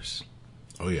Doobie Brothers.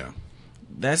 Oh yeah,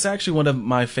 that's actually one of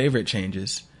my favorite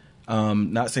changes.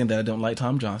 Not saying that I don't like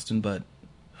Tom Johnston, but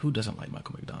who doesn't like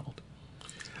Michael McDonald?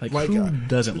 Like who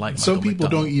doesn't like Michael some people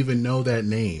McDonald? don't even know that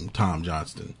name, Tom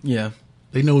Johnston. Yeah.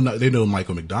 They know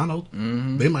Michael McDonald.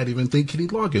 Mm-hmm. They might even think Kenny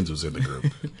Loggins was in the group.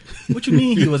 What you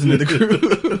mean he wasn't in the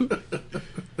group?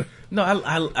 No,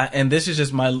 I and this is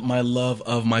just my love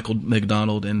of Michael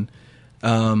McDonald, and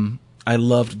I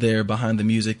loved their Behind the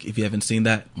Music. If you haven't seen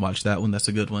that, watch that one. That's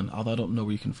a good one. Although I don't know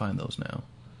where you can find those now.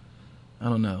 I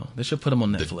don't know. They should put them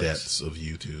on Netflix. The depths of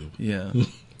YouTube. Yeah.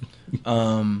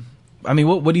 I mean,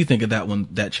 what do you think of that one?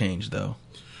 That change, though.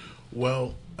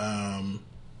 Well,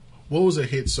 what was a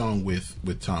hit song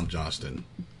with Tom Johnston?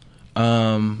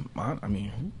 I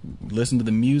mean, Listen to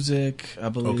the Music, I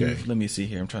believe. Okay. Let me see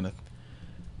here. I'm trying to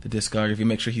the discography.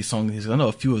 Make sure he sung these. I know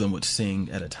a few of them would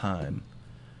sing at a time.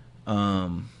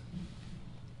 Or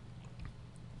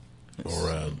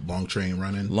Long Train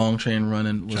Running. Long Train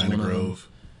Running was China one Grove. of them.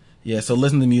 Yeah, so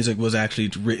Listen to the Music was actually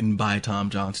written by Tom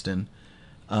Johnston.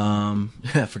 I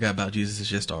forgot about Jesus Is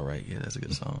Just Alright. Yeah, that's a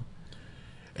good song.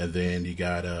 And then you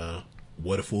got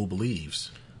What a Fool Believes.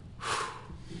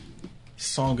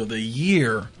 Song of the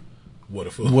year. What a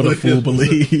Fool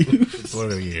Believes. Song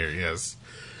of the year, yes.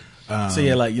 So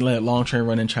yeah, like you let Long Train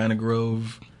Running, China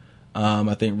Grove.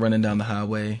 I think Running Down the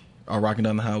Highway or Rocking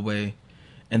Down the Highway,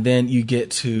 and then you get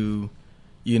to,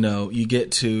 why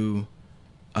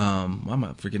am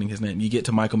I forgetting his name? You get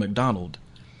to Michael McDonald.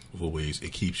 Always,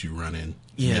 it keeps you running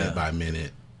minute by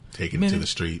minute, taking it to the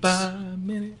streets. By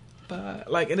minute by,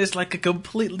 and it's like a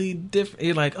completely different.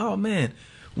 You're like, oh man,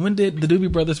 when did the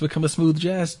Doobie Brothers become a smooth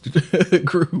jazz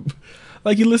group?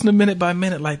 Like you listen to Minute by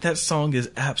Minute, like that song is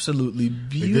absolutely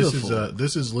beautiful.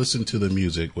 This is Listen to the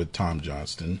Music with Tom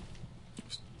Johnston.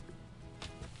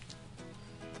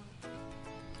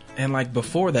 And like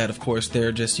before that, of course,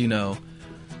 they're just,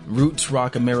 roots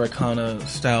rock Americana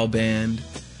style band.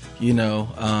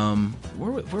 Where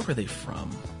were they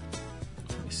from?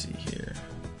 Let me see here.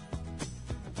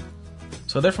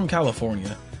 So they're from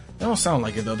California. They don't sound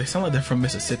like it though. They sound like they're from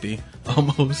Mississippi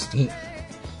almost.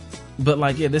 But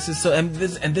like, yeah, this is so, and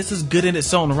this is good in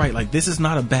its own right. Like, this is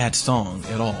not a bad song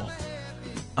at all.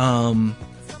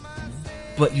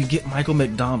 But you get Michael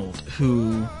McDonald,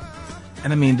 who,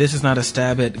 and I mean, this is not a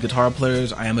stab at guitar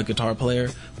players. I am a guitar player,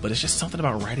 but it's just something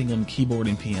about writing on keyboard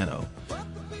and piano.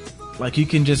 Like, you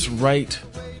can just write.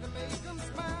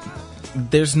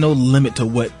 There's no limit to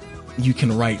what you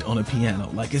can write on a piano.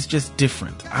 Like, it's just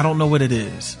different. I don't know what it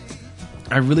is.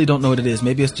 I really don't know what it is.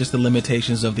 Maybe it's just the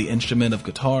limitations of the instrument of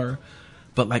guitar,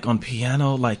 but like on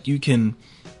piano, like you can,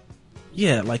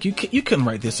 like you couldn't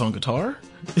write this on guitar.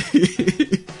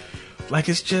 Like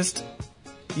it's just,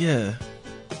 yeah,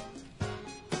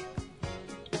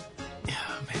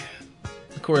 man.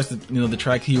 Of course, the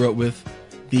track he wrote with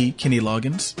the Kenny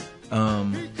Loggins.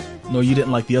 No, you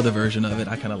didn't like the other version of it.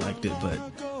 I kind of liked it, but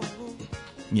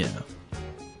yeah.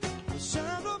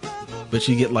 But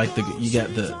you get like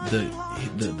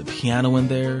the piano in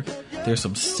there. There's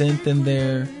some synth in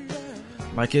there.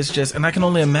 Like it's just, and I can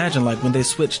only imagine like when they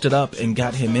switched it up and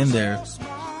got him in there,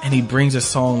 and he brings a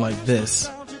song like this.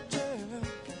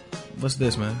 what's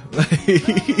this, man?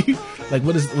 Like,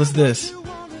 what's this?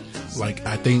 Like,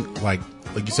 I think, like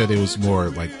you said, it was more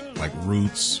like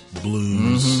roots,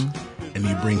 blues, and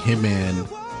you bring him in.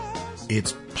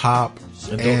 It's pop,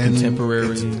 Adult and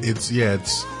contemporary.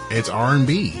 It's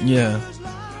R&B. Yeah.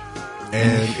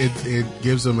 And it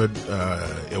gives them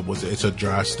it's a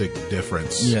drastic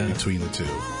difference between the two.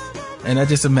 And I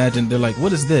just imagine they're like,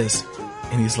 what is this?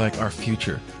 And he's like, our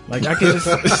future. Like, I can just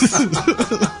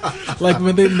like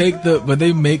when they make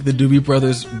the Doobie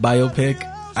Brothers biopic,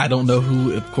 I don't know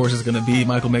who, of course, is going to be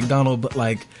Michael McDonald, but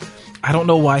like, I don't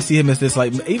know why I see him as this,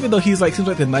 like, even though he's like, seems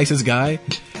like the nicest guy,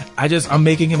 I'm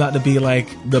making him out to be like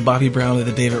the Bobby Brown or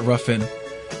the David Ruffin.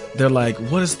 They're like,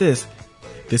 what is this?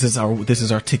 This is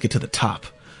our ticket to the top.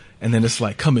 And then it's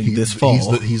like coming this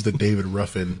fall. He's the David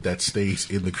Ruffin that stays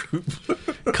in the group.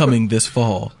 Coming this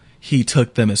fall. He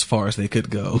took them as far as they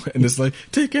could go. And it's like,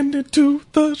 taking it to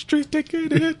the street,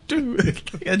 taking it to.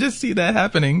 I just see that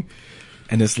happening.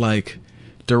 And it's like,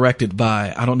 directed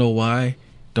by, I don't know why.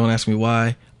 Don't ask me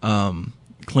why.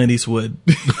 Clint Eastwood.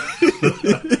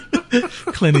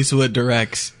 Clint Eastwood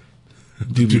directs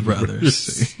Doobie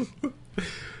Brothers.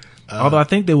 Although I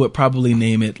think they would probably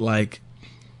name it like,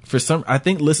 I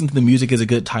think Listen to the Music is a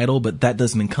good title, but that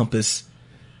doesn't encompass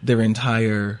their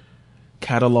entire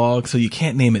catalog, so you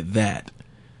can't name it that.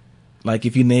 Like,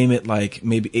 if you name it like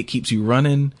maybe It Keeps You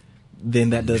Running, then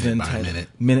that doesn't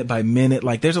minute by minute.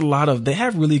 Like, there's a lot of, they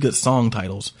have really good song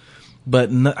titles, but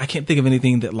I can't think of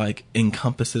anything that like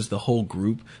encompasses the whole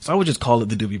group. So I would just call it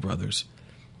the Doobie Brothers,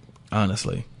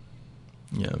 honestly.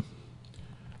 Yeah.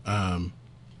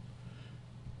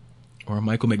 Or a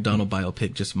Michael McDonald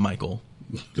biopic, just Michael.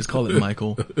 Just call it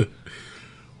Michael.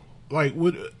 Like,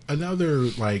 would another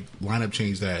like lineup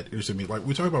change that interested me? Like,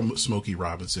 we talk about Smokey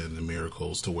Robinson and the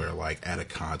Miracles, to where like at a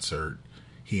concert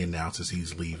he announces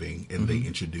he's leaving, and they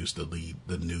introduce the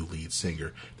new lead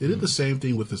singer. They did the same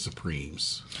thing with the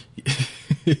Supremes.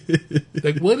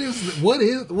 Like, what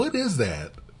is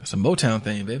that? It's a Motown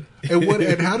thing, baby.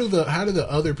 And how do the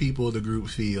other people in the group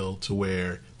feel to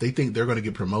where they think they're going to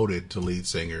get promoted to lead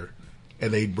singer,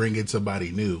 and they bring in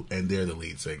somebody new and they're the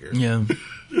lead singer? Yeah.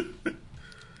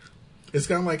 It's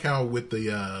kind of like how with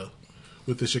the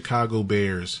Chicago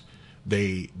Bears,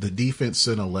 the defense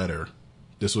sent a letter.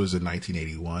 This was in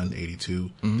 1981,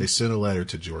 82. They sent a letter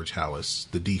to George Halas.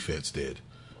 The defense did.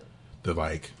 They're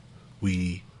like,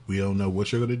 we don't know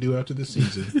what you're going to do after the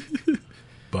season,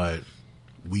 but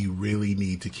we really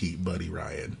need to keep Buddy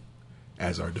Ryan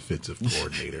as our defensive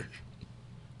coordinator.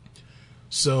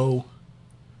 So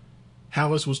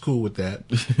Halas was cool with that.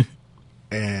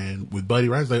 And with Buddy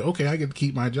Ryan's like, okay, I get to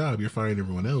keep my job. You're firing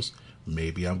everyone else.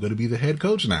 Maybe I'm going to be the head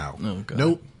coach now. Oh, God.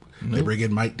 Nope. They bring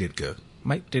in Mike Ditka.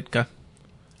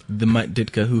 The Mike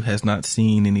Ditka who has not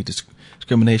seen any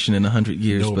discrimination in 100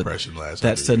 years. No but oppression last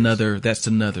that's 100 another. That's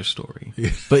another story.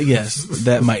 But yes,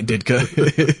 that Mike Ditka.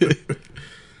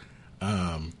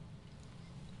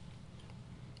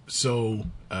 So,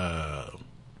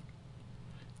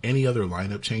 any other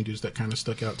lineup changes that kind of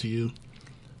stuck out to you?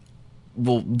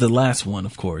 Well, the last one,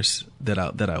 of course, that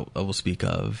I will speak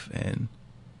of, and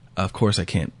of course I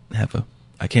can't end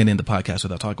the podcast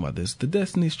without talking about this. The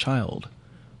Destiny's Child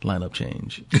lineup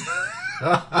change.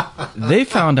 They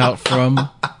found out from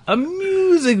a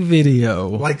music video,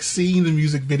 like seeing the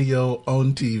music video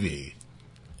on TV,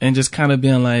 and just kind of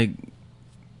being like,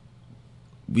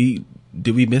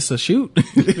 did we miss a shoot?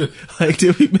 Like,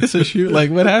 did we miss a shoot?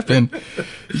 Like, what happened?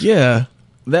 Yeah.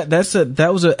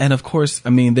 And of course,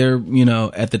 I mean, they're,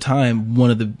 at the time,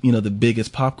 one of the, the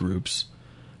biggest pop groups,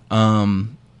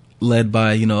 led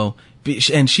by,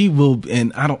 and she will,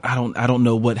 and I don't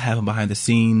know what happened behind the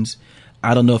scenes.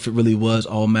 I don't know if it really was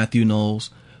all Matthew Knowles,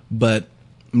 but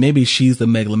maybe she's the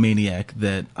megalomaniac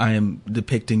that I am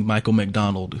depicting Michael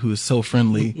McDonald, who is so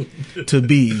friendly to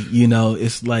be,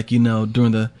 it's like,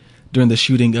 during the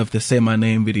shooting of the Say My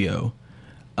Name video,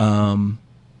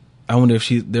 I wonder if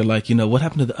they're like, what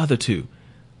happened to the other two?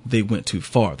 They went too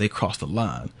far. They crossed the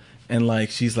line. And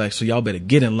like, she's like, so y'all better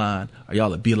get in line or y'all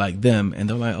will be like them. And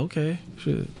they're like, okay,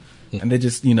 sure. And they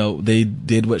just, they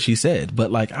did what she said.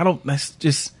 But like, I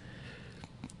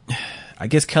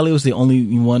guess Kelly was the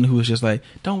only one who was just like,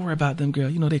 don't worry about them,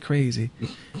 girl. They crazy.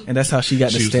 And that's how she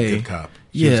got to stay. She was a good cop.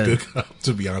 She was a good cop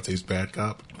to Beyonce's bad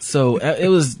cop. So it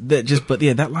was that but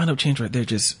that lineup change right there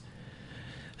just,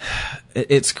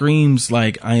 it screams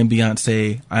like, I am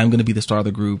Beyonce. I am going to be the star of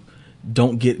the group.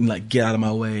 Don't get out of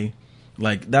my way.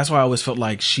 Like, that's why I always felt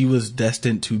like she was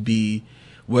destined to be,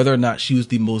 whether or not she was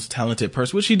the most talented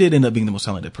person, which she did end up being the most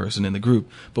talented person in the group,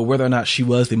 but whether or not she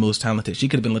was the most talented, she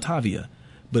could have been Latavia.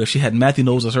 But if she had Matthew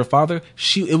Knowles as her father,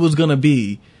 it was going to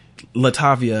be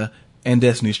Latavia and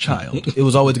Destiny's Child. It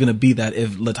was always going to be that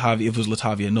if it was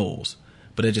Latavia Knowles,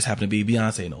 but it just happened to be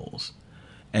Beyonce Knowles.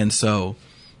 And so,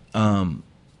 then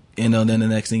the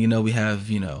next thing you know, we have,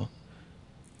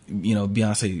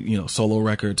 Beyonce, solo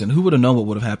records. And who would have known what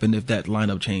would have happened if that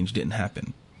lineup change didn't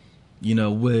happen?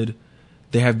 Would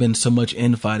there have been so much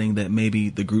infighting that maybe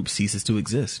the group ceases to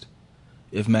exist?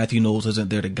 If Matthew Knowles isn't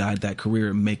there to guide that career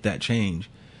and make that change,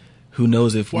 who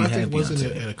knows if we had Beyonce? Wasn't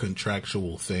it a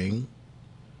contractual thing?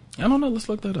 I don't know. Let's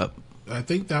look that up. I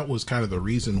think that was kind of the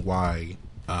reason why,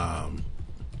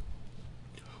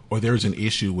 or there's an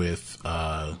issue with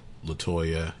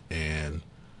LaToya and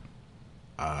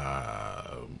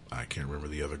I can't remember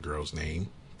the other girl's name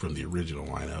from the original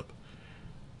lineup,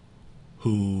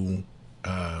 who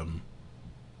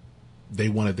they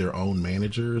wanted their own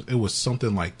managers. It was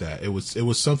something like that. It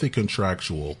was something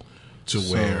contractual to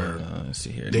where let's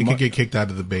see here. They could get kicked out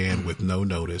of the band with no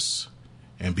notice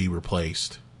and be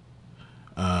replaced.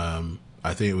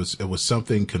 I think it was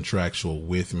something contractual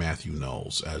with Matthew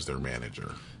Knowles as their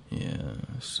manager. Yeah.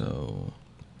 So,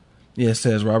 it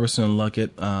says Robertson and Luckett.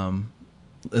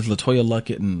 It's LaToya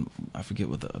Luckett and I forget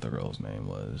what the other girl's name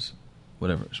was.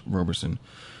 Whatever, Robertson.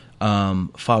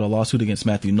 Filed a lawsuit against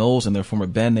Matthew Knowles and their former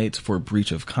bandmates for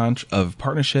breach of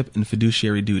partnership and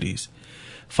fiduciary duties.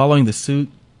 Following the suit,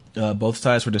 both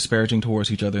sides were disparaging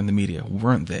towards each other in the media,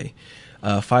 weren't they?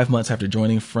 5 months after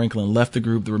joining, Franklin left the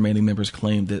group. The remaining members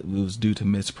claimed that it was due to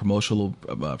missed promotional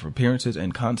appearances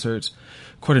and concerts.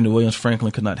 According to Williams,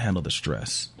 Franklin could not handle the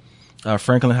stress.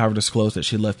 Franklin, however, disclosed that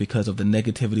she left because of the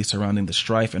negativity surrounding the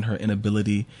strife and her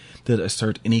inability to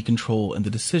assert any control in the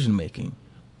decision-making.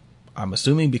 I'm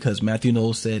assuming because Matthew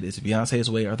Knowles said it's Beyonce's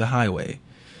way or the highway.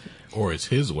 Or it's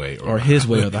his way. Or his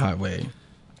way or the highway.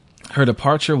 Her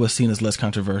departure was seen as less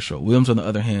controversial. Williams, on the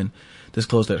other hand,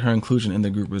 disclosed that her inclusion in the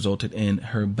group resulted in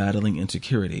her battling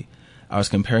insecurity. I was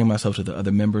comparing myself to the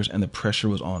other members and the pressure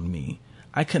was on me.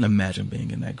 I couldn't imagine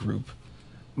being in that group.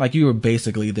 Like, you were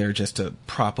basically there just to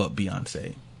prop up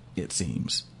Beyonce, it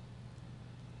seems.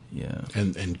 Yeah.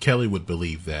 And Kelly would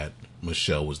believe that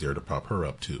Michelle was there to prop her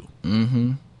up too.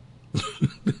 Mm-hmm.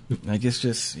 I guess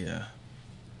just, yeah.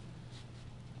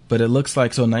 But it looks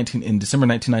like, in December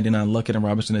 1999, Luckett and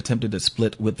Robertson attempted to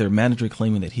split with their manager,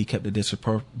 claiming that he kept a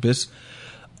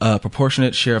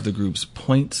disproportionate share of the group's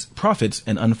profits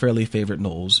and unfairly favored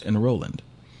Knowles and Rowland.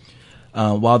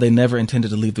 While they never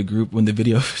intended to leave the group, when the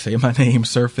video Say My Name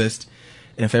surfaced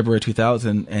in February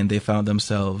 2000, and they found that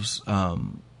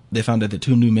the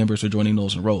two new members were joining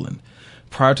Knowles and Rowland.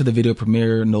 Prior to the video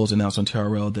premiere, Knowles announced on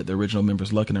TRL that the original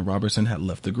members Luckett and Robertson had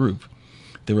left the group.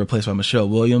 They were replaced by Michelle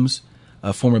Williams,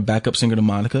 a former backup singer to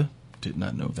Monica, did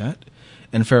not know that,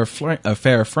 and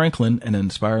Farrah Franklin, an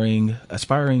aspiring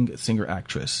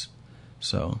singer-actress.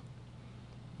 So,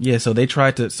 yeah, so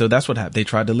that's what happened. They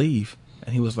tried to leave,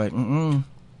 and he was like, mm-mm.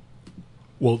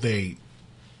 Well, they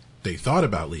thought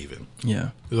about leaving. Yeah.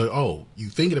 They're like, oh, you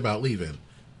thinking about leaving?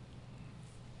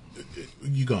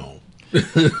 You gone.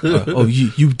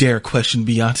 You dare question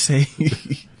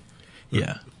Beyonce?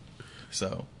 Yeah.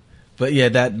 So, but yeah,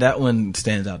 that one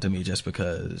stands out to me just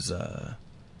because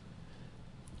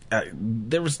I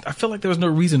feel like there was no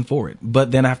reason for it.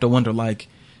 But then I have to wonder, like,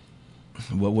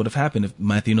 what would have happened if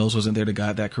Matthew Knowles wasn't there to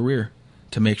guide that career,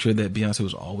 to make sure that Beyonce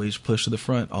was always pushed to the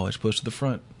front, always pushed to the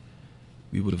front?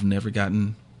 We would have never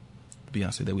gotten the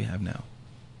Beyonce that we have now.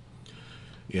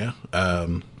 Yeah.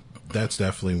 That's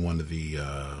definitely one of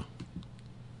the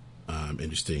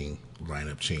interesting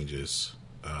lineup changes,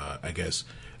 I guess.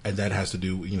 And that has to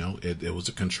do, it was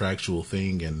a contractual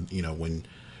thing. And, when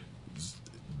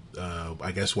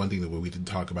I guess one thing that we didn't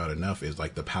talk about enough is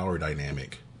like the power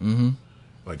dynamic. Mm-hmm.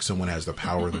 Like someone has the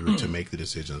power to make the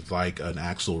decisions. Like an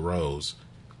Axl Rose,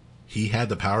 he had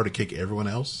the power to kick everyone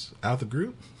else out of the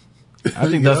group. I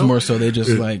think that's more so they just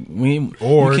like, you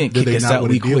can't kick us out,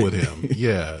 we deal quit. with him.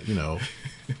 Yeah,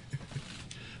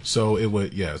 So it was,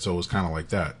 so it was kind of like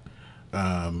that.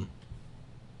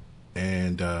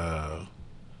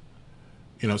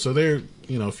 So there,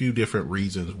 a few different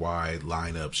reasons why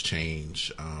lineups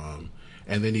change.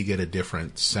 And then you get a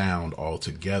different sound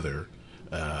altogether,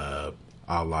 a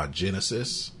la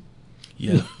Genesis.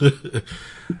 Yeah.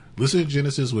 Listen to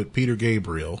Genesis with Peter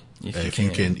Gabriel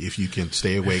if you can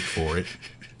stay awake for it.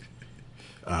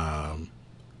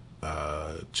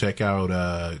 Check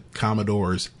out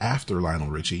Commodores after Lionel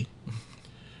Richie.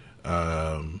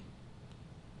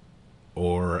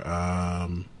 Or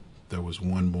there was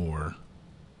one more.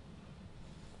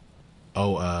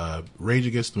 Rage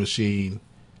Against the Machine,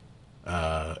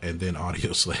 and then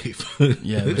Audio Slave.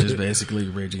 Yeah, which is basically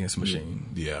Rage Against the Machine.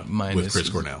 Yeah, minus with Chris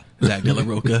Cornell. Zach De La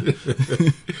Roca.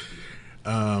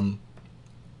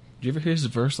 Did you ever hear his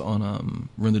verse on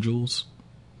Run the Jewels?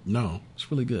 No.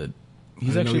 It's really good.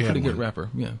 He's I didn't know actually he a pretty had good one. rapper.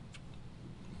 Yeah.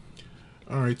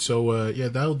 All right, so yeah,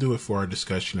 that'll do it for our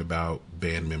discussion about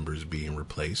band members being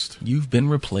replaced. You've been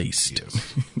replaced.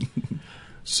 Yes.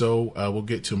 So we'll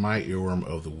get to my earworm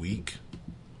of the week.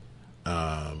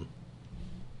 No,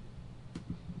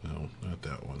 not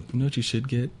that one. You know what you should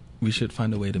get? We should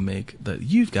find a way to make that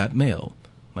you've got mail.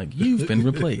 Like, you've been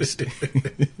replaced.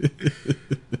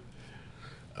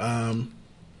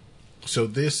 So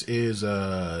this is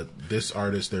this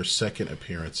artist, their second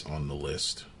appearance on the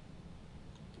list.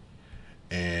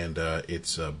 And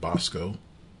it's Bosco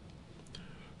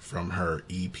from her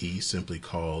EP simply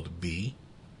called B.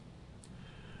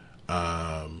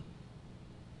 Pull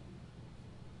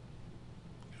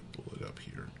it up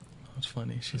here. That's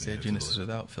funny. She said Yeah, Genesis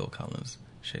absolutely. without Phil Collins.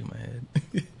 Shake my head.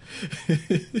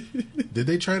 Did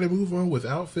they try to move on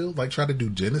without Phil? Like try to do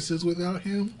Genesis without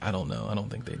him? I don't know. I don't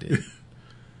think they did.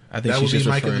 I think That would she's be just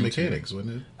Mike and the referring to- Mechanics,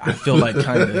 wouldn't it? I feel like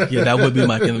kind of. Yeah, that would be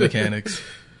Mike and the Mechanics.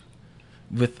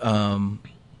 With Paul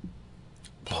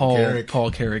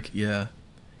Carrick. Yeah,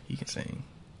 he can sing.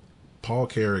 Paul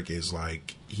Carrick is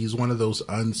like, he's one of those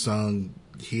unsung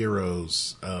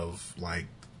heroes of like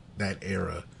that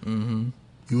era. Mm-hmm.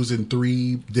 He was in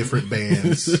 3 different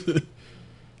bands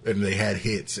and they had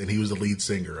hits and he was the lead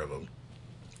singer of them.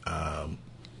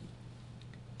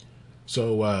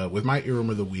 So with my earworm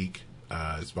of the week,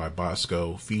 it's by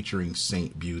Bosco featuring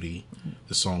Saint Beauty,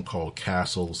 the song called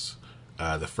Castles.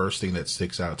 The first thing that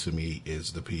sticks out to me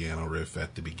is the piano riff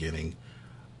at the beginning.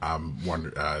 I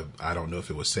don't know if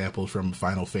it was sampled from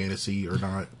Final Fantasy or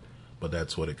not, but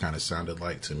that's what it kind of sounded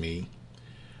like to me.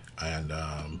 And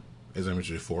as I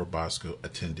mentioned before, Bosco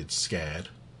attended SCAD.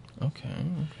 Okay.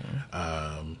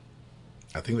 I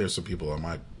think there's some people on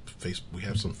my face. We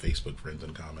have some Facebook friends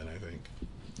in common, I think.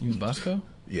 You and Bosco?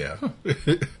 Yeah.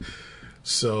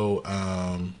 So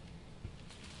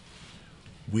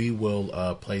we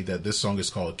will play that. This song is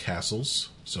called Castles.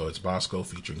 So it's Bosco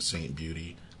featuring Saint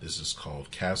Beauty. This is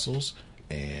called Castles,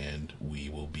 and we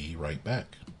will be right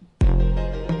back.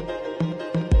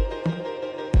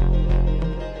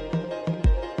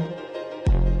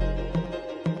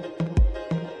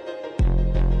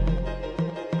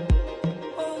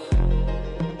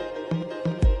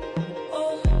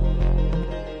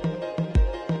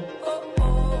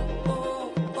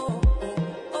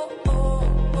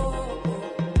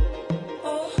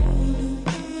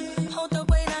 Hold the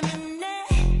weight, I'm in it.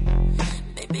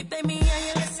 Baby, baby, are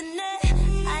you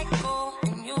listening? I go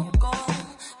and you go,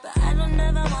 but I don't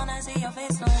ever wanna see your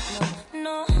face, no,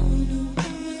 no, no.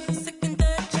 Second,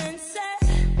 third chances,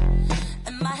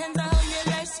 and my hands are on your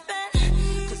lifespan,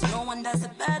 'cause no one does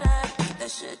it better. Keep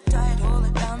that shit tight, hold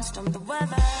it down, storm the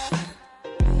weather.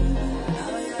 Now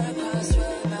we at a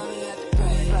crossroad, now we at the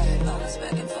break. All this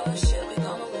back and forth shit, we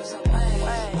gonna lose our way.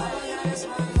 All we got is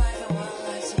one life and one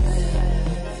life to live.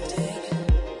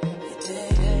 You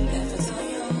dig, if it's on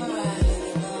you, I'ma ride it,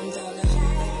 you know I'm down to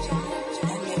ride.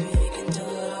 And maybe we can do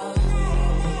it all.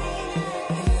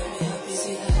 And let me help you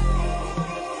see that.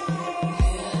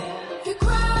 Your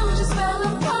crown just fell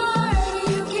apart.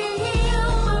 You can't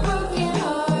heal my broken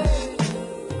heart.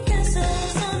 Guess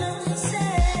there's nothing to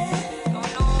say. No,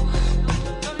 no,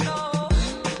 no, no.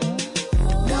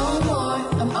 No more,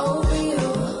 I'm over you.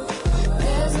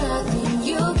 There's nothing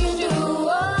you can do.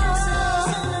 Guess there's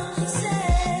nothing to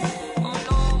say. Oh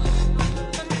no,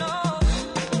 no, no.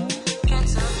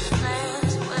 Cancel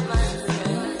plans with my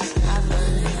friends. I've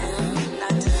learned them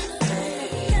not to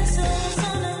take. Guess there's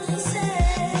nothing to say.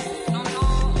 No, no,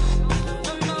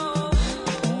 no, no.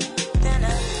 Then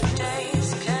after days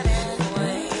cutting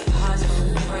away, hearts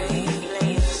will break,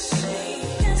 late to say.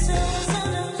 Guess there's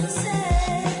nothing to say.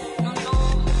 No, no,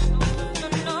 no,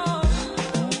 no.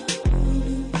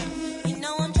 You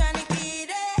know I'm trying to get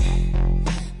it.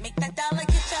 Make that dollar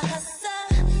get your hustle.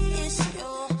 It's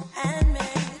you and me.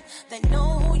 They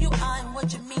know who you are and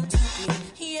what you mean to me.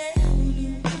 Yeah.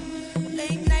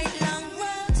 Late night long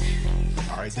roads.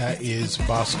 All right, that is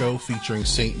Bosco featuring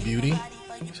Saint Beauty.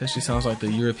 Says she sounds like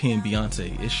the European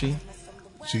Beyonce. Is she?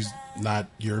 She's not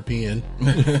European.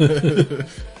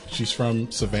 She's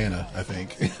from Savannah, I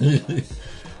think.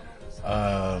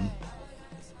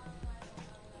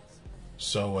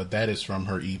 So that is from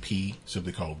her EP,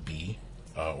 simply called B.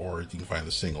 Or you can find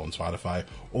the single on Spotify.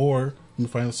 Or you can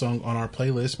find the song on our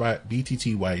playlist by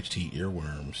BTTYHT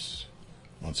Earworms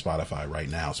on Spotify right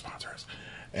now. Sponsor us.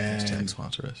 Hashtag And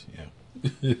sponsor us. yeah.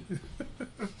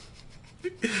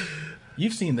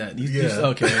 You've seen that. Yeah.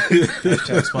 Okay.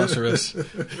 Hashtag sponsor us.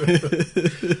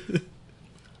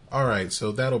 All right,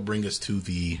 so that'll bring us to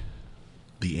the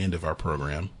end of our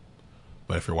program.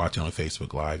 But if you're watching on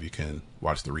Facebook Live, you can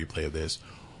watch the replay of this,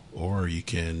 or you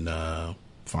can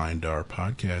find our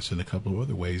podcast in a couple of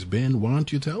other ways. Ben, why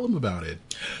don't you tell them about it?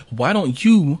 Why don't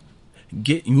you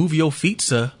move your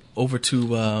feet over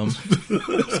to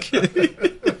just kidding.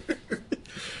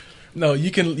 No, you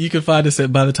can find us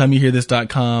at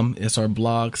bythetimeyouhearthis.com. It's our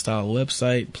blog style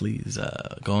website. Please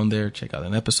go on there, check out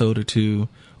an episode or two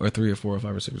or 3 or 4 or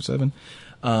 5 or 6 or 7.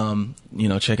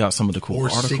 Check out some of the cool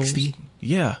Or articles. 60.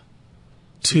 Yeah.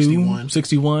 61.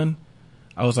 61.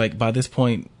 I was like, by this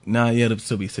point, it'll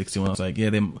still be 61. I was like,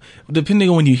 depending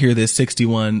on when you hear this,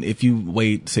 61. If you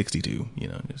wait, 62.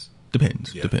 Just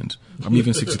depends. Yeah. Depends. Or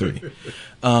even 63.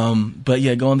 But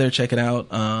yeah, go on there, check it out.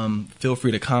 Feel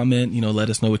free to comment.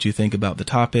 Let us know what you think about the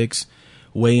topics.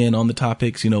 Weigh in on the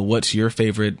topics. What's your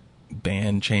favorite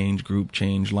band change, group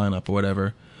change, lineup, or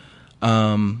whatever.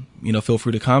 Feel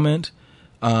free to comment.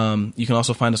 You can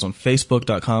also find us on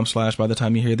Facebook.com/ by the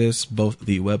time you hear this, both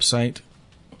the website.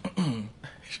 If you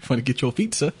want to get your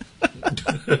pizza.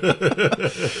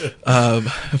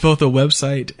 Both the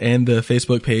website and the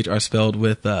Facebook page are spelled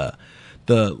with the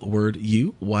word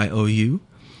you, Y-O-U.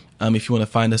 If you want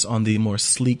to find us on the more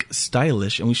sleek,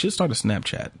 stylish, and we should start a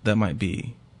Snapchat. That might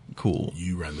be cool.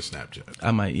 You run the Snapchat. I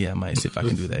might see if I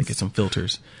can do that. Get some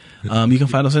filters. You can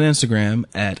find us on Instagram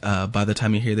at by the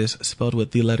time you hear this, spelled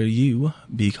with the letter U,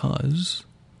 because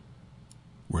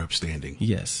We're upstanding.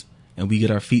 yes, and we get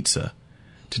our pizza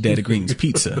to Daddy Green's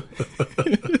Pizza.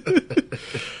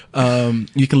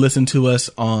 You can listen to us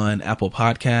on Apple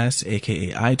Podcasts,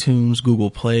 aka iTunes,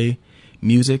 Google Play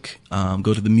Music.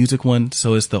 Go to the music one.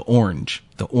 So it's the orange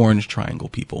triangle,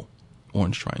 people.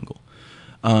 Orange triangle.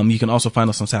 You can also find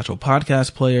us on Satchel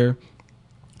Podcast Player,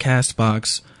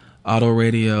 Castbox, Auto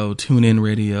Radio, TuneIn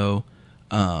Radio,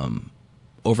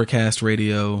 Overcast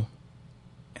Radio,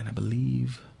 and I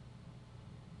believe,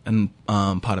 and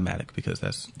Podomatic, because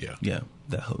that's they're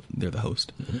the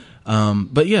host.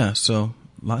 But yeah, so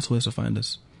lots of ways to find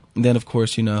us. And then of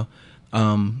course,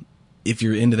 if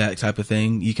you're into that type of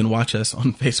thing, you can watch us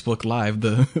on Facebook Live.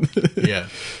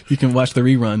 You can watch the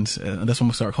reruns. That's what I'm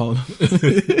gonna start calling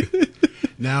them.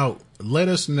 Now, let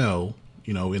us know,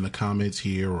 in the comments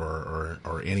here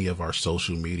or any of our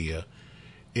social media,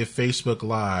 if Facebook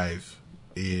Live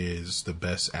is the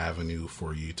best avenue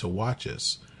for you to watch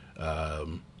us.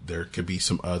 There could be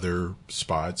some other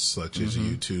spots such as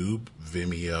YouTube,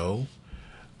 Vimeo.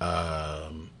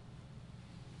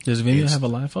 Does Vimeo have a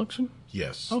live function?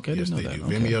 Yes. Okay, I yes, didn't they know do.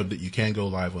 that. Okay. Vimeo, you can go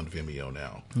live on Vimeo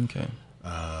now. Okay.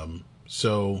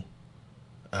 So,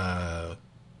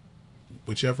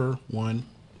 whichever one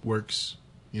works,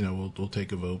 we'll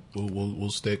take a vote.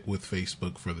 We'll stick with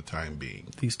Facebook for the time being.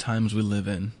 These times we live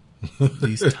in.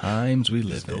 Let's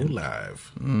go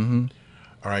live. Mm-hmm.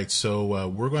 All right, so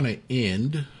we're going to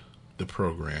end the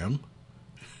program.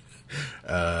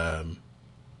 Ben,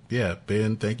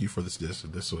 thank you for this.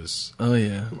 This was. Oh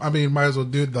yeah. I mean, might as well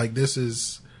do it. Like this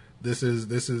is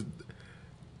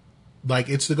like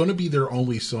it's going to be their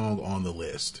only song on the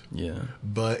list. Yeah.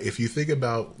 But if you think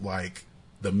about like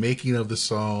the making of the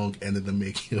song and then the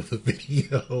making of the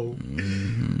video,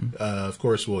 of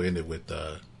course we'll end it with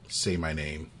 "Say My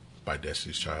Name" by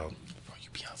Destiny's Child. For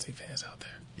you Beyonce fans out there.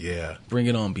 Yeah. Bring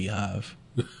it on, Beehive.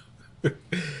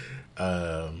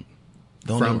 From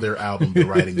their album, The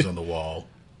Writings on the Wall.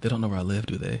 They don't know where I live,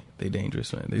 do they? They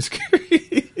dangerous, man. They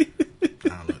scary. I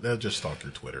don't know. They'll just stalk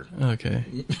your Twitter. Okay.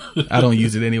 I don't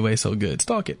use it anyway, so good.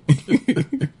 Stalk it.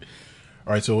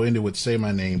 All right, so we'll end it with "Say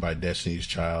My Name" by Destiny's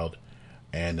Child.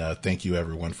 And thank you,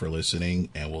 everyone, for listening.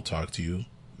 And we'll talk to you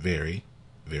very,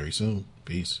 very soon.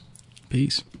 Peace.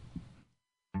 Peace.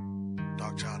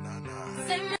 Dog John 99.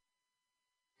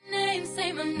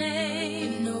 Say my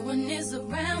name. If no one is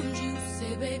around you,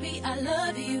 say, baby, I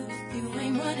love you. You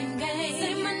ain't running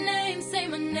game. Say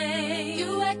my name.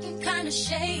 You acting kinda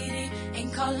shady.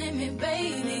 Ain't calling me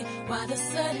baby. Why the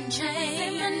sudden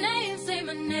change? Say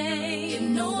my name. If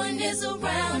no one is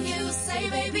around you, say,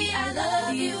 baby, I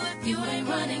love you. If you ain't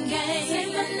running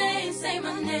game. Say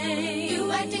my name.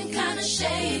 You acting kinda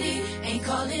shady. Ain't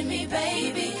calling me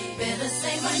baby. Better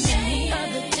say my name. The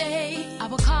other day, I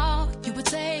would call, you would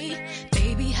say,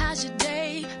 baby, how's your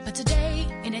day? But today,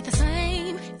 it ain't the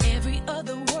same. Every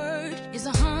other word is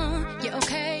a yeah,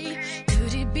 okay.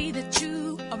 Could it be that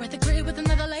you are at the crib with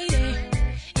another lady?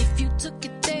 If you took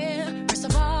it there, first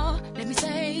of all, let me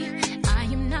say, I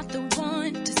am not the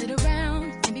one to sit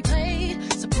around and be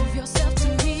played. So prove yourself to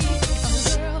me. If I'm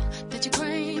the girl that you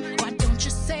claim, why don't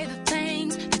you say the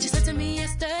things that you said to me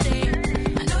yesterday?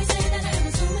 I know you say that I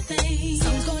haven't seen my things.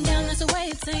 Something's going down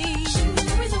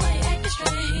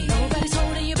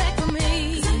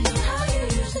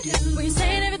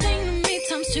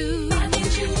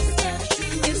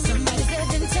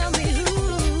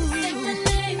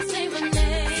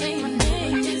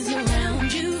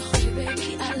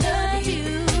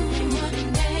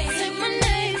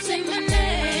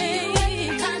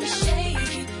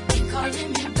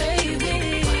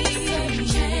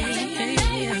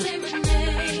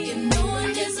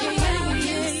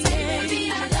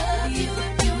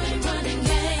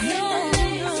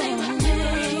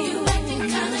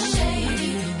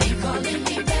with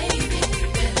me, baby.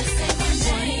 Better say my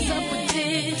name. What's up with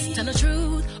this? Tell the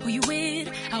truth, who you with?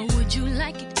 How would you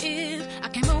like it if I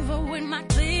came over with my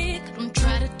clique? Don't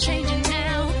try to change it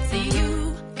now. See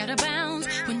you, gotta bounce.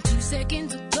 When 2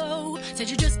 seconds ago, said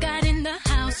you just got in the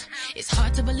house. It's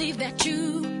hard to believe that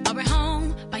you are at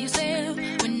home by yourself.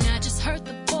 When I just heard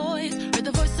the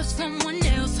voice of someone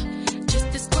else.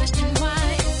 Just this question,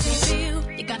 why do you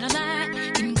feel you gotta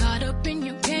lie? Give me